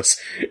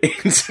useless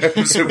in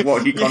terms of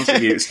what he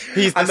contributes.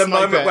 And the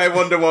moment where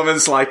Wonder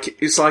Woman's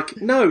like, it's like,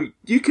 no,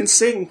 you can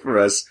sing for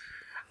us.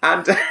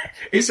 And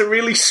it's a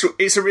really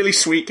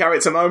sweet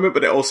character moment,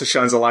 but it also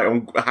shines a light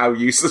on how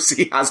useless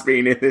he has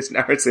been in this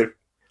narrative.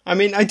 I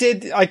mean,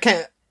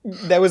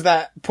 there was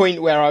that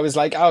point where I was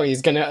like, oh,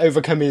 he's gonna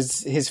overcome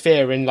his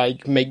fear and,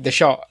 like, make the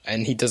shot,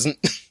 and he doesn't.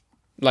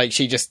 Like,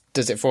 she just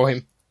does it for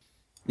him.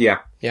 Yeah.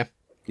 Yeah.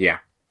 Yeah.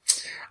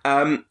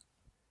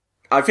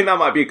 I think that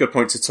might be a good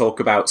point to talk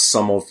about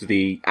some of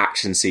the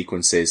action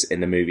sequences in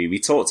the movie. We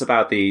talked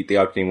about the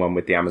opening one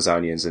with the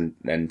Amazonians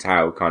and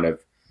how kind of,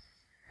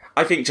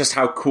 I think just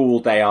how cool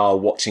they are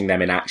watching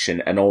them in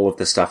action, and all of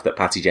the stuff that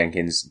Patty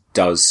Jenkins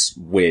does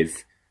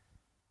with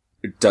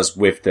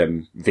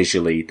them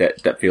visually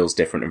that feels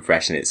different and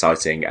fresh and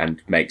exciting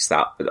and makes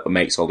all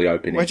the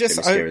opening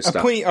mysterious stuff.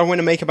 A point I want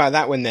to make about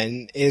that one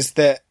then is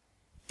that,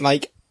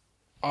 like,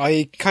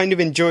 I kind of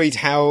enjoyed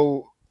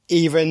how,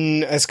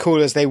 even as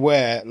cool as they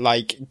were,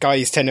 like,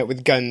 guys turn up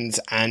with guns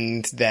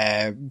and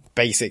they're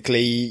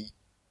basically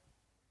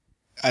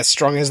as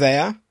strong as they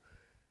are.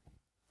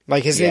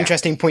 Like, it's an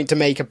interesting point to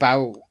make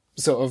about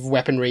sort of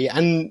weaponry,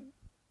 and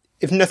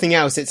if nothing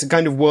else, it's a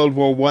kind of World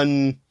War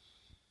I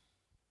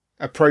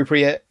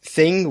appropriate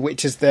thing,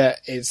 which is that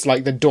it's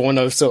like the dawn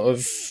of sort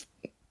of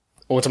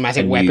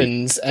automatic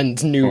weapons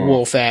and new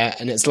warfare.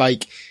 And it's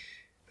like,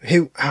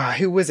 who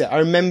was it? I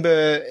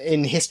remember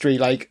in history,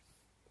 like,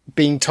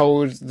 being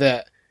told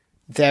that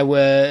there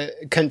were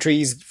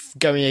countries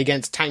going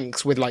against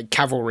tanks with, like,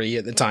 cavalry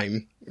at the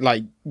time,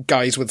 like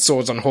guys with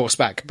swords on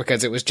horseback,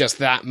 because it was just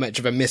that much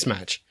of a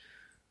mismatch.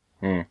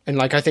 And,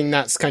 like, I think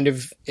that's kind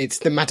of, it's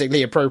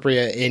thematically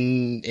appropriate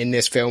in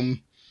this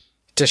film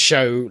to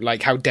show,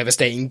 like, how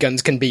devastating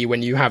guns can be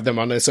when you have them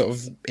on a sort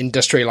of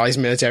industrialized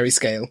military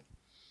scale.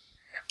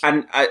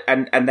 And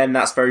then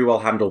that's very well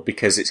handled,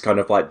 because it's kind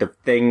of like the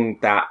thing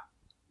that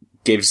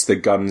gives the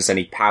guns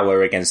any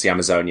power against the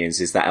Amazonians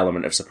is that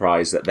element of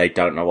surprise, that they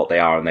don't know what they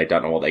are and they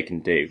don't know what they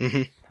can do.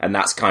 Mm-hmm. And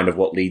that's kind of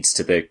what leads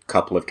to the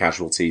couple of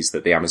casualties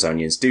that the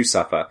Amazonians do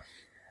suffer.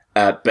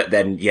 But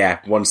then,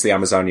 once the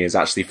Amazonians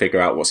actually figure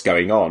out what's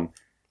going on,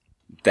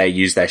 they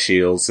use their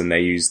shields and they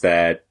use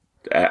their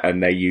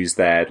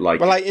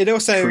it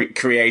also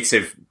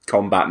creative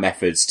combat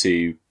methods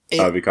to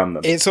overcome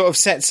them. It sort of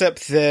sets up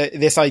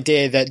this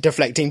idea that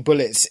deflecting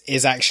bullets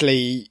is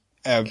actually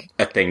a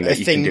thing that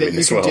you can do in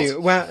this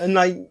world. Well, and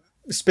like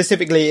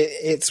specifically,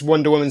 it's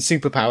Wonder Woman's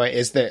superpower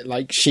is that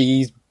like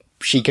she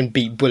can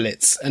beat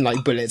bullets, and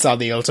like bullets are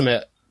the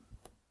ultimate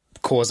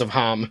cause of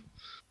harm.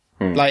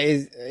 Like,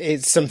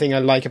 it's something I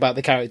like about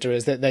the character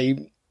is that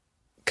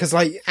because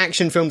like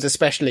action films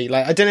especially,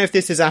 like, I don't know if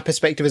this is our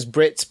perspective as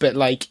Brits, but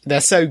like,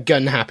 they're so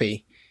gun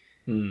happy.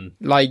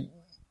 Like,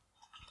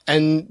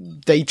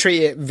 and they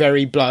treat it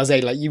very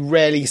blasé. Like, you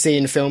rarely see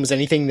in films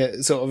anything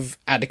that sort of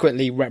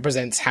adequately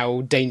represents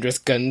how dangerous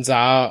guns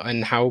are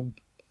and how,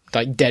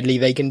 like, deadly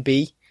they can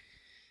be.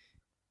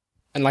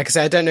 And like I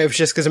said, I don't know if it's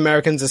just because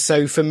Americans are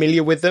so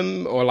familiar with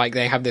them, or like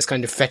they have this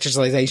kind of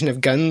fetishization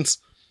of guns.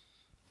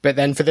 But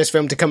then for this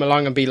film to come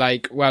along and be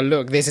like, well,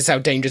 look, this is how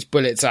dangerous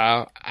bullets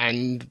are,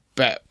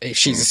 but if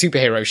she's a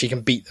superhero, she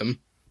can beat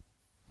them.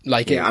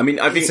 Like,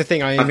 it's a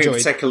thing I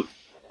enjoyed.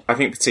 I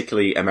think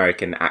particularly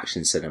American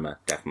action cinema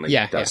definitely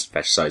does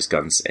fetishize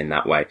guns in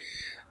that way.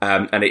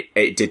 And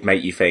it did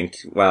make you think,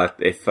 well,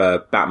 if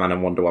Batman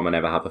and Wonder Woman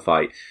ever have a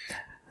fight,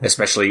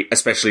 especially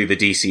the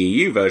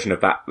DCEU version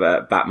of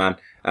Batman,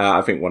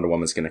 I think Wonder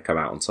Woman's going to come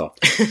out on top.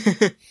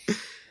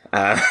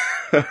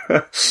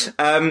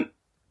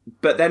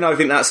 But then I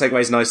think that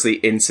segues nicely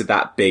into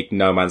that big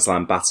No Man's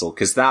Land battle,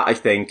 because that, I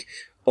think,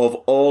 of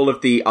all of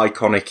the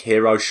iconic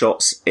hero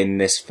shots in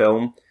this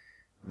film,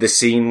 the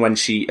scene when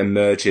she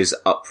emerges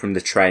up from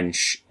the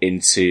trench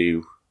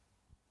into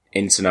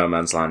No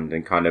Man's Land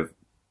and kind of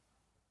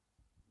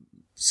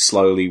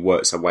slowly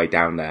works her way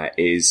down there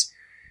is,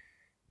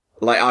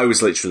 like, I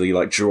was literally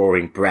like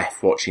drawing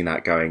breath watching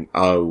that, going,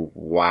 oh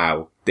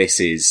wow,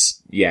 this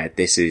is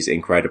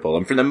incredible.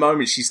 And from the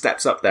moment she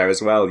steps up there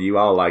as well, you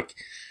are like,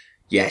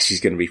 yeah, she's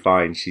going to be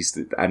fine.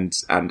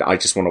 And I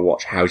just want to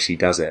watch how she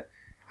does it.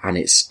 And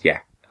it's,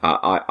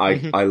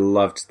 I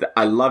loved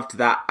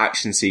that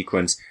action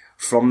sequence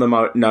from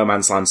the No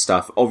Man's Land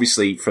stuff.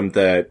 Obviously from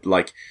the,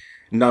 like,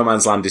 No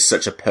Man's Land is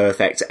such a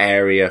perfect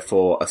area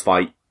for a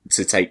fight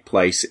to take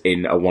place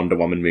in a Wonder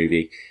Woman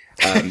movie.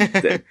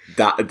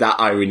 That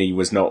irony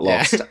was not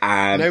lost.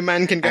 Yeah. No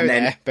man can go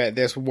there, but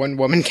there's one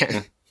woman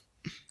can.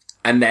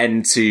 And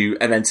then to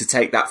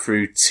take that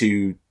through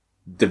to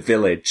the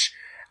village.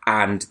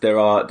 And there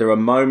are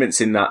moments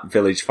in that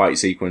village fight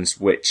sequence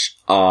which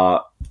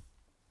are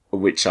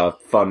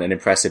fun and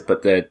impressive,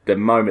 but the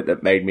moment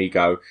that made me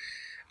go,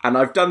 and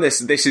I've done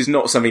this is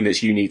not something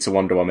that's unique to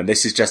Wonder Woman,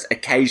 this is just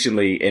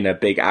occasionally in a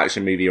big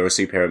action movie or a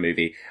superhero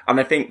movie, and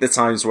I think the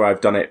times where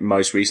I've done it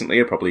most recently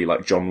are probably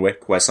like John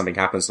Wick, where something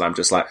happens and I'm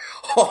just like,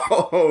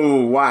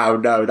 oh wow,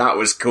 no, that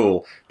was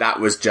cool, that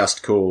was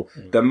just cool.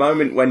 The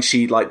moment when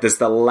she, like, there's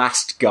the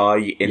last guy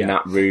in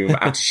that room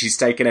after she's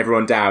taken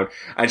everyone down,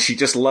 and she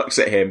just looks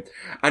at him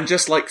and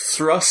just like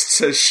thrusts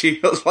her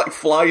shield, like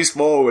flies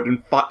forward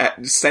and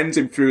sends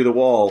him through the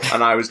wall,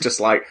 and I was just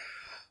like,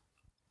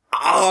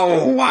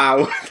 oh wow!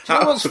 You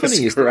know what's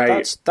funny is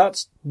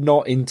that's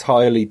not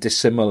entirely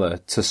dissimilar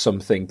to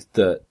something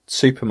that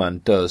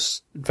Superman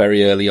does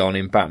very early on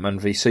in Batman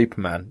v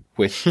Superman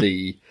with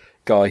the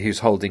guy who's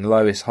holding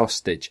Lois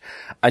hostage,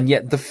 and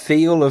yet the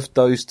feel of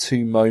those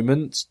two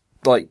moments,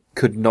 like,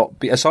 could not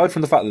be, aside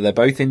from the fact that they're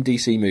both in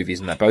DC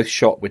movies and they're both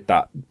shot with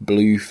that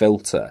blue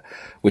filter,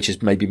 which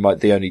is maybe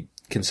the only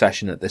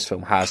concession that this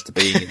film has to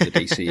being in the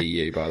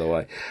DCEU, by the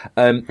way.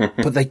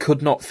 But they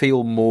could not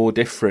feel more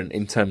different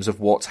in terms of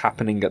what's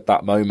happening at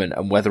that moment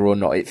and whether or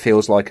not it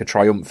feels like a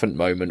triumphant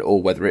moment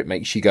or whether it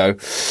makes you go,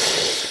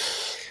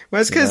 well,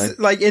 it's because,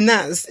 like, in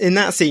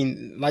that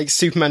scene, like,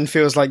 Superman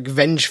feels like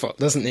vengeful,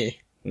 doesn't he?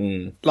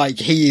 Like,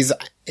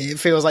 it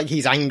feels like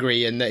he's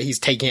angry and that he's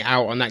taking it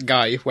out on that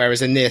guy,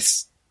 whereas in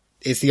this,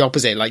 it's the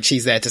opposite, like,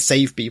 she's there to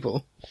save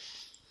people.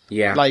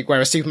 Yeah. Like,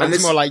 whereas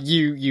Superman's more like,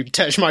 you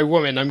touch my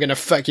woman, I'm gonna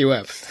fuck you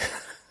up.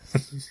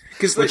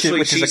 Which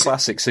is a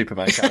classic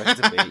Superman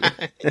character to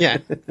be. Yeah.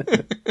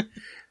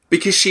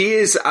 Because she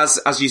is,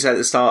 as you said at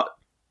the start,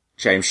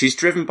 James, she's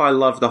driven by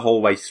love the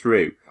whole way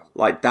through.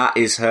 Like,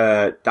 that's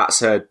her,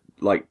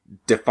 like,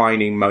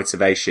 defining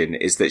motivation,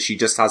 is that she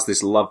just has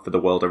this love for the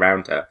world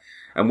around her.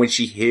 And when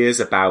she hears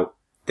about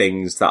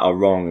things that are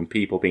wrong and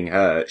people being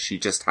hurt, she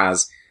just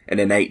has an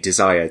innate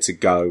desire to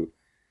go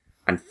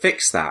and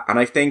fix that. And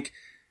I think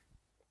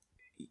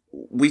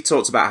we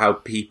talked about how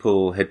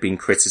people had been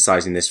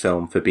criticizing this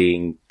film for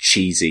being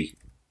cheesy.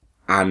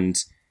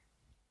 And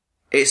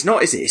it's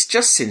not, is it? It's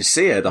just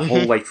sincere the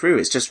whole way through.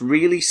 It's just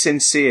really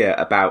sincere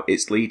about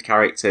its lead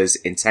character's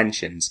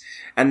intentions.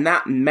 And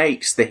that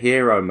makes the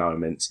hero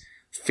moment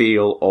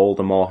feel all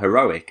the more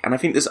heroic. And I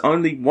think there's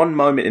only one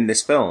moment in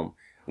this film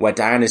where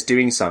Diana's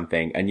doing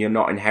something and you're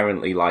not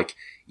inherently like,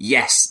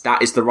 yes,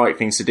 that is the right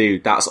thing to do.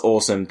 That's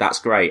awesome. That's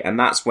great. And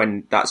that's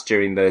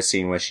during the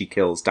scene where she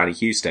kills Danny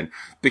Houston,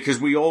 because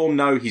we all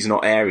know he's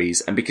not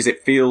Ares, and because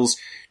it feels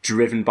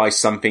driven by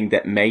something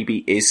that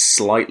maybe is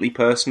slightly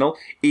personal,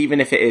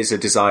 even if it is a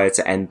desire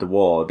to end the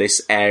war.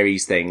 This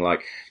Ares thing,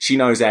 like, she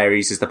knows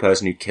Ares is the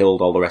person who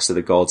killed all the rest of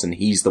the gods, and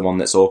he's the one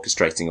that's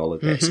orchestrating all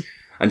of this.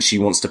 And she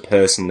wants to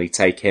personally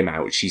take him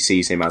out. She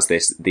sees him as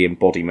the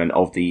embodiment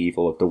of the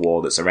evil of the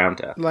war that's around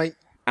her.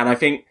 And I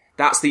think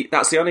that's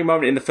the only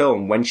moment in the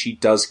film when she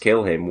does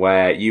kill him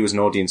where you as an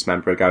audience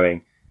member are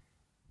going,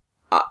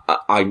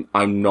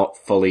 I'm not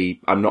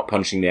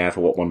punching the air for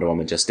what Wonder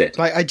Woman just did.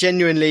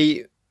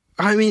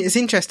 It's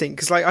interesting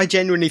because, I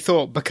genuinely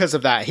thought because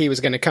of that he was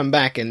going to come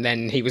back and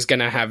then he was going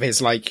to have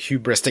his,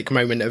 hubristic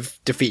moment of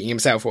defeating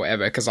himself or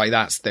whatever, because,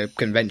 that's the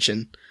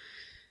convention.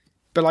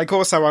 But,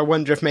 also I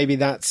wonder if maybe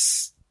that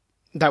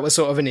was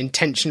sort of an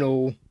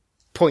intentional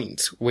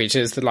point, which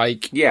is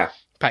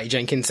Patty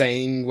Jenkins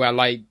saying,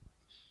 well,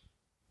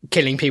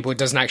 killing people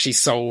doesn't actually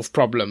solve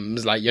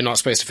problems. You're not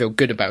supposed to feel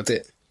good about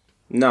it.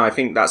 No, I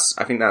think that's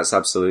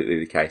absolutely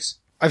the case.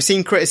 I've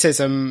seen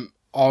criticism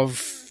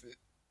of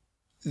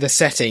the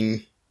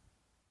setting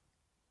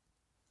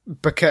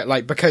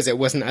because it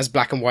wasn't as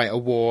black and white a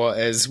war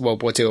as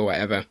World War II or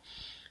whatever.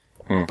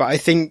 But I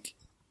think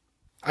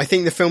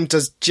the film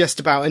does just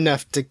about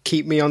enough to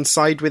keep me on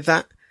side with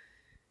that.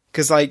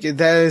 Because,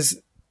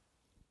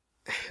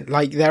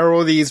 there are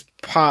all these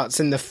parts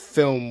in the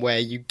film where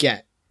you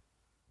get,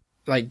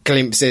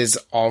 glimpses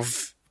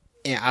of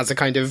it as a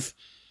kind of,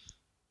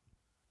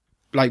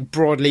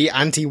 broadly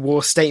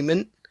anti-war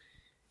statement.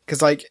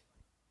 Because,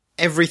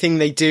 everything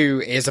they do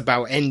is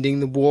about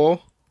ending the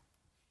war.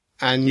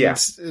 And,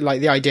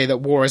 the idea that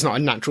war is not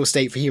a natural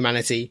state for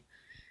humanity.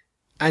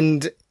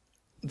 And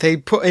they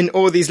put in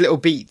all these little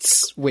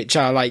beats, which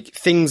are,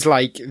 things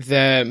like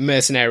the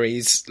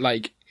mercenaries,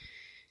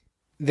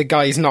 the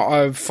guy's not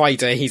a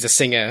fighter, he's a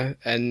singer,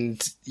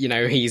 and,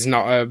 he's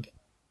not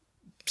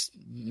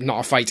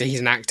a fighter,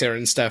 he's an actor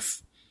and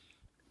stuff.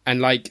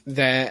 And, at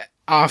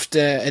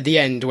the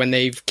end, when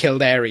they've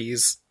killed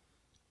Ares,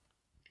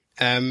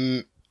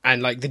 and,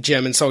 the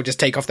German soldiers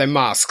take off their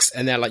masks,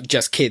 and they're,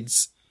 just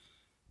kids.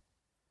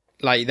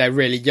 They're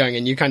really young,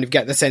 and you kind of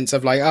get the sense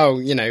of,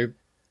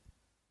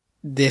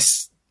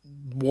 this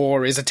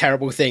war is a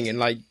terrible thing,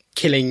 and,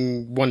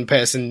 killing one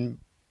person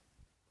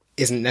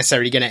isn't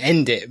necessarily going to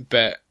end it,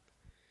 but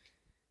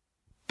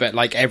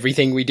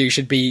everything we do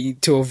should be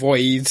to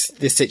avoid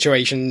this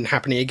situation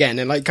happening again.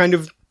 And kind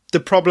of the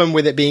problem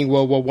with it being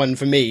World War I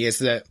for me is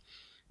that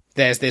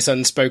there's this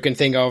unspoken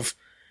thing of,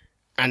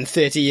 and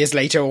 30 years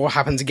later all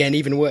happens again,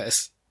 even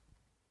worse.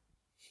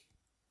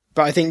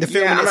 But I think the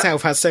film in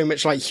itself has so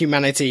much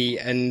humanity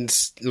and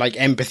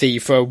empathy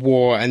for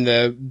war and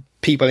the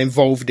people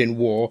involved in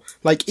war.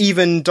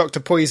 Even Dr.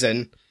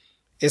 Poison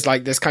is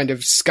this kind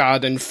of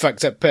scarred and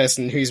fucked up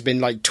person who's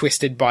been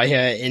twisted by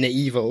her inner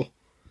evil.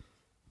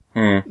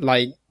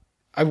 I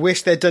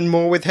wish they'd done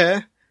more with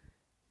her,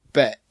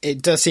 but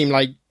it does seem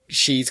like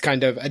she's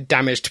kind of a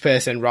damaged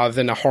person rather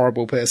than a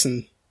horrible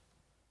person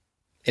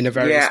in a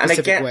very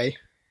specific way.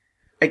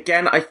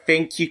 Again, I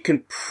think you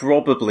can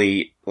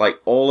probably,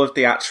 all of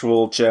the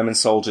actual German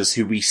soldiers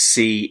who we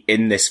see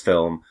in this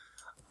film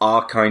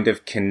are kind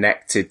of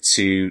connected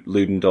to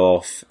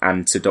Ludendorff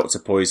and to Dr.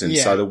 Poison.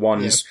 Yeah, so the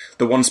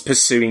ones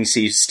pursuing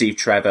Steve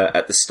Trevor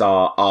at the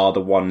start are the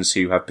ones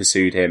who have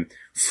pursued him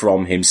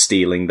from him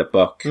stealing the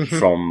book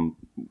from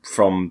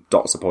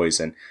Dr.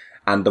 Poison.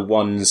 And the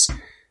ones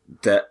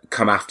that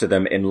come after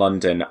them in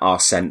London are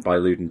sent by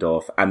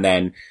Ludendorff. And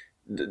then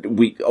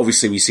we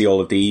see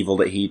all of the evil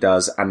that he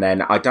does, and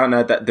then I don't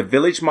know that the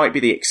village might be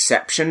the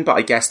exception, but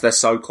I guess they're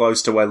so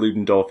close to where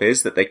Ludendorff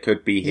is that they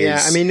could be his.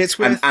 Yeah, I mean, it's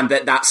worth... and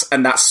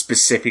that's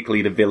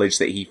specifically the village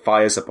that he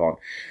fires upon.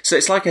 So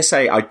it's like I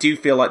say, I do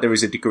feel like there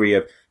is a degree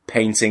of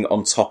painting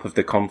on top of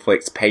the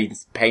conflict,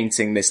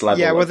 painting this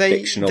level of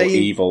fictional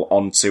evil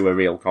onto a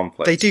real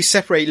conflict. They do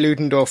separate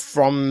Ludendorff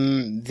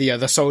from the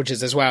other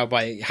soldiers as well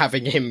by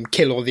having him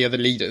kill all the other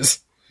leaders.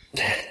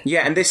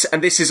 Yeah, and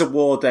this is a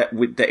war that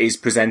is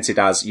presented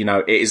as,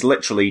 it is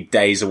literally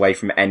days away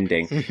from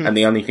ending, and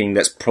the only thing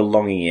that's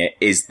prolonging it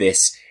is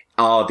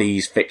are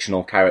these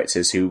fictional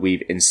characters who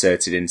we've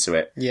inserted into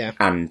it. Yeah.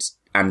 And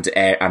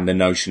the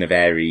notion of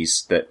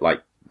Ares, that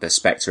the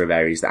spectre of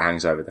Ares that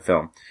hangs over the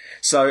film.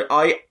 So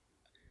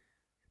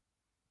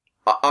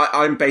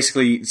I'm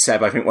basically,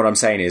 Seb, I think what I'm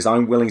saying is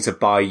I'm willing to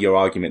buy your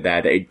argument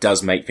there that it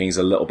does make things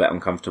a little bit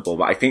uncomfortable,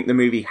 but I think the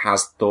movie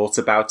has thought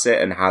about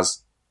it and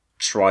has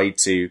tried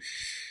to,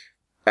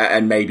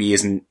 and maybe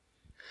isn't.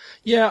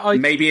 Yeah,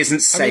 maybe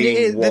isn't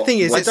saying. The thing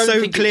is, it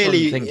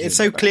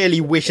so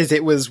clearly wishes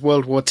it was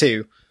World War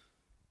II,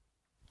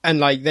 and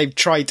like they've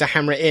tried to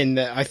hammer it in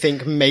that I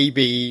think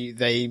maybe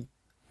they.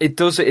 It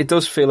does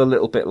feel a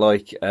little bit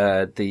like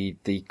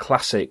the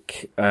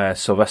classic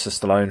Sylvester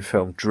Stallone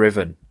film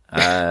Driven,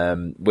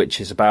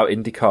 which is about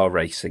IndyCar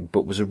racing,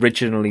 but was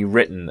originally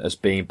written as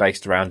being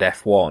based around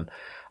F1.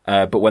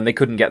 But when they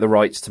couldn't get the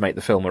rights to make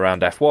the film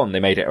around F1,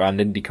 they made it around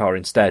IndyCar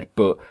instead.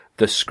 But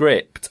the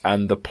script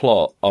and the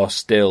plot are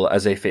still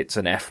as if it's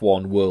an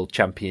F1 World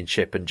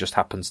Championship and just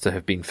happens to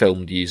have been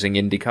filmed using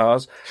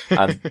IndyCars.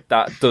 And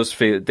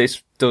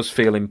this does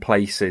feel in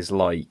places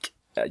like,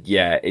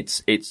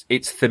 it's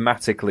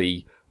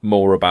thematically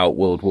more about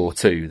World War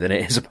II than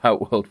it is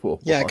about World War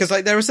I. Yeah, because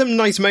like there are some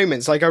nice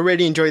moments. Like I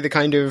really enjoy the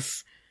kind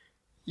of,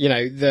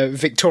 the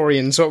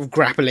Victorian sort of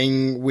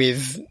grappling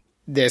with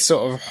this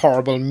sort of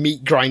horrible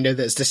meat grinder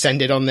that's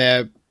descended on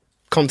their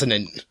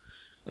continent.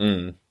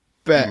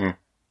 But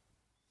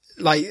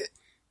like,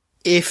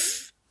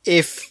 if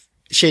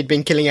she'd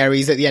been killing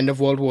Ares at the end of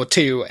World War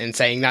II and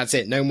saying that's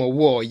it, no more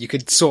war, you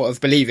could sort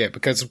of believe it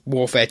because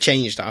warfare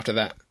changed after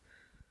that.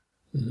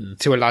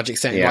 To a large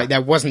extent. Yeah. Like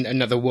there wasn't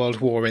another world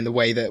war in the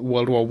way that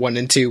World War I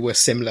and II were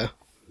similar.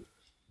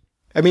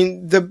 I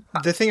mean, the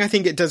thing I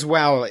think it does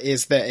well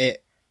is that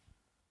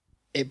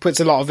it puts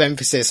a lot of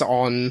emphasis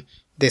on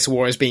this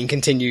war as being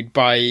continued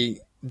by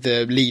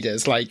the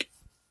leaders, like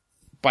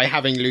by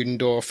having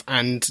Ludendorff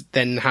and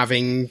then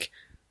having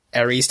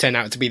Ares turn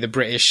out to be the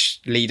British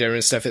leader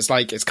and stuff. It's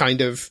like, it's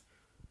kind of,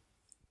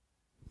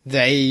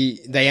 they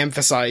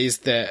emphasize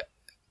that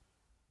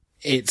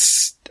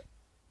it's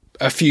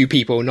a few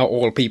people, not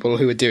all people,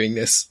 who are doing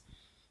this.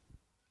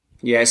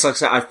 Yeah, it's like I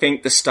said, I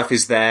think the stuff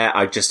is there.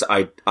 I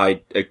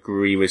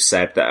agree with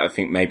Seb that I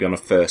think maybe on a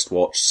first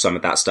watch, some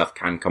of that stuff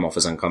can come off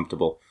as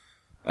uncomfortable.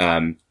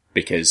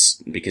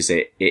 Because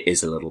it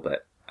is a little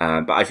bit.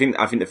 But I think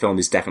the film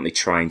is definitely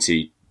trying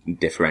to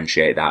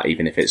differentiate that,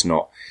 even if it's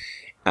not,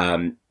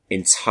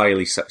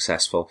 entirely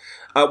successful.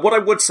 What I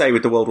would say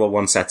with the World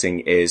War I setting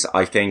is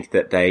I think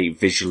that they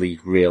visually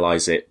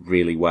realize it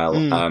really well.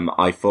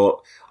 I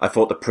thought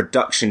the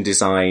production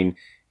design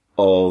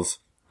of,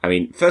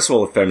 first of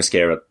all, the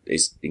Themyscira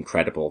is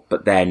incredible,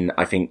 but then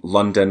I think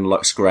London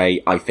looks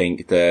great. I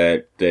think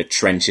the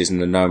trenches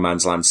and the no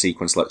man's land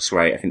sequence looks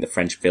great. I think the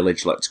French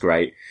village looks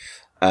great.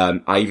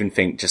 I even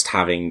think just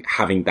having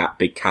that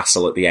big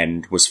castle at the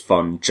end was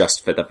fun,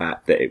 just for the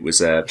fact that it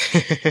was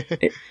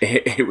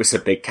it was a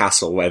big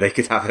castle where they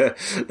could have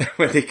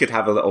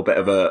a little bit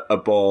of a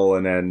ball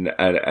and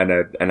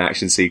an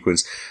action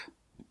sequence.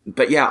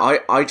 But yeah,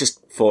 I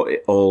just thought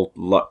it all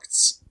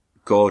looked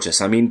gorgeous.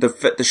 I mean,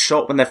 the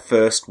shot when they're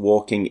first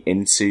walking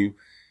into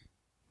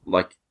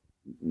like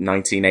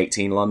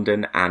 1918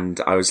 London,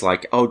 and I was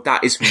like, oh,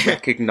 that is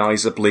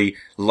recognisably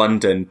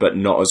London, but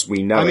not as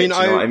we know it. Do you know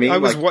what I mean? I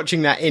was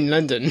watching that in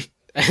London,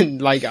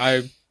 and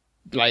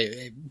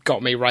it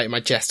got me right in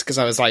my chest, because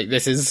I was like,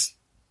 it's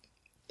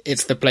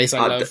the place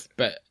I love,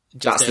 but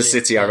that's the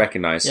city I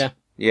recognise.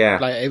 Yeah.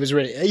 Like, it was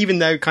really, even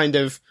though kind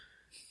of,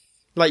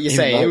 like you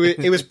say,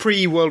 it was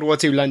pre-World War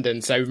II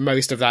London, so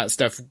most of that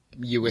stuff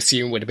you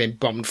assume would have been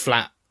bombed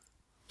flat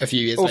a few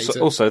years later.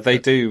 Also, they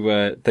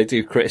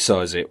do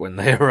criticise it when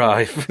they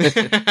arrive.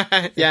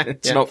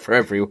 It's not for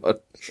everyone.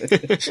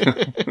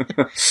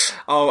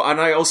 Oh, and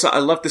I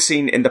love the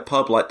scene in the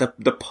pub. Like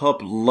the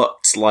pub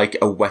looked like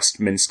a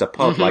Westminster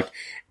pub. Like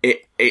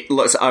it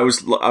looks. I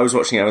was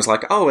watching it. I was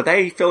like, oh, are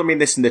they filming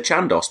this in the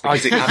Chandos?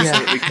 Because it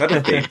absolutely could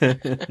have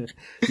been.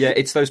 Yeah,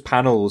 it's those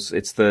panels.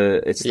 It's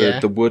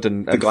the wood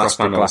and glass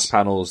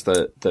panels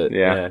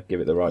that give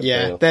it the right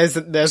feel.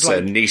 There's like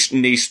a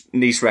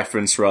niche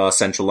reference for our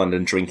Central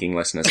London drinking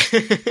listeners.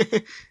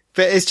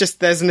 But it's just,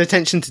 there's an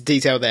attention to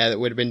detail there that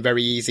would have been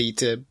very easy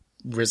to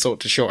resort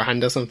to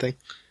shorthand or something.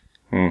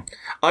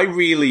 I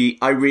really,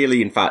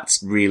 in fact,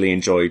 really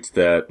enjoyed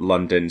the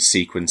London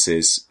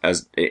sequences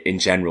in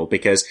general,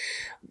 because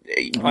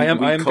I am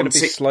going to be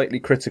slightly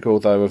critical,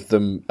 though, of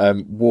them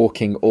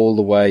walking all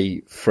the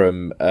way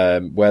from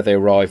where they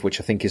arrive,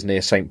 which I think is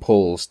near St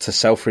Paul's, to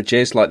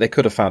Selfridges. Like, they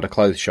could have found a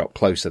clothes shop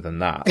closer than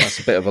that. That's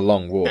a bit of a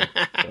long walk.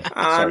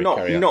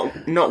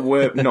 Not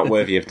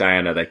worthy of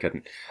Diana. They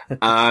couldn't.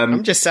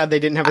 I'm just sad they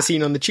didn't have a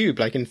scene on the tube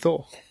like in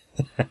Thor.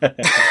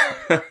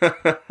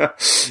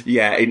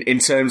 Yeah, in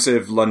terms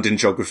of London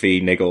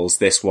geography niggles,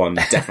 this one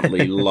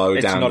definitely low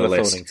down the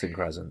list. It's not a Thornington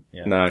Crescent.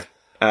 Yeah. No.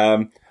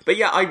 But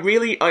yeah,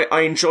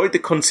 I enjoyed the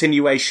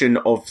continuation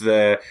of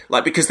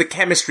because the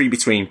chemistry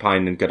between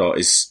Pine and Godot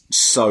is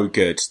so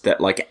good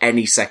that like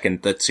any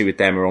second the two of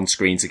them are on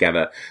screen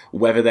together,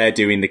 whether they're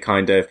doing the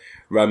kind of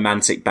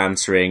romantic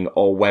bantering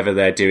or whether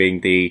they're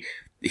doing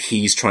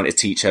he's trying to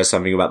teach her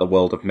something about the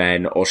world of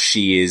men, or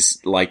she is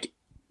like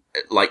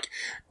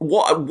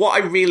what I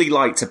really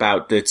liked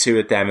about the two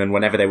of them, and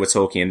whenever they were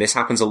talking, and this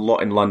happens a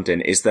lot in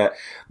London, is that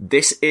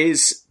this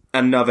is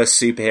another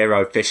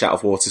superhero fish out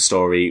of water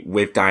story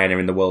with Diana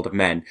in the world of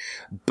men,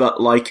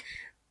 but like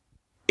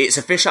it's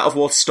a fish out of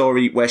water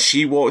story where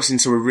she walks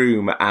into a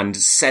room and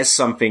says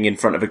something in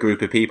front of a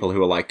group of people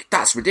who are like,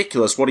 "That's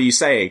ridiculous. What are you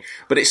saying?"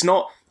 But it's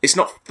not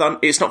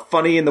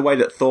funny in the way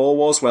that Thor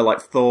was, where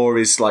like Thor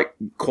is like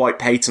quite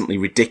patently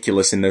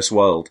ridiculous in this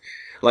world.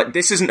 Like,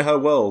 this isn't her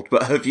world,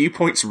 but her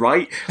viewpoint's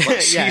right.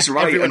 Like, she's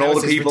right, and all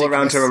the people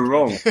around her are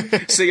wrong.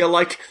 So you're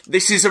like,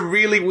 this is a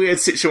really weird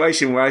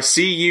situation where I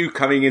see you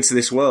coming into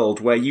this world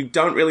where you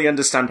don't really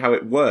understand how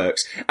it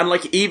works. And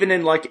like, even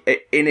in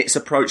its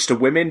approach to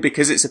women,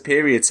 because it's a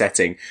period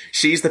setting,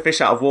 she's the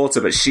fish out of water,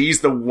 but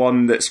she's the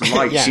one that's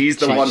right. She's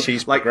the one,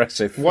 she's like,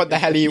 aggressive. What the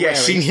hell are you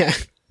wearing?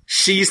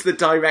 She's the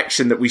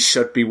direction that we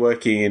should be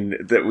working in,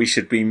 that we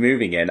should be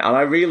moving in. And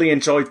I really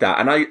enjoyed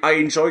that. And I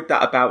enjoyed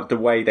that about the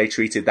way they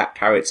treated that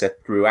character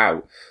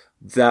throughout.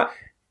 That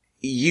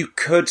you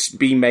could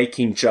be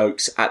making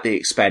jokes at the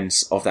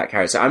expense of that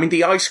character. I mean,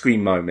 the ice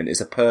cream moment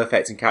is a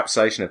perfect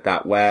encapsulation of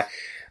that, where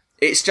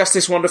it's just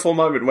this wonderful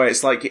moment where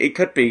it's like, it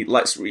could be,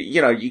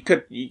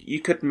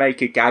 you could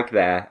make a gag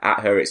there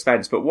at her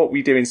expense, but what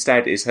we do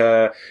instead is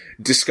her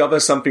discover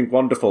something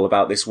wonderful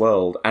about this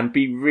world and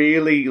be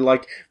really,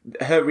 like,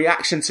 her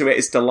reaction to it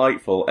is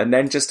delightful, and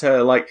then just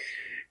her, like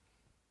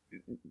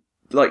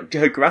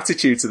her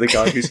gratitude to the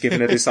guy who's given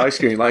her this ice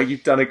cream, like,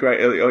 you've done a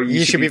great, or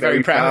you should be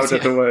very proud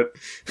of the word.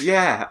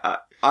 Yeah,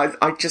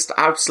 I just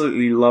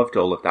absolutely loved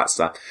all of that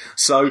stuff.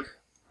 So,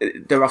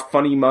 there are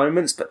funny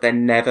moments, but they're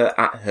never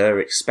at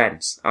her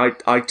expense. And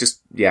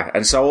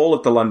so all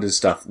of the London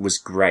stuff was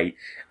great.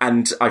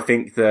 And I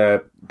think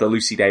the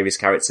Lucy Davis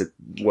character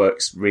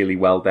works really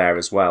well there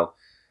as well.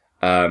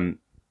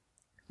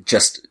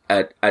 Just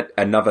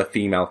another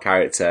female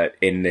character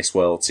in this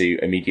world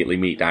to immediately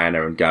meet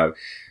Diana and go,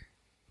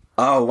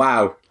 "Oh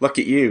wow, look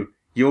at you.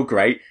 You're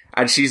great."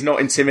 And she's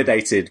not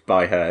intimidated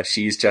by her.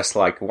 She's just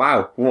like,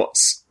 "Wow, what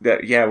do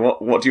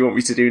you want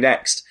me to do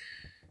next?"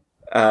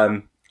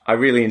 I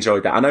really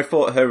enjoyed that. And I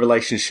thought her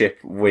relationship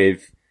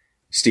with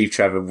Steve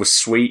Trevor was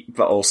sweet,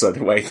 but also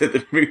the way that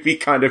the movie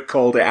kind of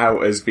called it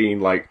out as being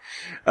like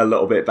a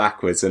little bit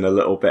backwards and a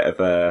little bit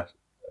of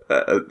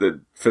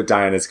for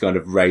Diana to kind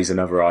of raise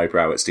another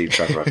eyebrow at Steve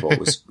Trevor, I thought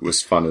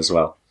was fun as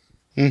well.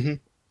 Mm-hmm.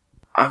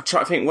 I'm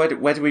trying to think,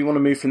 where do we want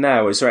to move from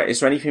there? Is there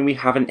anything we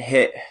haven't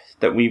hit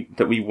that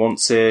we want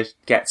to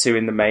get to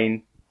in the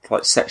main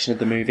section of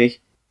the movie?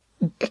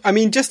 I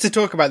mean, just to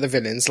talk about the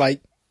villains,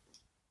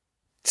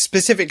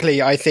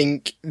 specifically, I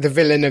think the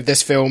villain of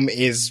this film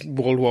is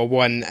World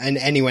War I, and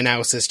anyone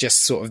else is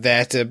just sort of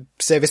there to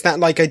service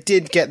that. I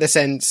did get the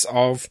sense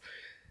of,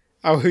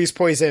 oh, who's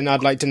Poison?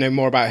 I'd like to know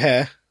more about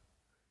her.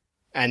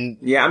 And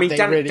yeah, I mean,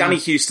 Danny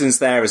Houston's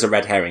there as a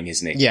red herring,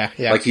 isn't he? Yeah,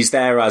 yeah. He's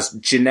there as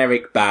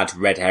generic bad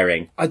red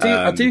herring. I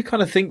do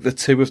kind of think the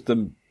two of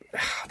them,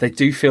 they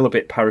do feel a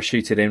bit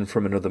parachuted in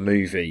from another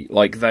movie.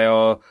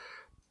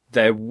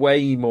 They're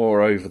way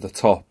more over the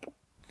top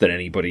than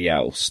anybody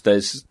else.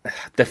 There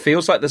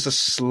feels like there's a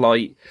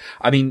slight,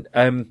 I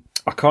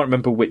can't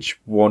remember which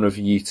one of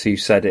you two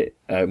said it,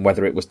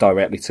 whether it was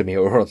directly to me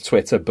or on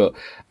Twitter, but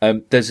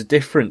there's a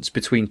difference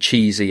between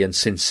cheesy and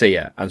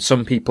sincere. And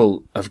some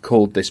people have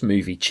called this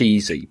movie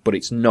cheesy, but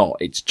it's not.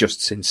 It's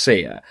just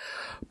sincere.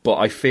 But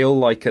I feel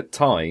like at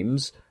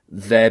times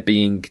they're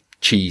being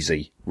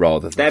cheesy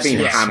rather than they're being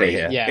hammy.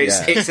 Yeah.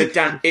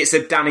 It's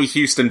a Danny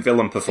Houston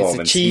villain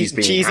performance. It's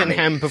a cheese and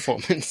ham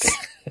performance.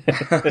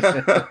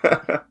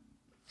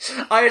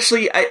 I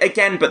actually,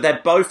 again, but they're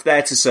both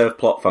there to serve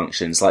plot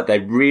functions. They're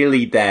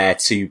really there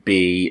to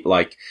be,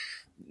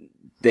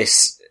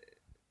 this,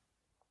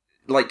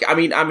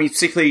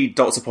 particularly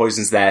Dr.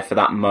 Poison's there for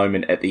that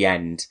moment at the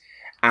end.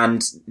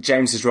 And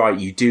James is right,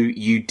 you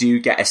do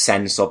get a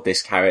sense of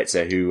this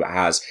character who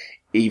has,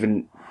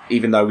 even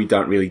though we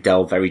don't really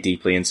delve very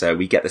deeply into her,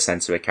 we get the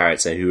sense of a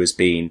character who has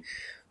been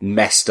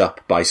messed up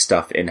by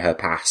stuff in her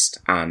past,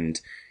 and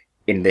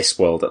in this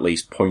world at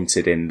least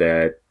pointed in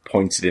the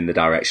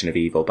direction of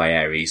evil by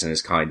Ares and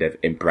has kind of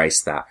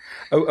embraced that.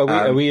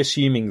 Are we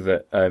assuming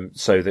that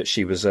so that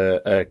she was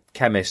a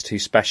chemist who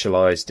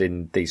specialised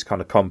in these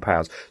kind of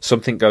compounds,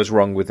 something goes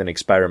wrong with an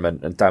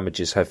experiment and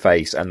damages her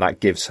face, and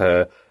that gives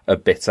her a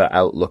bitter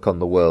outlook on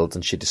the world,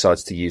 and she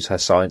decides to use her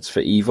science for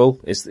evil?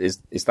 Is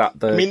that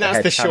the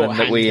that's the shorthand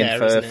that we there,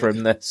 infer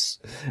from this?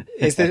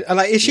 Is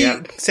she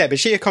Seb? Is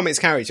she a comics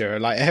character,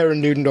 her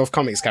and Ludendorff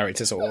comics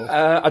characters, or?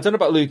 I don't know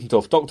about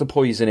Ludendorff. Dr.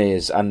 Poison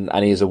is, and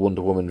he is a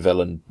Wonder Woman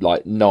villain,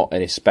 not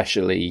an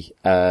especially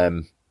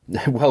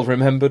well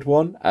remembered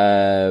one,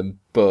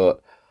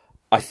 but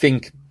I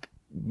think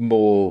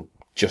more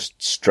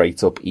just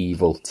straight up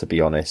evil, to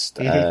be honest.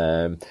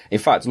 Mm-hmm. In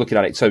fact, looking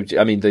at it, so,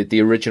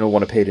 the original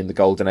one appeared in the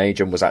Golden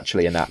Age and was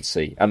actually a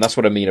Nazi. And that's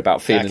what I mean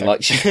about feeling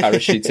like she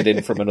parachuted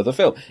in from another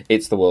film.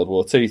 It's the World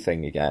War II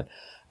thing again.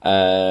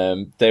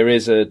 There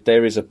is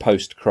a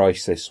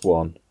post-crisis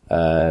one,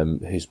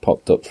 who's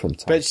popped up from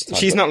time But to time.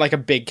 she's not a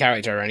big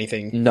character or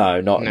anything.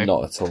 No, not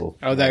at all.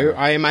 Although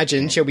I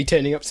imagine she'll be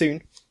turning up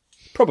soon.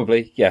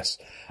 Probably, yes.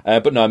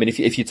 But no,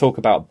 if you talk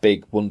about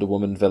big Wonder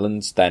Woman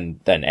villains, then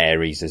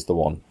Ares is the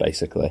one,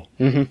 basically.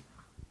 Mm-hmm.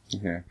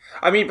 Yeah.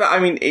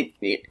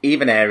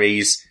 Even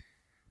Ares,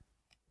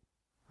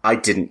 I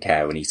didn't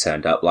care when he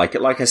turned up. Like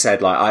I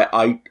said, like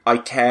I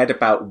cared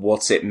about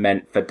what it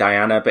meant for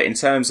Diana, but in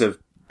terms of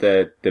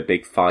the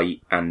big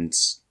fight and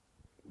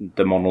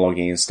the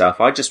monologuing and stuff,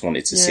 I just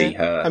wanted to see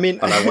her. I mean,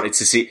 and I wanted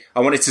to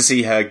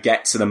see her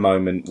get to the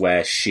moment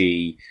where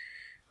she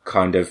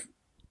kind of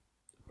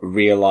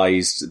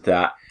realized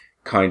that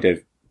kind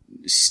of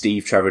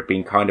Steve Trevor had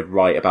been kind of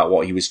right about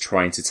what he was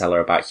trying to tell her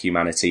about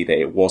humanity, that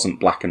it wasn't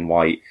black and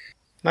white.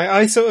 Like,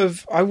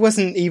 I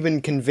wasn't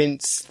even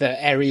convinced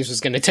that Ares was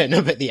going to turn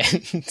up at the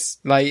end.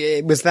 Like,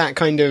 it was that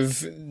kind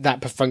of,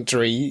 that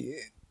perfunctory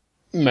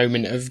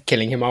moment of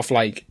killing him off,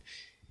 like,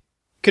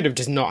 could have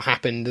just not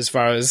happened as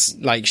far as,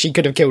 like, she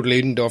could have killed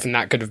Ludendorff and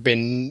that could have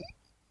been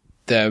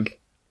the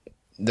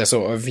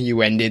sort of,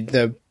 you ended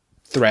the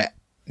threat,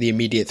 the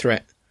immediate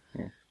threat.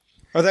 Yeah.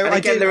 Although I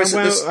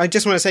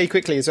just want to say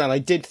quickly as well, I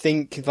did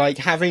think, like,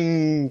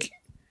 having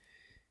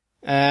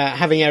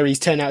Ares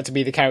turn out to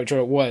be the character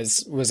it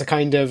was a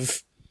kind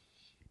of,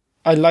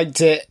 I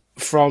liked it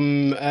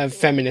from a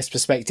feminist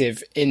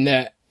perspective in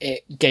that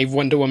it gave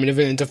Wonder Woman a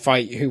villain to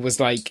fight who was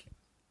like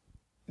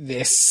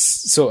this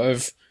sort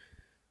of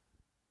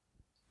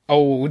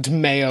old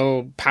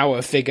male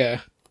power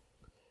figure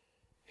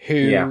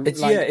who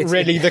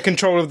really the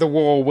control of the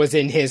war was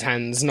in his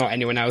hands, not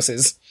anyone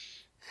else's.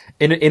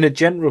 In a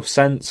general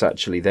sense,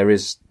 actually, there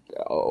is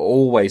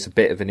always a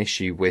bit of an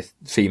issue with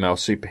female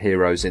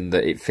superheroes in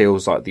that it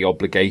feels like the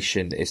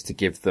obligation is to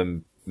give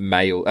them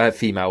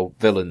female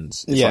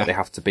villains. It's like they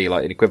have to be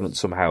like an equivalent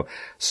somehow.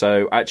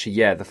 So actually,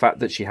 the fact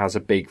that she has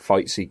a big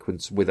fight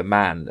sequence with a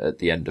man at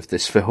the end of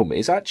this film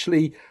is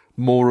actually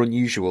more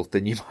unusual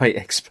than you might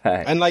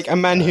expect. And like a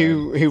man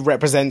who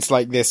represents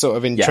like this sort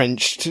of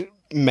entrenched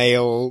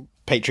male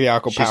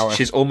patriarchal power.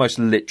 She's almost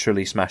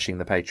literally smashing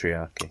the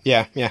patriarchy.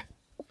 Yeah.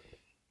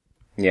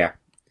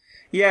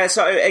 Yeah,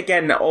 so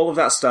again, all of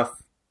that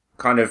stuff,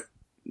 kind of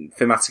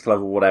thematic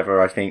level,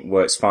 whatever, I think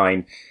works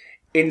fine.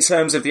 In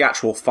terms of the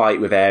actual fight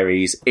with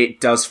Ares, it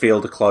does feel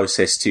the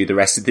closest to the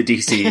rest of the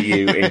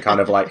DCEU in kind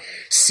of like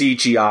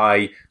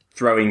CGI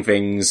throwing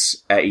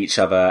things at each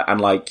other, and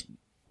like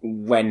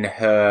when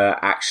her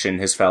action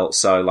has felt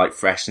so like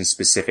fresh and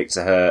specific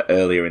to her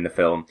earlier in the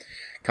film,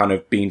 kind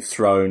of being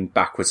thrown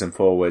backwards and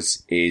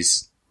forwards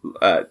is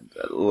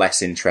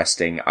less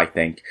interesting, I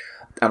think.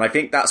 And I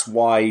think that's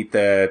why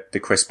the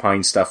Chris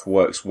Pine stuff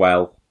works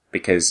well,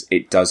 because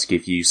it does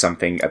give you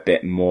something a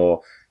bit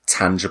more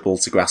tangible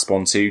to grasp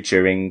onto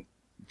during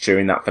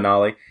that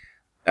finale.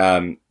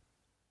 And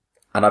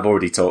I've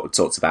already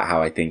talked about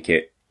how I think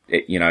it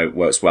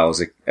works well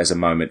as a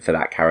moment for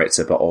that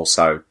character, but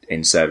also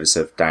in service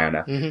of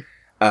Diana.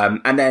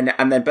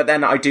 Mm-hmm. But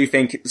then I do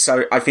think,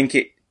 so I think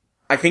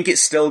it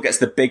still gets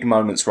the big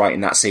moments right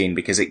in that scene,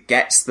 because it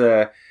gets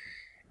the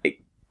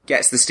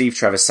Steve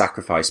Trevor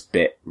sacrifice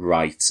bit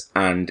right,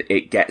 and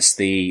it gets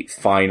the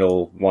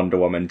final Wonder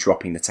Woman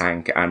dropping the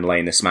tank and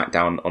laying the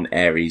smackdown on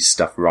Ares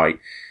stuff right.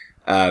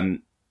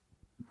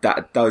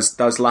 That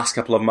those last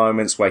couple of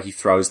moments where he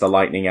throws the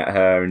lightning at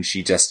her, and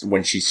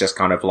when she's just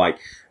kind of like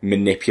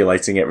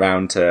manipulating it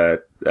round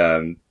to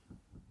her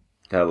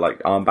like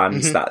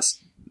armbands,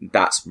 mm-hmm.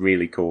 that's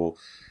really cool.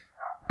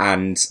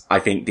 And I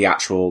think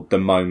the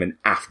moment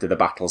after the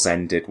battle's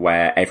ended,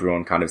 where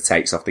everyone kind of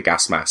takes off the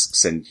gas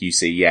masks and you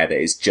see, that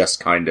it's just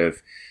kind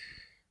of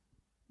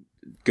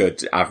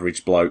good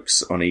average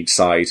blokes on each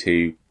side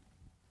who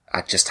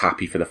are just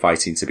happy for the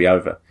fighting to be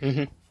over.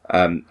 Mm-hmm.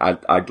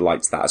 I'd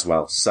liked that as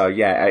well. So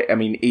I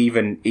mean,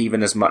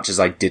 even as much as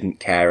I didn't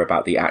care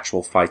about the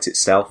actual fight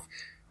itself,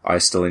 I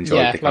still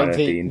enjoyed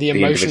the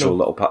individual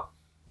little part.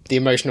 The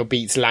emotional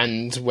beats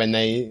land when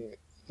they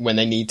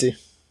need to.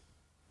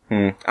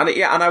 And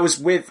I was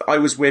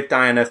with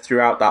Diana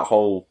throughout that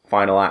whole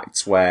final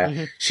act, where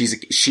mm-hmm.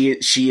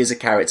 she is a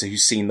character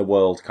who's seen the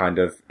world kind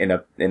of in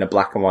a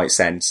black and white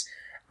sense,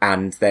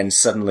 and then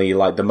suddenly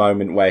like the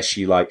moment where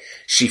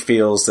she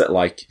feels that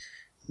like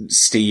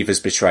Steve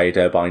has betrayed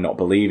her by not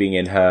believing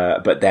in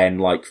her, but then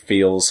like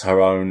feels her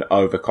own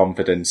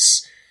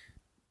overconfidence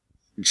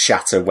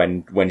shatter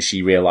when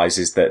she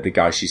realizes that the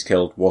guy she's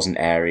killed wasn't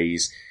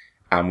Ares.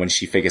 And when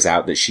she figures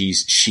out that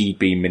she'd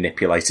been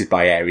manipulated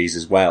by Ares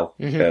as well,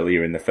 mm-hmm.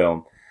 earlier in the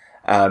film.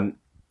 I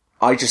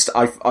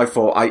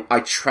thought I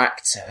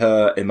tracked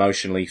her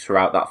emotionally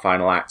throughout that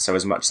final act. So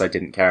as much as I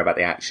didn't care about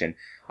the action,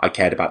 I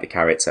cared about the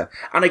character.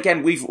 And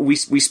again, we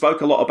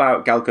spoke a lot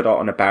about Gal Gadot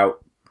and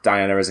about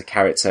Diana as a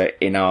character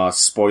in our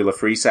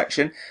spoiler-free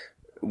section.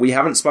 We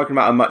haven't spoken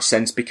about her much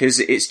since, because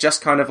it's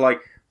just kind of like,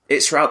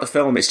 it's throughout the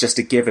film, it's just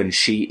a given.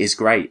 She is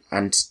great.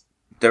 And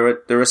there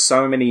are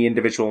so many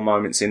individual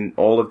moments in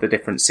all of the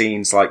different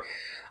scenes. Like,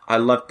 I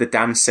loved the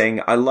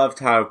dancing. I loved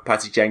how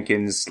Patty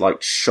Jenkins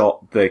like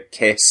shot the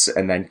kiss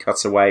and then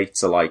cut away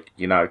to like,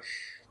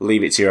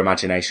 leave it to your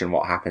imagination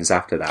what happens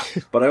after that.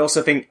 But I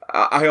also think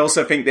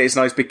that it's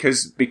nice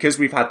because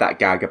we've had that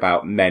gag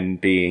about men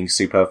being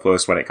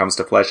superfluous when it comes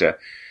to pleasure.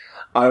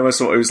 I almost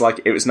thought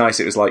it was nice.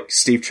 It was like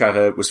Steve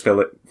Trevor was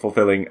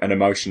fulfilling an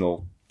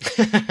emotional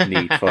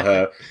need for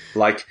her.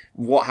 Like,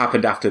 what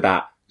happened after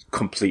that,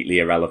 completely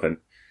irrelevant.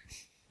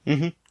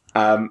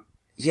 Mm-hmm.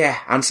 Yeah,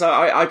 and so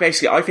I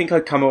think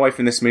I'd come away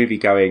from this movie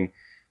going,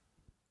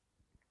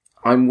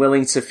 I'm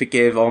willing to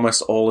forgive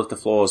almost all of the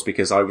flaws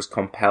because I was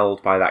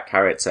compelled by that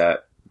character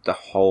the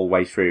whole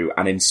way through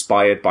and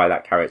inspired by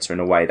that character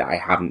in a way that I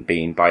haven't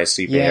been by a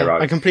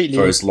superhero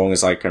for as long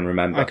as I can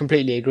remember. I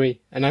completely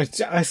agree. And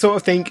I sort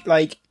of think,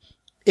 like,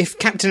 if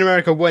Captain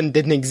America 1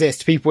 didn't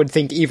exist, people would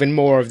think even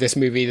more of this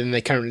movie than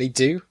they currently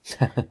do.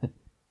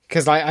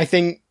 Because I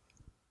think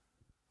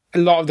a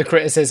lot of the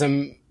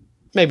criticism,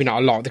 maybe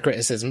not a lot of the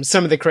criticism,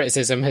 some of the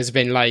criticism has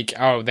been like,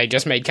 oh, they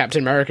just made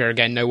Captain America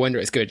again, no wonder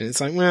it's good. And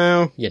it's like,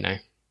 well, you know,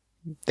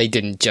 they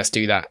didn't just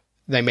do that.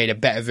 They made a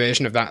better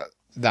version of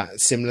that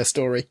similar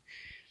story.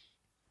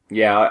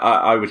 Yeah,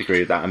 I would agree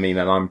with that. I mean,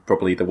 and I'm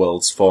probably the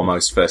world's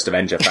foremost first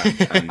Avenger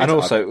fan. And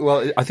also,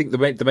 well, I think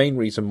the main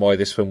reason why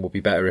this film would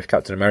be better if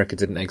Captain America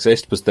didn't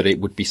exist was that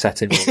it would be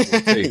set in World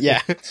War II.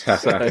 Yeah.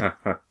 So.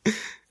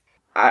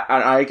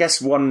 I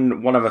guess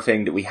one other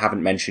thing that we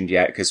haven't mentioned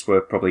yet, because we're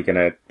probably going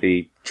to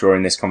be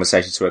drawing this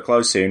conversation to a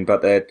close soon,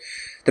 but the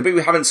bit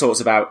we haven't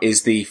talked about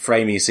is the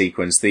framing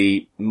sequence,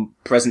 the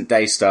present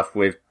day stuff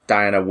with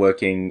Diana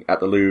working at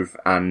the Louvre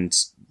and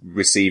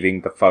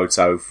receiving the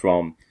photo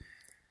from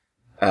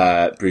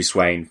Bruce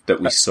Wayne that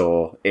we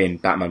saw in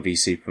Batman v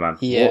Superman.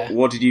 Yeah.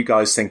 What did you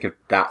guys think of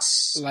that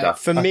stuff? Like,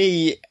 for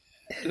me,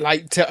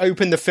 like, to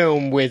open the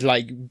film with,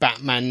 like,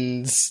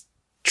 Batman's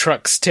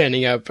trucks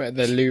turning up at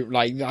the Louvre,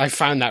 like, I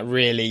found that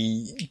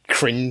really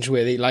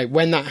cringeworthy. Like,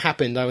 when that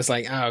happened, I was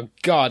like, oh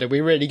god, are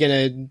we really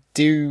gonna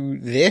do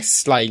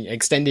this? Like,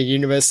 extended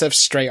universe stuff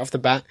straight off the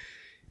bat?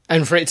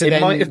 And for it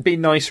might have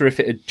been nicer if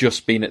it had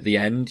just been at the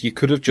end. You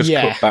could have just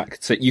cut back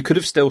to, you could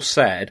have still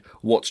said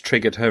what's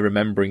triggered her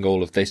remembering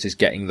all of this is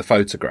getting the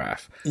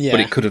photograph. Yeah.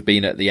 But it could have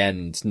been at the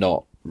end,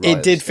 not right.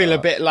 It did feel a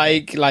bit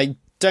like,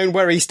 don't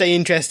worry, stay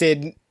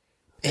interested.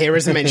 Here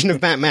is a mention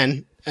of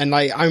Batman. And,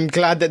 like, I'm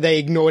glad that they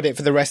ignored it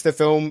for the rest of the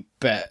film,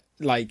 but,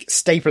 like,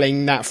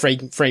 stapling that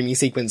framing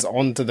sequence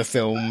onto the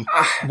film.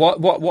 What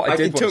I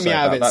did want to say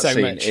about that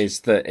scene is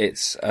that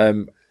it's,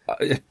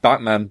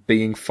 Batman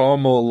being far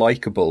more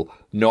likable,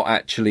 not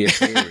actually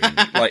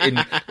appearing.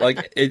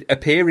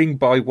 Appearing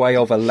by way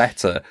of a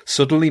letter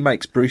suddenly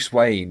makes Bruce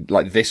Wayne,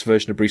 like this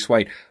version of Bruce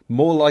Wayne,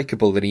 more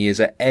likable than he is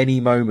at any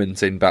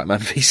moment in Batman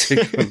v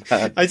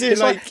Superman.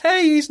 It's like,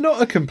 hey, he's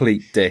not a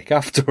complete dick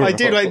after all. I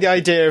do like the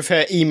idea of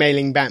her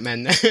emailing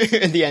Batman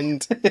at the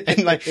end,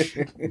 and like,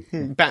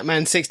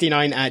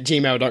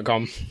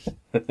 batman69@gmail.com.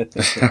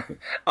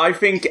 I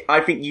think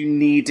you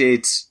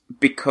needed,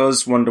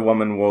 because Wonder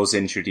Woman was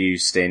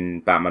introduced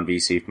in Batman v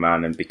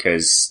Superman, and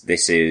because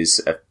this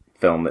is a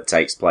film that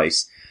takes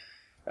place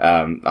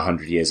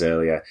 100 years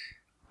earlier,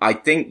 I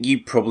think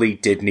you probably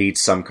did need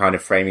some kind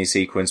of framing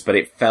sequence, but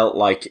it felt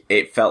like,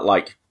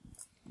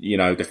 you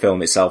know, the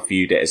film itself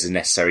viewed it as a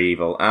necessary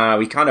evil.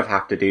 We kind of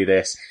have to do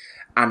this.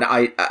 And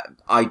I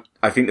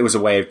think there was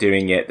a way of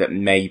doing it that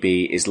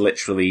maybe is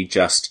literally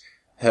just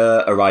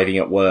her arriving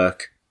at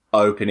work,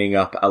 opening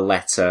up a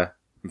letter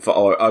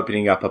or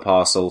opening up a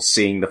parcel,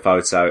 seeing the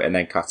photo and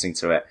then cutting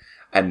to it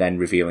and then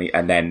revealing,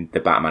 and then the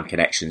Batman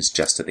connections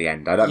just at the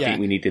end. I don't think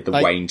we needed the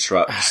Wayne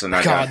trucks. And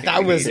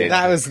that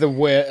was the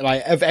worst,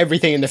 like, of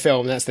everything in the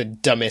film, that's the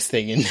dumbest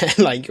thing in there.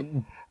 Like,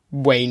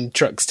 Wayne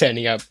trucks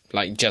turning up,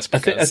 like, just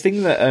because. A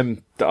thing that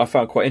I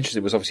found quite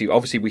interesting was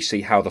obviously we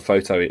see how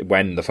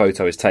when the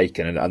photo is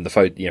taken and the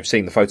photo, you know,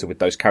 seeing the photo with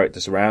those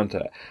characters around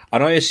her.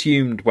 And I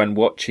assumed when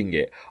watching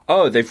it,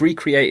 they've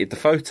recreated the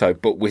photo,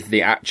 but with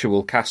the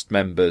actual cast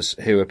members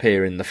who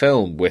appear in the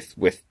film with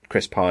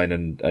Chris Pine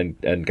and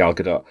Gal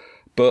Gadot.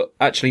 But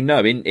actually,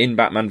 no, in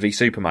Batman v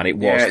Superman, it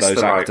was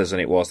those actors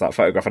and it was that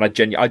photograph. And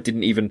I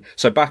didn't even,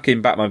 so back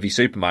in Batman v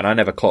Superman, I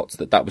never clocked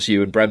that was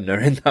you and Bremner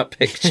in that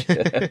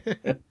picture.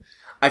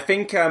 I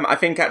think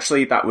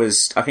actually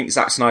I think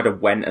Zack Snyder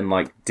went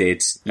and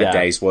did a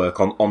day's work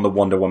on the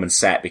Wonder Woman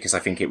set, because I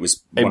think it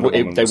was, they would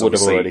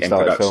have already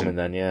started filming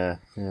then, yeah.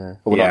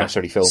 Well, not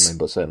necessarily filming,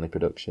 but certainly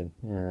production,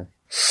 yeah.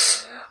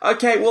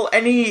 Okay, well,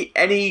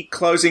 any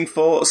closing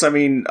thoughts? I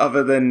mean,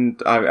 other than,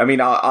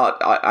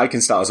 I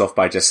can start us off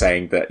by just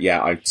saying that,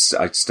 yeah, I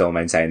still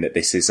maintain that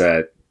this is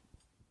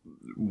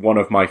one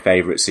of my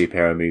favourite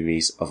superhero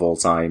movies of all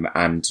time,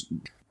 and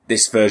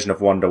this version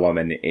of Wonder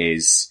Woman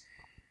is,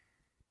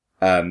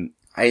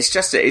 it's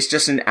just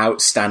an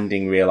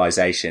outstanding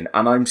realization,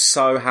 and I'm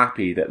so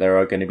happy that there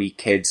are going to be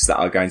kids that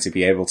are going to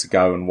be able to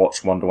go and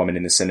watch Wonder Woman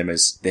in the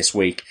cinemas this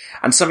week.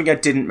 And something I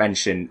didn't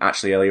mention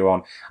actually earlier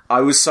on, I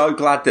was so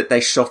glad that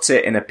they shot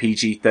it in a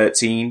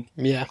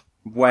PG-13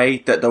 way,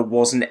 that there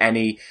wasn't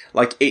any,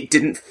 it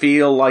didn't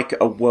feel like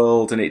a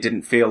world, and it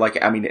didn't feel like,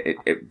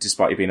 it,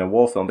 despite it being a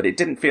war film, but it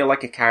didn't feel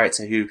like a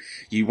character who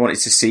you wanted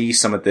to see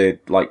some of the,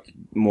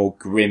 more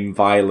grim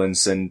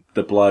violence and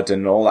the blood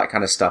and all that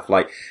kind of stuff.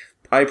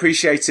 I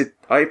appreciated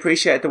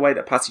the way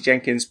that Patty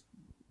Jenkins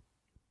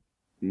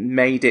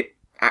made it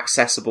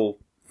accessible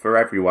for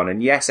everyone.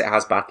 And yes, it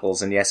has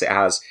battles, and yes, it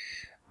has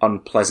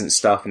unpleasant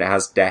stuff, and it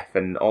has death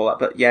and all that.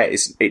 But yeah,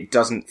 it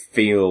doesn't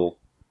feel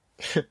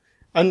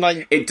And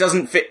like, it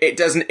doesn't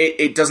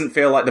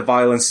feel like the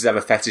violence is ever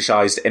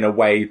fetishized in a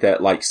way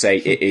that, like, say,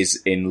 it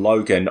is in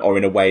Logan, or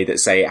in a way that,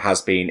 say, it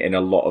has been in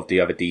a lot of the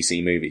other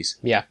DC movies.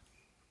 Yeah.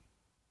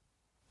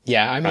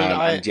 Yeah, I mean,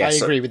 I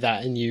agree with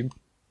that, and you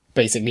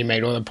basically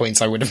made all the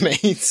points I would have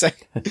made, so.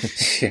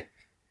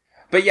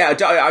 But yeah,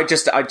 I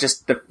just,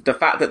 the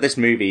fact that this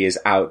movie is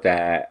out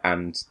there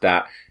and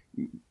that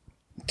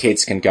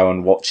kids can go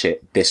and watch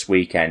it this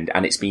weekend,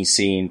 and it's been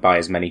seen by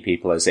as many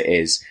people as it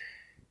is,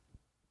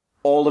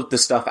 all of the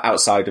stuff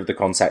outside of the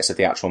context of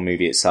the actual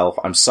movie itself,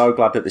 I'm so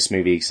glad that this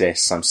movie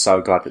exists. I'm so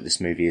glad that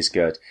this movie is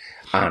good.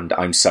 And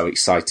I'm so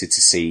excited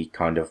to see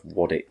kind of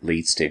what it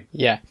leads to.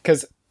 Yeah,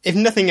 because if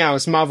nothing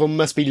else, Marvel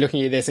must be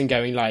looking at this and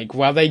going like,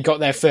 well, they got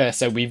there first,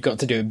 so we've got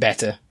to do it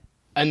better.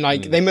 And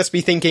like, they must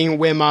be thinking,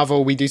 we're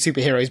Marvel, we do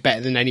superheroes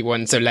better than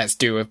anyone, so let's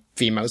do a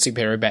female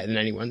superhero better than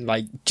anyone.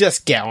 Like,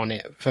 just get on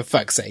it, for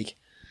fuck's sake.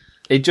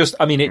 It just,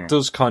 I mean, it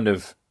does kind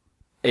of,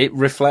 it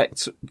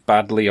reflects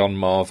badly on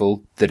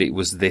Marvel that it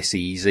was this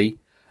easy.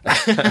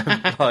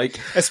 Like,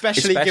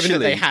 especially given that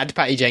they had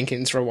Patty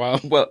Jenkins for a while.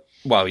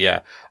 Well,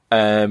 yeah.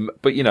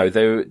 But you know,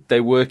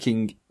 they're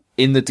working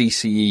in the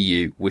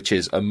DCEU, which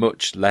is a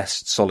much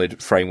less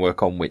solid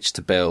framework on which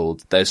to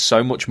build. There's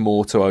so much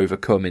more to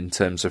overcome in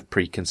terms of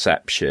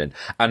preconception.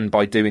 And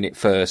by doing it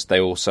first, they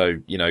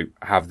also, you know,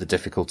 have the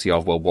difficulty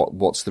of, well,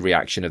 what's the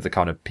reaction of the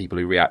kind of people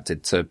who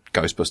reacted to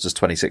Ghostbusters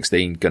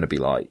 2016 going to be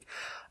like?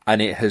 And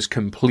it has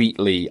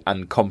completely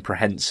and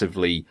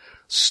comprehensively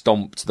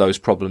stomped those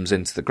problems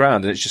into the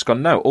ground. And it's just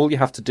gone, no, all you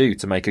have to do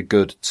to make a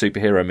good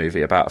superhero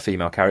movie about a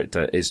female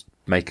character is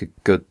make a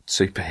good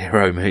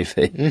superhero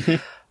movie.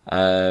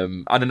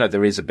 I don't know,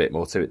 there is a bit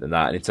more to it than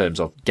that. And in terms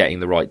of getting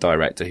the right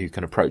director who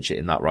can approach it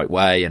in that right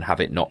way and have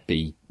it not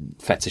be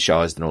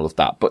fetishized and all of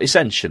that. But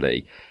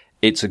essentially,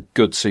 it's a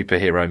good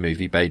superhero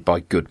movie made by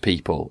good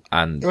people.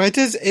 And well,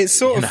 it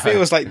sort of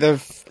feels like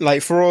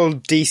for all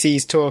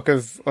DC's talk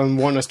of, and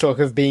Warner's talk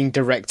of being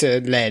director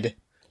led,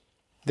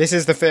 this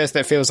is the first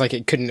that feels like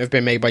it couldn't have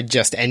been made by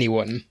just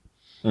anyone.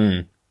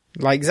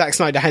 Like, Zack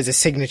Snyder has his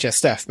signature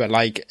stuff, but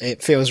like,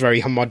 it feels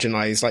very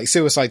homogenized. Like,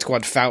 Suicide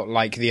Squad felt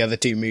like the other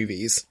two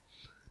movies,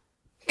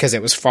 because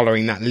it was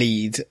following that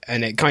lead,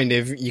 and you kind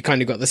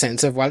of got the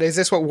sense of, well, is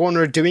this what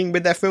Warner are doing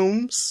with their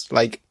films?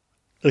 Like,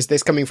 is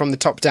this coming from the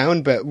top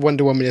down? But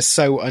Wonder Woman is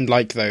so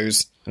unlike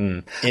those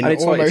in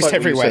almost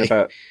every way.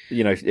 About,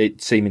 you know,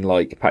 it seeming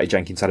like Patty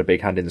Jenkins had a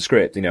big hand in the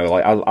script. You know,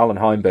 like Alan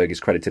Heinberg is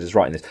credited as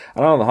writing this,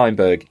 and Alan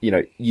Heinberg, you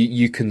know,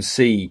 you can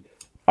see,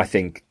 I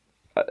think,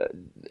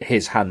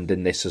 his hand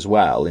in this as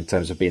well, in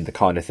terms of being the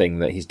kind of thing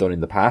that he's done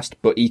in the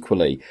past. But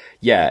equally,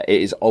 yeah,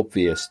 it is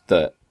obvious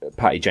that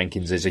Patty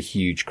Jenkins is a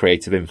huge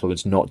creative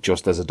influence, not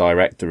just as a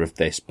director of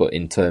this, but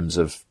in terms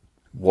of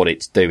what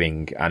it's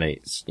doing, and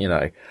it's, you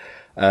know.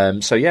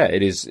 So yeah,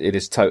 it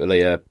is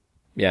totally a,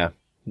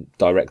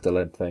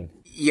 director-led thing.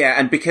 Yeah,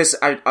 and because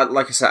I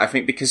like I said, I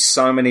think because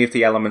so many of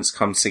the elements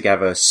come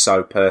together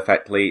so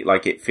perfectly,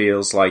 like it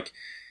feels like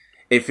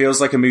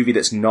a movie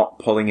that's not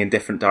pulling in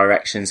different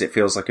directions. It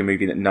feels like a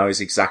movie that knows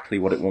exactly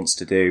what it wants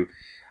to do.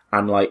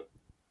 And like,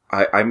 we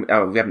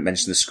haven't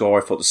mentioned the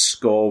score. I thought the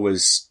score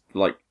was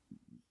like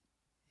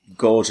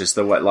gorgeous.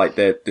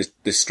 The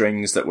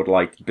strings that would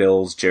like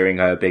build during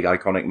her big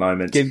iconic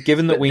moments.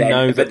 Given that we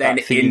know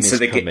that theme is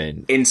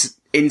coming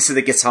into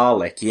the guitar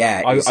lick,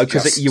 yeah.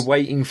 Because you're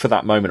waiting for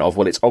that moment of,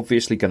 well, it's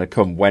obviously going to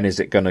come. When is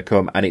it going to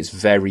come? And it's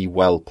very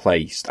well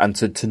placed. And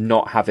to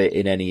not have it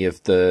in any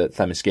of the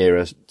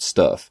Themyscira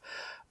stuff,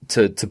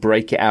 to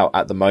break it out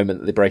at the moment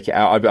that they break it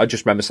out, I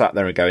just remember sat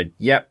there and going,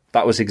 yep,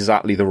 that was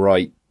exactly the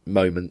right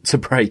moment to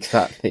break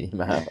that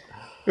theme out.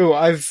 Oh,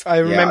 I've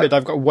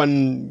got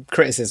one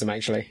criticism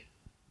actually.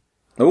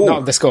 Ooh. Not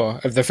of the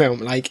score, of the film.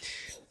 Like,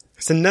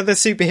 it's another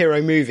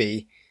superhero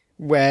movie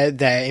where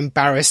they're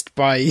embarrassed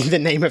by the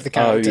name of the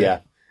character. Oh, yeah.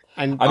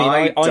 And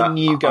I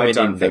knew going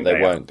in that they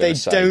weren't going to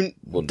say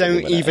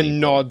don't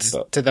even nod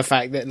to the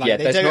fact that, like,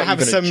 they don't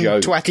have some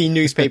twatty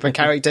newspaper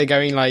character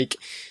going like,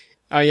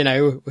 oh, you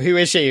know, who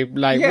is she?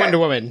 Like, Wonder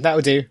Woman,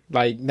 that'll do.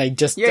 Like, they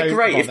just don't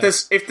great. bother.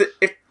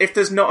 If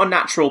there's not a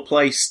natural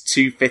place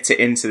to fit it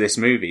into this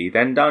movie,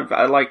 then don't,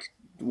 like,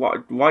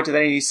 why do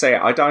they need to say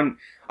it? I don't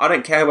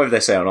care whether they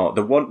say it or not.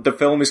 The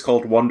film is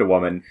called Wonder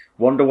Woman.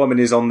 Wonder Woman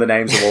is on the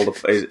names of all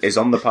is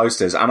on the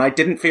posters, and I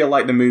didn't feel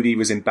like the movie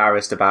was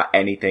embarrassed about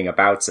anything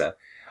about her.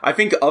 I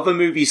think other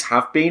movies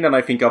have been, and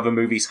I think other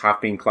movies have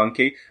been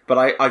clunky, but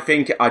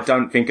I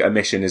don't think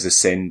omission is a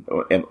sin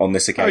on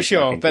this occasion.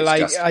 Oh, sure, but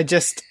like,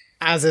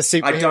 as a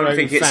superhero I don't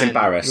think it's fan,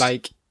 embarrassed.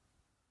 Like,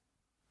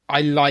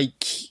 I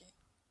like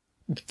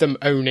them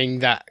owning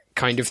that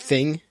kind of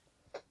thing.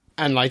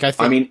 And like, I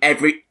think,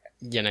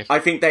 I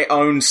think they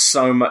own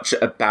so much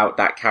about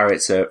that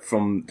character,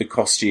 from the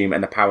costume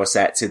and the power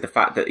set to the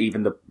fact that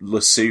even the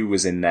lasso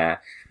was in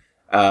there.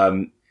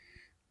 I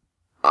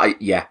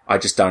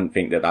just don't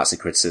think that that's a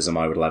criticism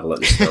I would level at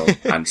this film.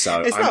 And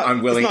so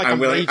I'm willing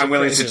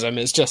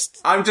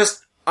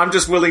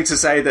to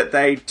say that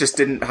they just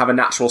didn't have a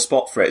natural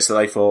spot for it, so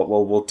they thought,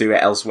 well, we'll do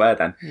it elsewhere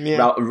then.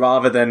 Yeah.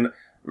 Rather than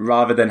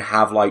rather than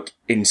have, like,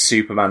 in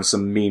Superman,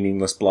 some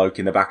meaningless bloke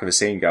in the back of a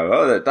scene go,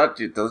 oh, that's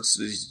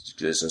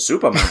a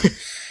Superman.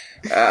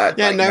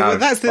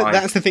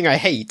 That's the thing I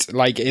hate,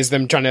 like, is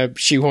them trying to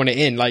shoehorn it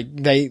in. Like,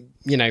 they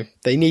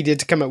needed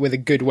to come up with a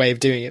good way of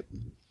doing it.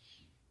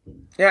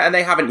 Yeah, and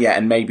they haven't yet,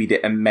 and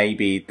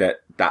maybe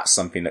that's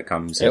something that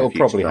comes. It'll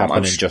probably happen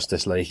in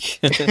Justice League.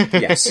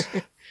 Yes.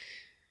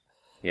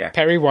 Yeah.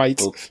 Perry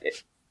White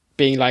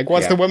being like,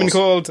 "What's the woman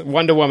called?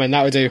 Wonder Woman."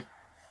 That would do.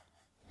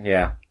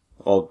 Yeah.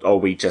 Or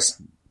we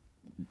just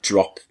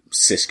drop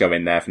Cisco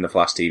in there from the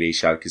Flash TV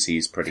show because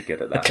he's pretty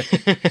good at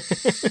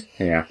that.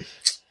 Yeah.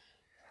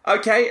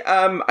 Okay.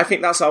 I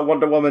think that's our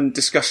Wonder Woman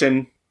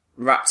discussion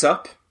wrapped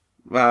up.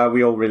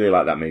 We all really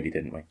liked that movie,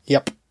 didn't we?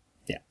 Yep.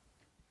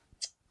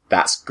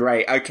 That's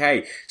great.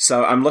 Okay,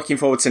 so I'm looking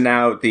forward to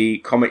now the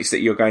comics that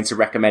you're going to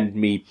recommend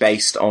me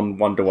based on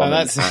Wonder Woman.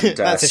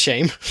 That's a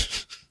shame.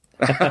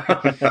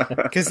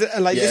 Because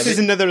this is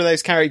another of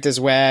those characters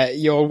where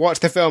you'll watch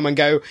the film and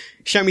go,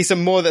 show me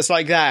some more that's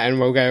like that, and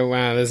we'll go,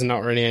 wow, there's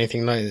not really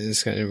anything like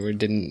this.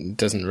 It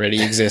doesn't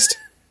really exist.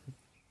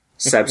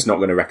 Seb's not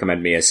going to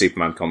recommend me a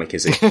Superman comic,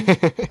 is he?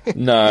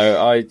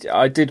 No,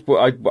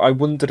 I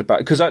wondered about,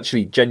 because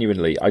actually,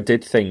 genuinely, I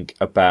did think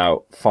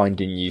about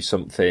finding you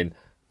something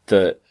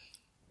that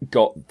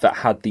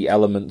had the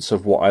elements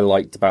of what I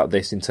liked about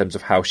this in terms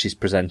of how she's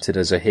presented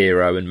as a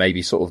hero and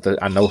maybe sort of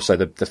and also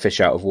the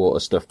fish out of water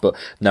stuff. But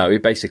no, we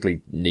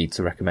basically need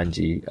to recommend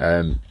you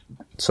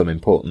some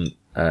important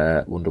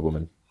Wonder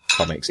Woman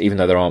comics, even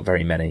though there aren't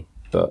very many.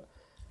 But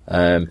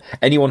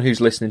anyone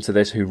who's listening to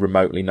this who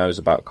remotely knows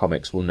about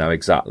comics will know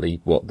exactly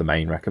what the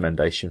main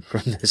recommendation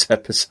from this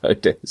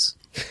episode is.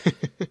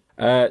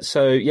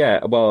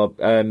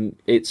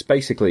 It's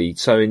basically,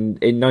 so in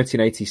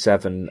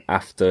 1987,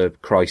 after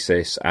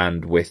Crisis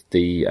and with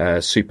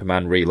the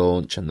Superman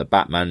relaunch and the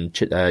Batman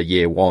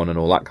Year One and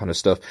all that kind of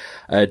stuff,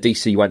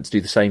 DC went to do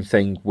the same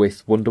thing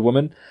with Wonder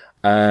Woman.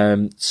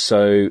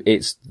 So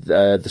it's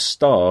the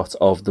start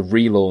of the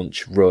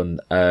relaunch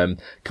run,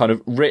 kind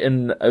of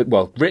written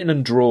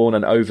and drawn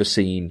and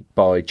overseen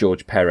by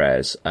George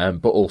Perez,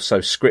 but also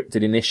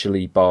scripted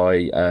initially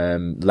by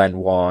Len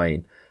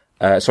Wein.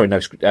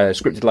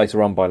 Scripted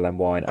later on by Len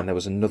Wein, and there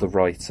was another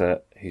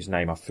writer whose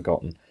name I've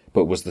forgotten,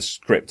 but was the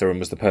scripter and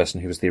was the person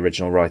who was the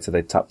original writer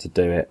they'd tapped to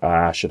do it.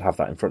 I should have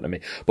that in front of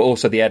me. But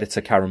also the editor,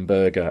 Karen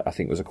Berger, I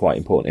think was a quite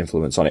important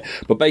influence on it.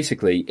 But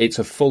basically, it's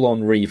a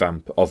full-on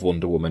revamp of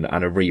Wonder Woman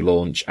and a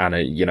relaunch and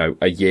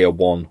a year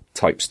one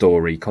type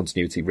story,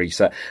 continuity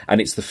reset. And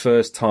it's the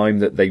first time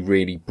that they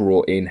really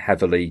brought in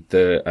heavily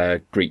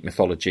the Greek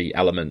mythology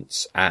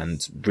elements and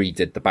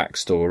redid the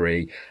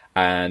backstory.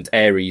 And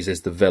Ares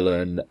is the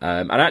villain.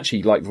 And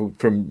actually, like,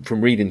 from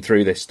reading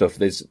through this stuff,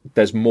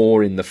 there's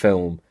more in the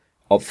film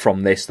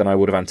from this than I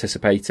would have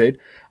anticipated.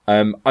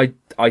 I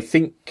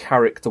think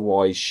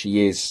character-wise,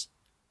 she is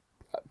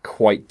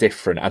quite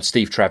different, and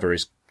Steve Trevor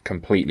is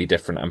completely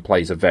different and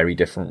plays a very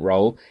different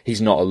role.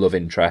 He's not a love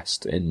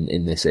interest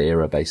in this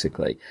era,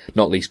 basically.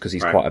 Not least because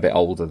he's quite a bit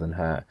older than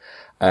her.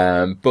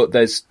 But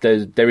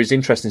there is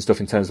interesting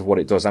stuff in terms of what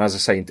it does. And as I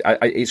say,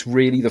 it's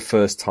really the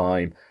first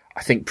time,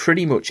 I think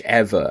pretty much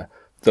ever,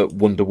 that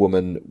Wonder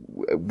Woman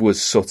was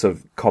sort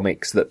of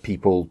comics that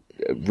people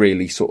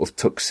really sort of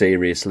took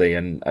seriously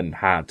and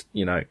had,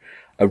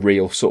 a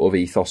real sort of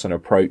ethos and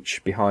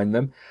approach behind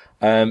them.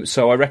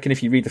 So I reckon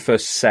if you read the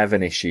first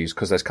 7 issues,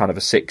 because there's kind of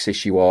a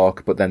 6-issue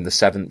arc, but then the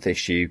 7th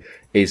issue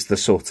is the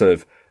sort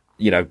of,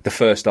 the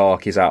first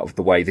arc is out of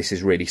the way. This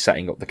is really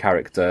setting up the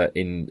character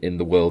in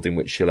the world in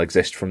which she'll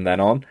exist from then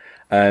on.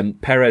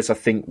 Perez, I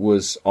think,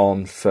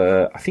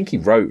 he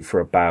wrote for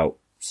about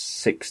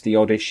 60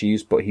 odd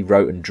issues, but he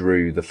wrote and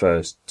drew the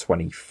first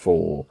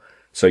 24.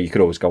 So you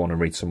could always go on and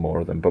read some more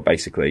of them. But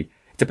basically,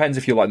 it depends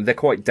if you like them. They're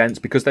quite dense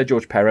because they're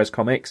George Perez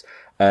comics.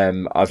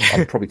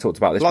 I've probably talked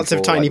about this Lots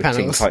before, of tiny like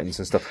panels. Teen Titans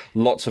and stuff.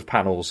 Lots of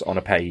panels on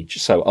a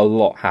page. So a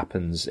lot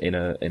happens in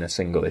a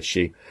single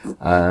issue.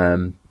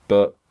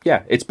 But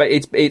yeah,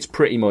 it's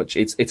pretty much,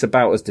 it's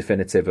about as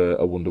definitive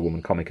a Wonder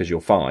Woman comic as you'll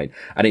find.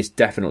 And it's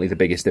definitely the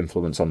biggest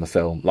influence on the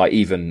film. Like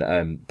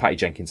even, Patty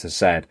Jenkins has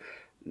said,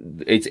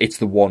 it's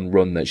the one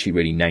run that she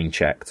really name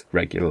checked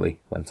regularly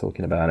when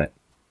talking about it.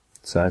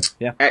 So,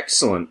 yeah.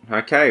 Excellent.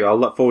 Okay, I'll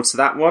look forward to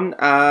that one.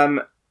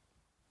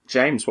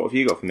 James, what have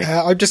you got for me?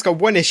 I've just got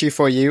one issue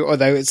for you,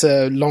 although it's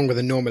a longer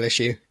than normal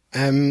issue.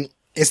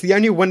 It's the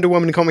only Wonder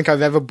Woman comic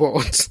I've ever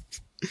bought.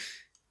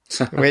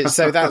 So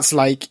that's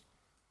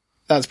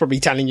probably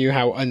telling you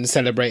how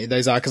uncelebrated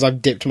those are, because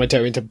I've dipped my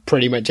toe into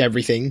pretty much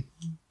everything.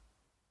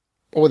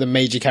 All the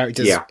major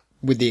characters,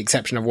 with the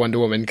exception of Wonder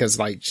Woman, because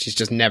she's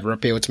just never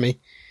appealed to me.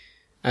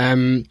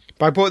 But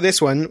I bought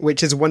this one,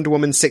 which is Wonder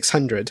Woman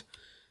 600.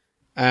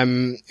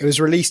 It was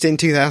released in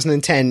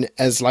 2010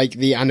 as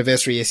the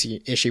anniversary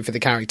issue for the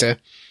character.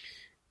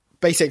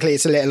 Basically,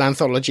 it's a little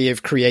anthology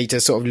of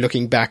creators sort of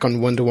looking back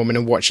on Wonder Woman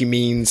and what she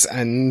means.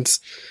 And,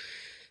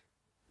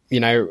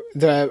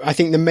 I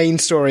think the main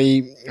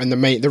story and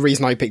the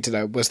reason I picked it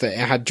up was that it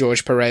had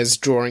George Perez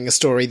drawing a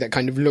story that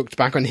kind of looked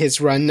back on his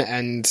run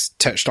and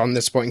touched on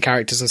the supporting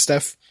characters and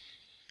stuff.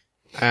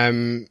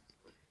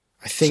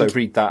 I think. So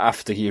read that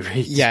after you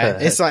read. Yeah,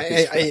 it's like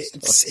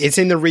it's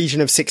in the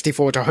region of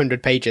 64 to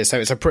 100 pages, so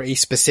it's a pretty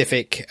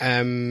specific,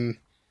 a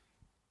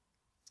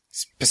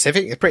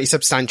pretty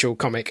substantial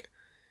comic.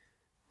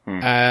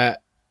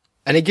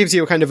 And it gives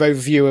you a kind of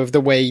overview of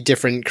the way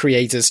different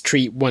creators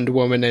treat Wonder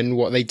Woman and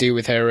what they do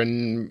with her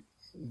and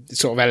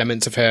sort of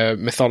elements of her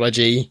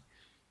mythology.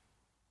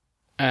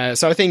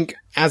 So I think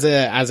as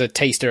a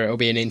taster, it'll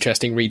be an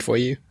interesting read for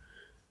you.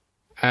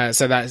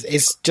 So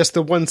it's just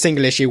the one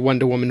single issue,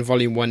 Wonder Woman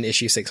Volume 1,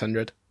 issue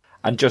 600.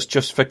 And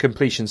just for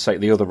completion's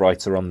sake, the other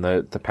writer on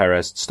the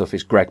Perez stuff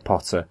is Greg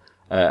Potter.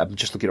 I'm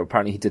just looking up,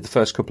 apparently he did the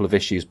first couple of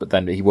issues, but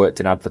then he worked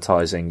in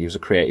advertising, he was a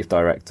creative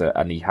director,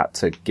 and he had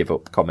to give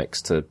up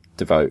comics to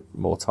devote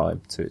more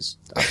time to his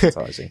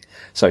advertising.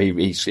 So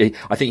I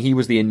think he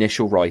was the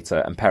initial writer,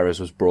 and Perez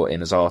was brought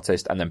in as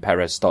artist, and then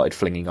Perez started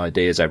flinging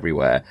ideas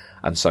everywhere,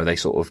 and so they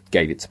sort of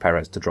gave it to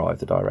Perez to drive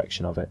the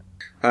direction of it.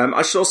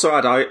 I should also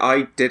add,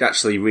 I did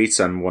actually read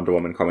some Wonder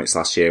Woman comics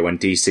last year when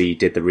DC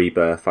did the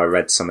Rebirth. I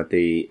read some of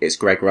it's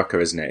Greg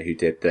Rucka, isn't it, who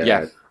did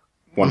the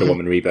Wonder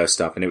Woman Rebirth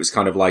stuff, and it was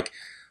kind of like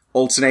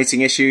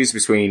alternating issues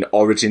between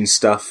origin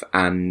stuff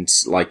and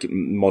like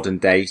modern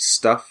day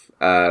stuff.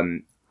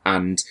 And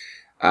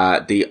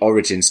the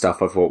origin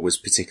stuff I thought was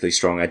particularly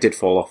strong. I did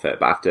fall off it,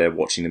 but after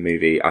watching the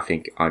movie, I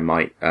think I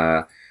might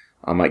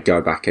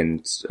go back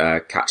and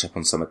catch up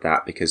on some of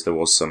that, because there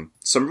was some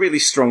really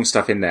strong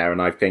stuff in there,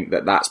 and I think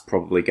that's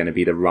probably going to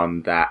be the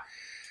run that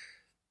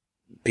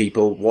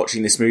people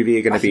watching this movie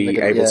are going to be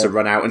able to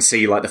run out and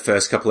see, like the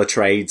first couple of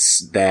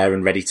trades there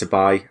and ready to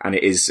buy. And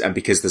it is, and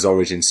because there's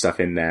origin stuff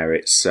in there,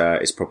 it's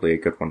probably a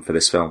good one for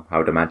this film, I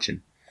would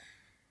imagine.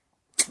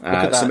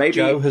 So maybe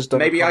Joe has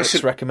done a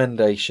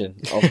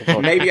recommendation.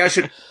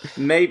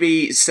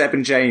 Maybe Seb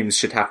and James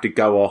should have to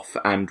go off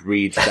and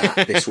read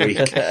that this week.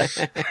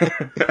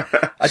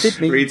 I did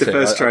read the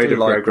first trade of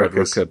Greg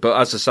Rucka, but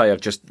as I say,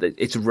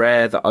 it's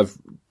rare that I've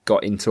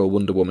got into a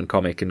Wonder Woman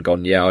comic and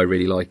gone, yeah, I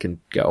really like and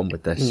get on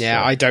with this.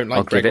 Yeah, so I don't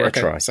like Greg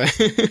Rucka. So.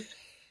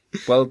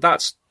 Well,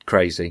 that's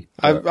crazy.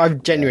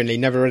 I've genuinely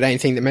never read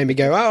anything that made me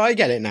go, oh, I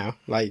get it now.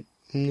 Like.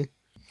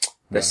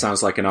 This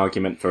sounds like an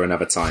argument for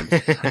another time.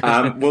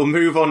 We'll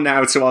move on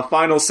now to our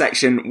final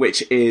section,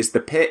 which is the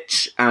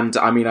pitch. And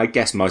I mean, I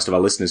guess most of our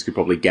listeners could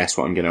probably guess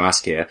what I'm going to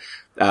ask here.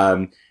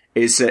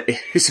 It's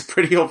a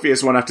pretty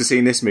obvious one after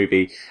seeing this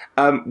movie.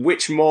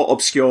 Which more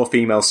obscure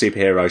female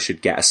superhero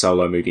should get a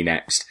solo movie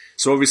next?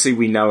 So obviously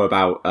we know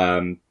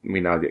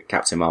that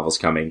Captain Marvel's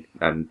coming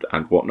and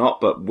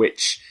whatnot, but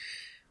which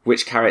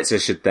character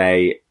should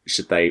they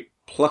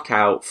pluck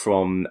out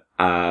from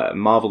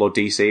Marvel or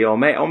DC or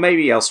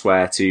maybe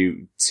elsewhere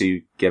to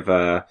give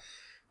a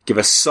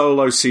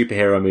solo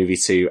superhero movie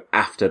to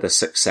after the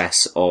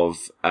success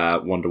of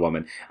Wonder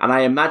Woman? And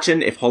I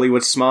imagine if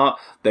Hollywood's smart,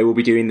 they will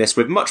be doing this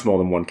with much more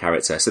than one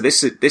character. So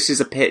this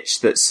is a pitch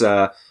that's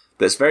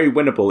very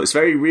winnable. It's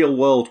very real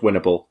world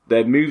winnable.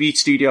 The movie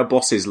studio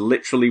bosses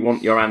literally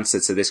want your answer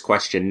to this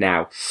question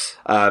now.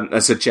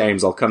 And so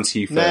James, I'll come to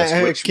you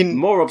first. Which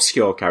more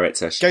obscure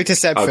character? Go to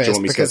Seb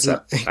first, because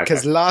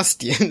last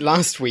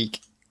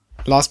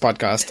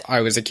podcast,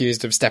 I was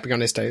accused of stepping on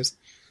his toes.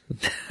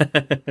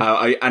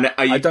 Are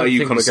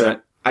you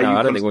concerned?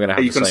 I don't think we're going to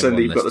have the same one. Are you concerned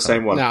that you've got the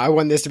same one? No, I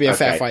want this to be a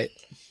fair fight.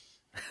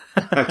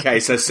 Okay,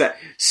 so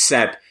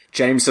Seb,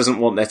 James doesn't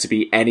want there to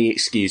be any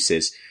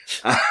excuses.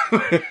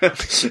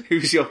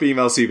 Who's your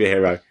female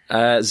superhero?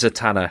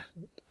 Zatanna.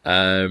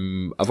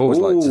 I've always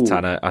liked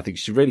Zatanna. I think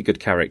she's a really good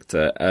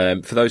character.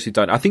 For those who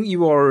don't, I think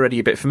you are already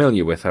a bit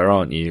familiar with her,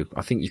 aren't you?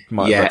 I think you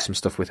might have read some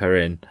stuff with her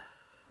in.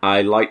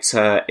 I liked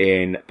her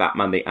in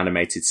Batman the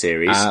Animated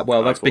Series.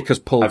 Well, that's because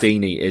Paul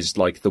Dini is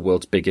like the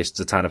world's biggest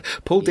Zatanna.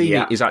 Paul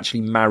Dini is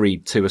actually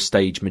married to a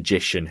stage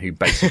magician who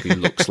basically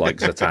looks like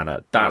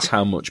Zatanna. That's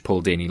how much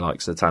Paul Dini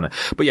likes Zatanna.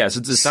 But yeah, so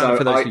Zatanna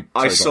for those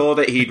I saw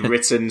that he'd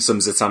written some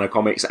Zatanna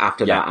comics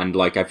after that, and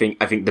like I think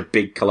the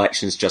big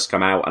collection's just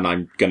come out, and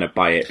I'm gonna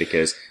buy it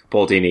because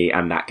Paul Dini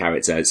and that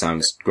character, it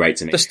sounds great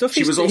to me.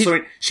 She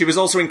was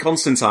also in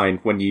Constantine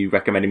when you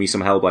recommended me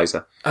some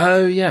Hellblazer.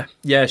 Oh yeah,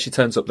 she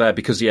turns up there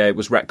because it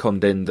was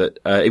retconned in that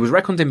it was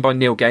retconned in by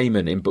Neil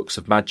Gaiman in Books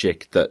of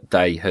Magic that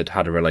they had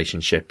a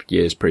relationship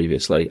years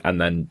previously,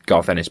 and then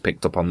Garth Ennis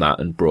picked up on that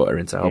and brought her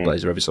into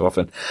Hellblazer every so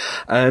often.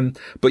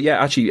 But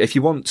yeah, actually, if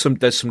you want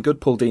there's some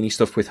good Paul Dini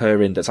stuff with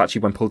her in. That's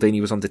actually when Paul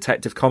Dini was on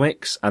Detective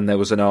Comics, and there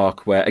was an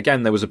arc where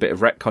again there was a bit of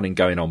retconning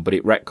going on, but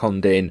it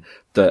retconned in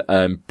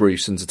that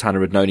Bruce and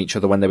Zatanna had known each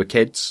other when they were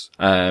kids,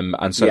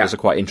 and so there's a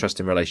quite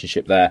interesting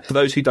relationship there. For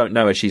those who don't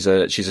know her, she's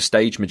a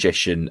stage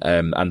magician,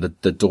 and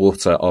the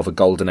daughter of a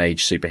Golden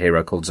Age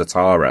superhero called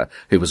Zatara,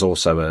 who was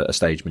also a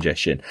stage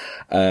magician,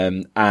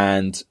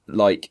 and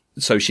like.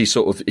 So she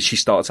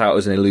starts out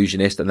as an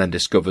illusionist and then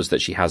discovers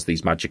that she has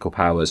these magical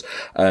powers,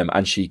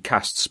 and she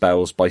casts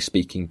spells by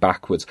speaking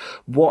backwards.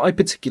 What I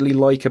particularly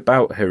like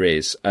about her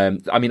is,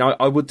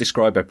 I would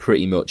describe her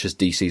pretty much as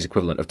DC's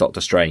equivalent of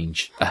Doctor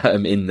Strange,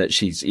 in that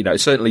she's,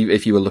 certainly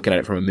if you were looking at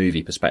it from a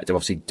movie perspective,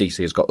 obviously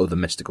DC has got other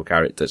mystical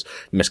characters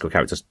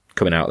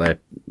coming out there,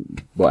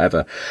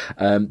 whatever.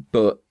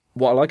 But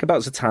what I like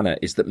about Zatanna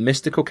is that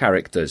mystical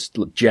characters,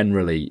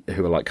 generally,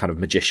 who are like kind of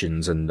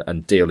magicians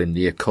and deal in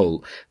the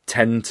occult,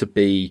 tend to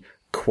be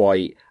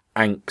quite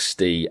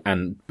angsty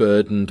and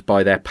burdened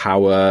by their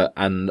power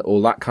and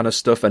all that kind of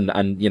stuff,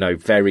 and you know,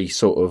 very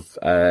sort of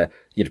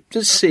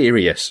just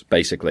serious,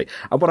 basically.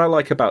 And what I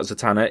like about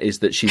Zatanna is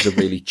that she's a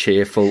really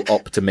cheerful,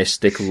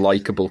 optimistic,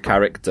 likable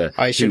character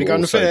who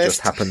also first.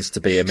 just happens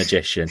to be a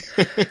magician.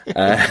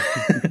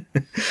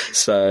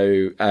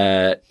 So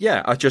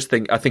I just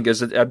think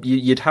as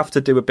you'd have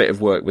to do a bit of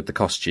work with the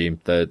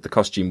costume. The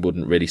costume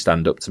wouldn't really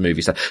stand up to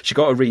movies. She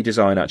got a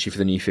redesign actually for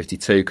the New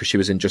 52 because she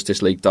was in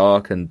Justice League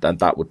Dark, and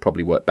that would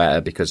probably work better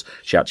because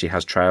she actually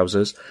has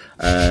trousers,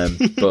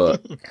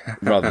 but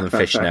rather than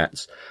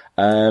fishnets.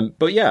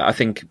 But yeah, I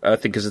think a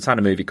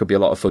Zatanna movie could be a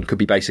lot of fun. Could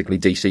be basically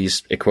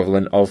DC's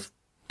equivalent of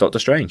Doctor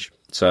Strange.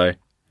 So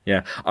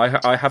yeah,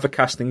 I have a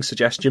casting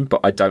suggestion,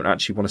 but I don't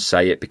actually want to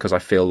say it because I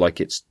feel like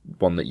it's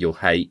one that you'll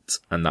hate,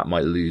 and that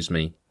might lose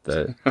me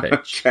the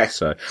pitch. Okay.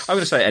 So I'm going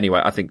to say it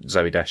anyway. I think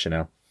Zooey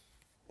Deschanel.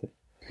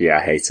 Yeah,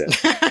 I hate it.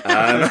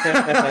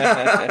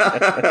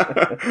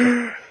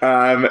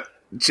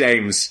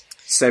 James.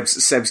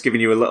 Seb's giving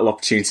you a little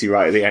opportunity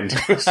right at the end.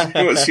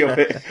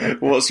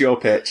 What's your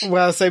pitch?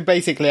 Well, so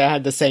basically I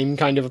had the same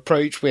kind of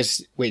approach,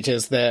 which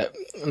is that,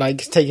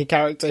 like, take a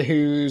character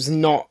who's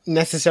not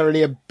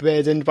necessarily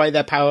burdened by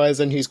their powers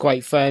and who's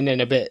quite fun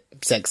and a bit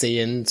sexy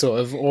and sort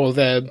of all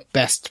the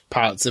best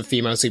parts of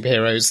female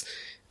superheroes.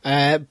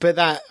 But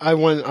that I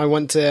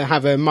want to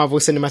have a Marvel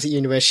Cinematic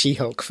Universe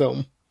She-Hulk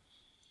film.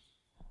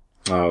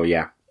 Oh,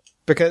 yeah.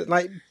 Because,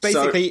 like,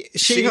 basically,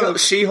 so,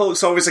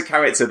 She-Hulk's always a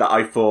character that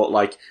I thought,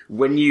 like,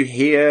 when you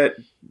hear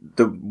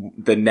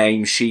the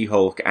name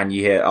She-Hulk and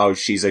you hear, oh,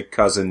 she's a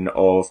cousin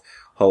of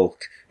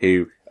Hulk,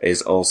 who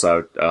is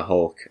also a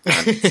Hulk,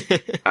 and,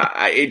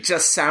 it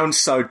just sounds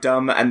so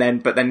dumb.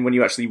 But then when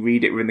you actually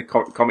read it in the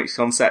comics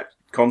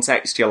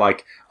context, you're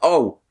like,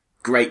 oh,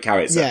 great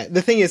character. Yeah,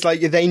 the thing is,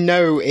 like, they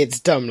know it's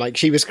dumb. Like,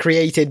 she was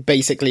created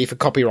basically for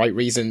copyright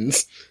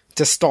reasons,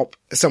 to stop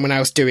someone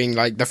else doing,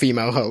 like, the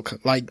female Hulk.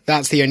 Like,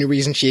 that's the only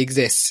reason she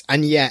exists.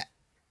 And yet,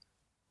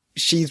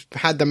 she's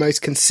had the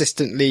most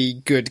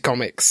consistently good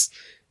comics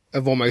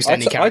of almost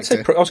any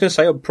character. I was going to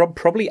say,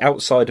 probably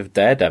outside of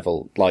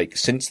Daredevil, like,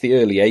 since the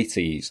early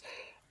 80s,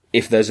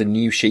 if there's a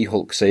new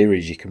She-Hulk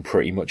series, you can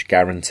pretty much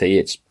guarantee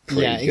it's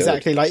pretty good.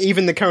 Exactly. Like,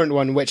 even the current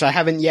one, which I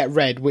haven't yet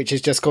read, which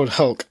is just called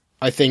Hulk,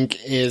 I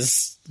think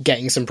is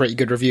getting some pretty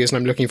good reviews, and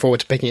I'm looking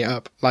forward to picking it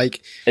up.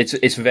 Like,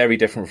 it's very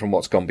different from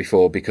what's gone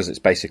before because it's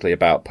basically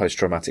about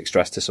post-traumatic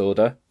stress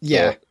disorder.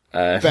 Yeah,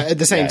 but at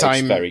the same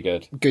time, it's very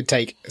good. Good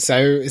take. So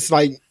it's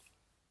like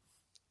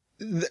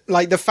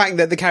the fact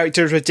that the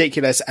character is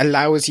ridiculous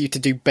allows you to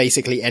do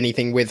basically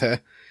anything with her.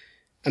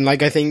 And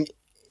like, I think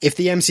if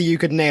the MCU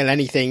could nail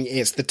anything,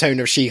 it's the tone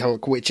of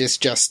She-Hulk, which is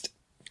just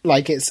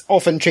like, it's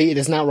often treated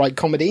as an outright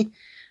comedy.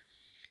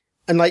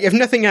 And like, if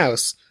nothing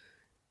else,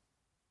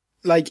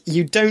 like,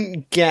 you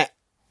don't get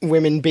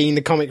women being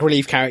the comic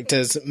relief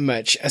characters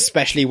much,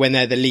 especially when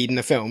they're the lead in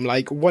the film.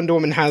 Like, Wonder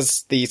Woman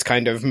has these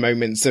kind of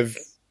moments of,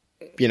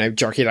 you know,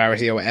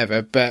 jocularity or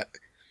whatever, but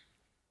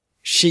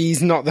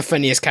she's not the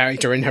funniest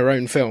character in her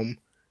own film.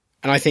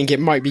 And I think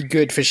it might be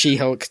good for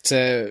She-Hulk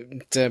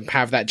to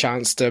have that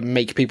chance to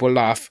make people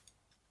laugh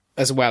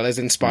as well as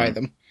inspire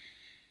them.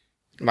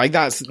 Like,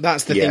 that's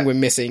the thing we're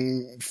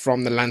missing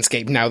from the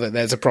landscape now that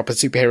there's a proper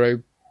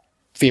female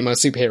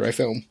superhero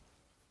film.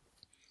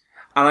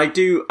 And I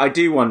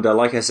do wonder,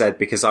 like I said,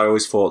 because I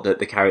always thought that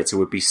the character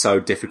would be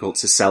so difficult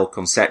to sell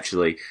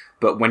conceptually,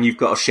 but when you've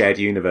got a shared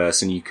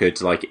universe and you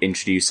could, like,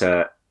 introduce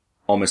her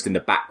almost in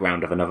the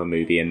background of another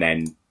movie and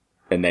then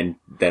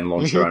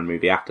launch your own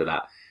movie after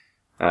that.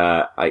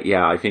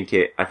 I think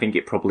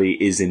it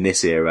probably is in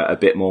this era a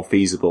bit more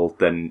feasible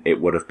than it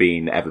would have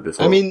been ever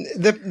before. I mean,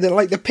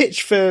 the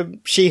pitch for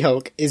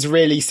She-Hulk is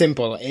really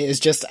simple. It is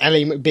just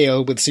Ally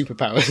McBeal with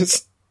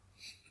superpowers.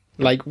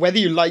 Like, whether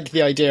you like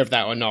the idea of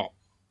that or not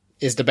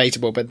is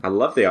debatable, but I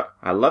love the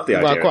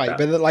idea. Well, quite, of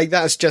that. but like,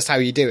 that's just how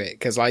you do it,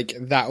 because like,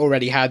 that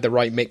already had the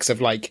right mix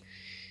of like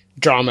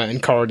drama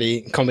and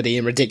comedy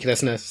and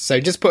ridiculousness.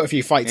 So just put a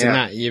few fights in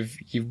that,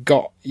 you've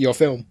got your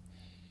film.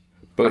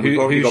 But we've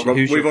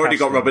already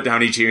got Robert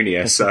Downey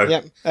Jr.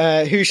 So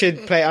yeah, who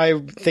should play?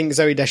 I think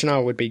Zooey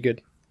Deschanel would be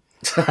good.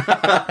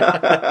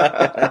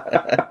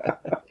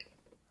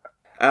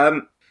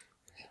 I'm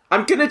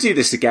gonna do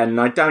this again,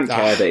 and I don't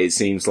care that it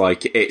seems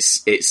like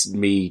it's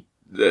me.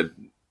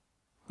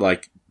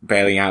 Like,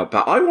 bailing out,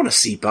 but I want to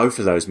see both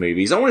of those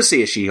movies. I want to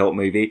see a She-Hulk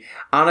movie,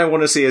 and I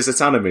want to see a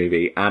Zatanna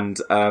movie, and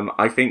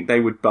I think they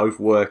would both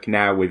work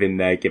now within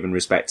their given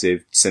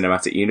respective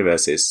cinematic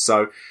universes.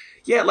 So,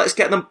 yeah, let's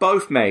get them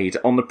both made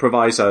on the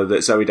proviso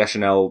that Zooey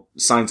Deschanel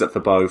signs up for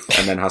both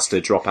and then has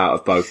to drop out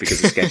of both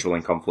because of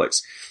scheduling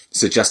conflicts.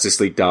 It's a Justice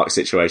League Dark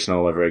situation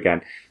all over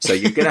again. So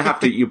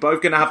you're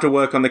both gonna have to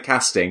work on the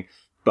casting.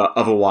 But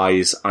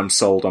otherwise, I'm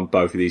sold on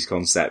both of these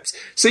concepts.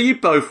 So you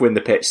both win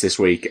the pitch this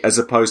week, as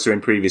opposed to in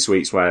previous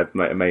weeks where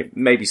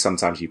maybe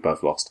sometimes you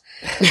both lost.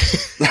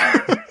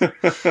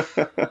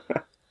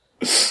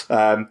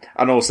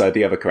 And also,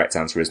 the other correct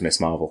answer is Miss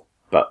Marvel.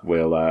 But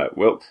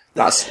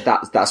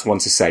that's one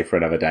to say for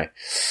another day.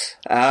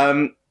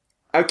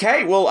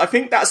 Okay, well, I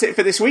think that's it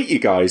for this week, you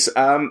guys.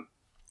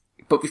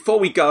 But before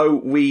we go,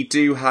 we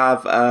do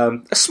have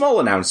a small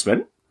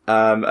announcement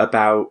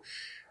about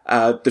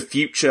the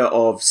future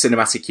of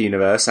Cinematic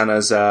Universe and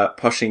us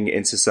pushing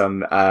into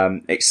some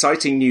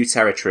exciting new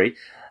territory.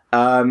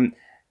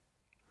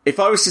 If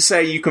I was to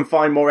say you can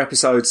find more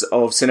episodes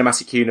of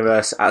Cinematic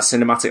Universe at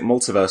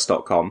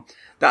cinematicmultiverse.com,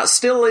 that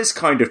still is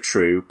kind of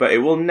true, but it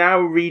will now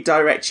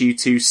redirect you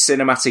to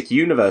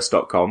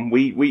cinematicuniverse.com.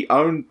 We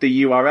own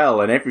the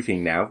URL and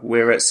everything now.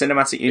 We're at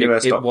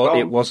cinematicuniverse.com.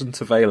 It wasn't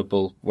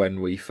available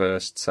when we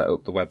first set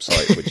up the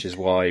website, which is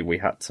why we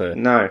had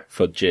to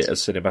fudge it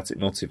as Cinematic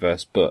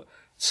Multiverse, but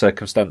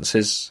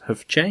circumstances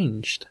have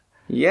changed.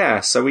 Yeah,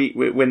 so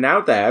we're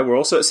now there. We're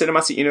also at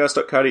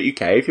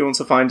cinematicuniverse.co.uk if you want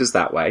to find us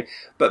that way.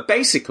 But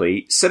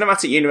basically,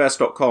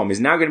 cinematicuniverse.com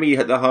is now going to be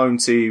the home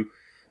to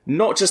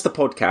not just the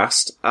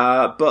podcast,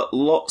 but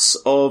lots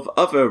of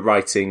other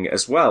writing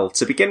as well.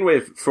 To begin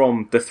with,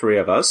 from the three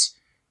of us,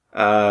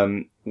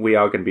 we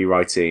are going to be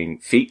writing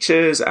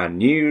features and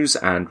news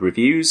and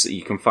reviews.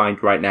 You can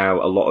find right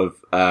now a lot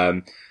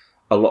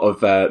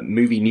of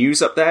movie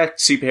news up there,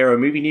 superhero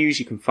movie news.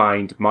 You can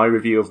find my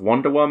review of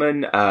Wonder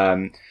Woman,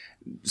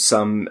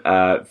 some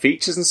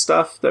features and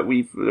stuff that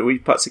we've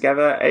put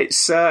together.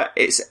 It's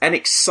an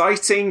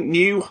exciting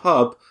new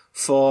hub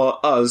for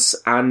us,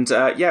 and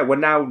we're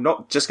now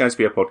not just going to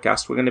be a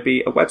podcast, we're going to be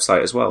a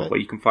website as well, where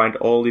you can find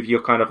all of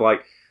your kind of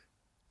like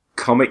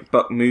comic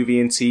book, movie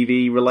and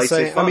TV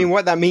related fun. I mean,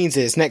 what that means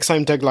is next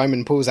time Doug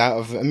Liman pulls out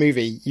of a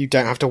movie, you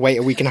don't have to wait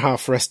a week and a half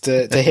for us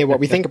to hear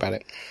what we think about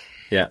it.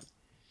 Yeah.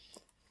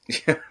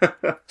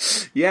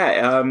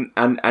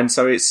 And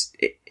so it's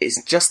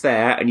just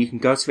there, and you can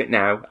go to it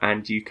now,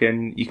 and you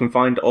can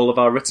find all of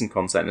our written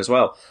content as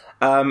well.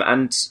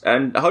 And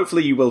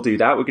hopefully you will do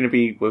that.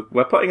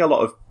 We're putting a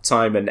lot of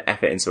time and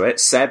effort into it.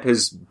 Seb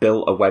has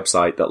built a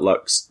website that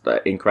looks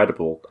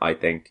incredible, I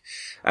think,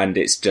 and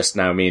it's just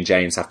now me and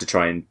James have to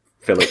try and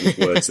fill it with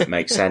words that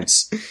make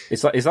sense.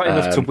 Is that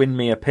enough to win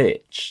me a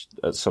pitch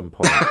at some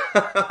point?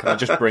 Can I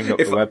just bring up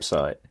the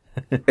website?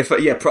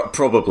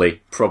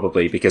 Probably,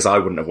 because I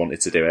wouldn't have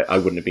wanted to do it. I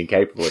wouldn't have been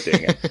capable of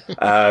doing it.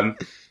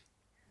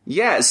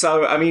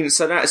 So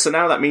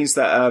now that means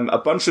that a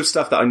bunch of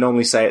stuff that I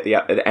normally say at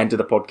the end of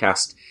the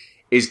podcast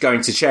is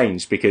going to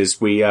change, because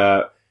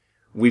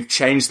we've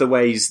changed the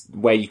ways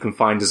where you can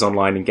find us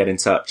online and get in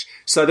touch.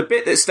 So the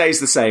bit that stays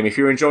the same, if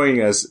you're enjoying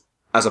us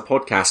as a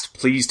podcast,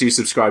 please do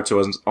subscribe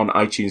to us on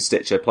iTunes,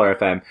 Stitcher, Player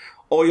FM,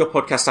 or your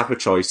podcast app of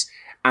choice.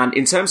 And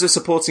in terms of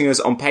supporting us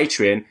on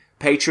Patreon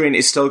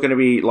is still going to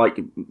be like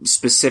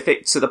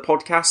specific to the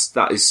podcast.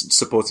 That is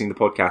supporting the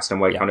podcast, and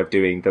we're kind of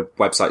doing the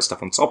website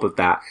stuff on top of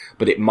that.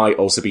 But it might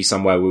also be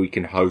somewhere where we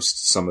can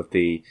host some of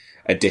the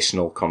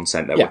additional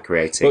content that we're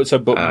creating.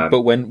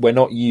 But when we're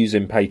not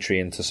using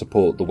Patreon to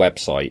support the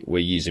website, we're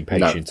using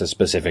Patreon to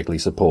specifically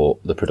support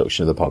the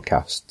production of the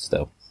podcast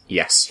still.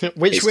 Yes.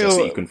 Which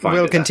will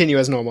continue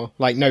as normal.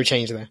 Like, no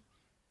change there.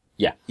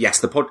 Yeah. Yes,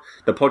 the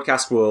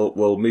podcast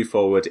will move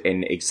forward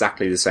in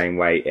exactly the same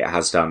way it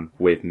has done,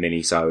 with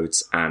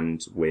minisodes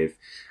and with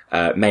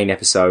main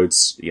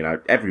episodes,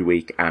 every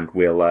week, and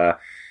we'll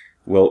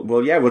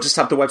just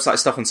have the website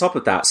stuff on top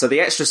of that. So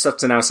the extra stuff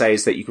to now say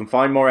is that you can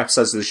find more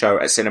episodes of the show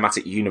at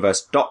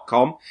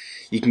cinematicuniverse.com.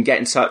 You can get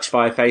in touch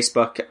via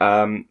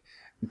Facebook.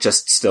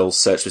 Just still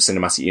search for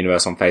Cinematic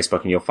Universe on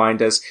Facebook and you'll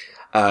find us.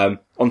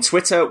 On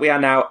Twitter, we are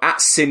now at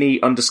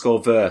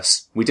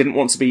 @cine_verse. We didn't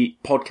want to be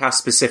podcast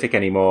specific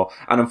anymore.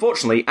 And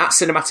unfortunately, at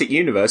Cinematic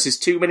Universe is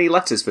too many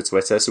letters for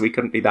Twitter, so we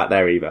couldn't be that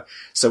there either.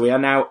 So we are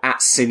now at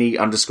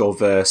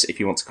 @cine_verse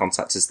if you want to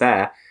contact us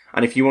there.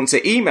 And if you want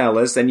to email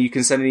us, then you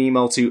can send an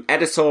email to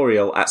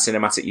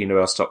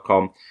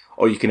editorial@cinematicuniverse.com,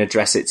 or you can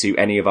address it to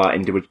any of our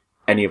individual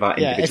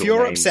if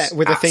you're upset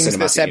with the things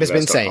that Seb has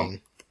been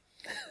saying,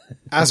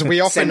 as we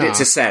often send it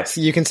to Seb.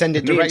 You can send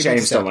it directly to Seb.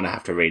 James don't want to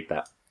have to read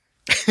that.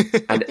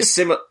 And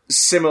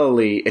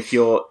similarly, if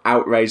you're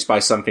outraged by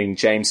something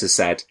James has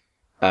said,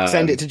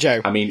 send it to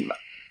Joe. I mean,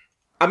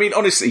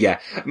 honestly, yeah.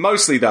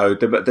 Mostly though,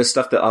 the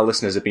stuff that our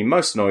listeners have been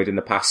most annoyed in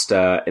the past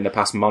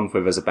month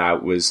with us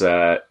about was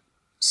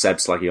Seb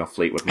slagging off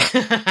Fleetwood Mac.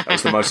 That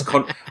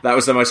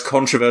was the most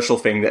controversial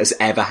thing that has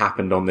ever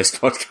happened on this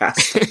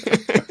podcast.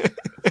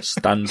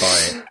 Stand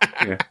by it.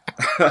 Yeah.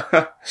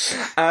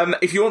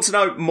 If you want to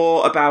know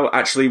more about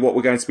actually what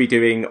we're going to be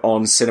doing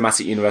on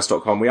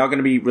cinematicuniverse.com, we are going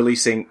to be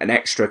releasing an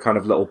extra kind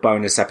of little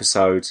bonus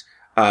episode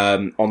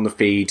on the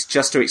feed,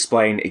 just to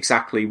explain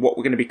exactly what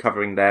we're going to be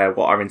covering there,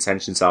 what our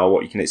intentions are,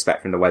 what you can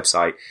expect from the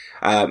website.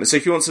 So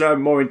if you want to know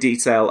more in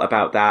detail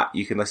about that,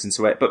 you can listen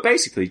to it. But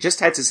basically, just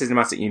head to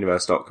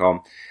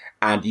cinematicuniverse.com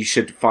and you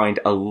should find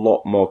a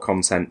lot more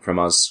content from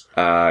us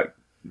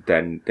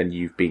than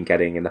you've been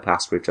getting in the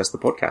past with just the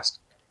podcast.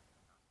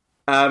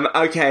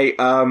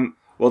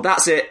 Well,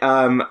 that's it.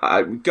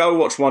 Go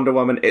watch Wonder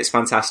Woman. It's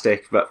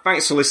fantastic. But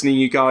thanks for listening,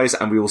 you guys,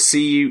 and we will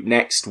see you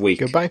next week.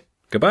 Goodbye.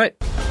 Goodbye.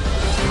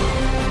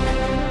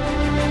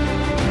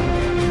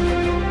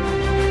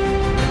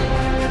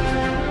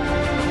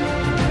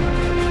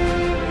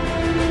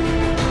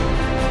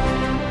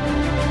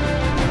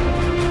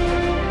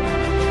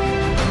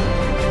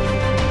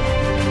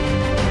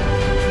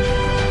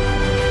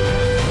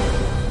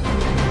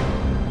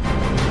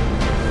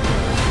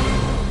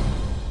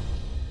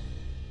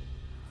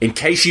 In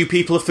case you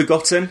people have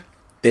forgotten,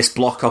 this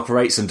block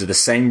operates under the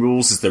same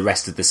rules as the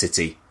rest of the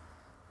city.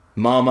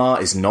 Mama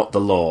is not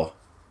the law.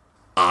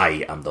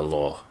 I am the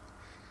law.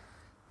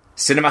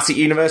 Cinematic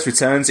Universe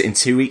returns in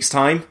 2 weeks'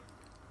 time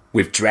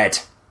with Dread.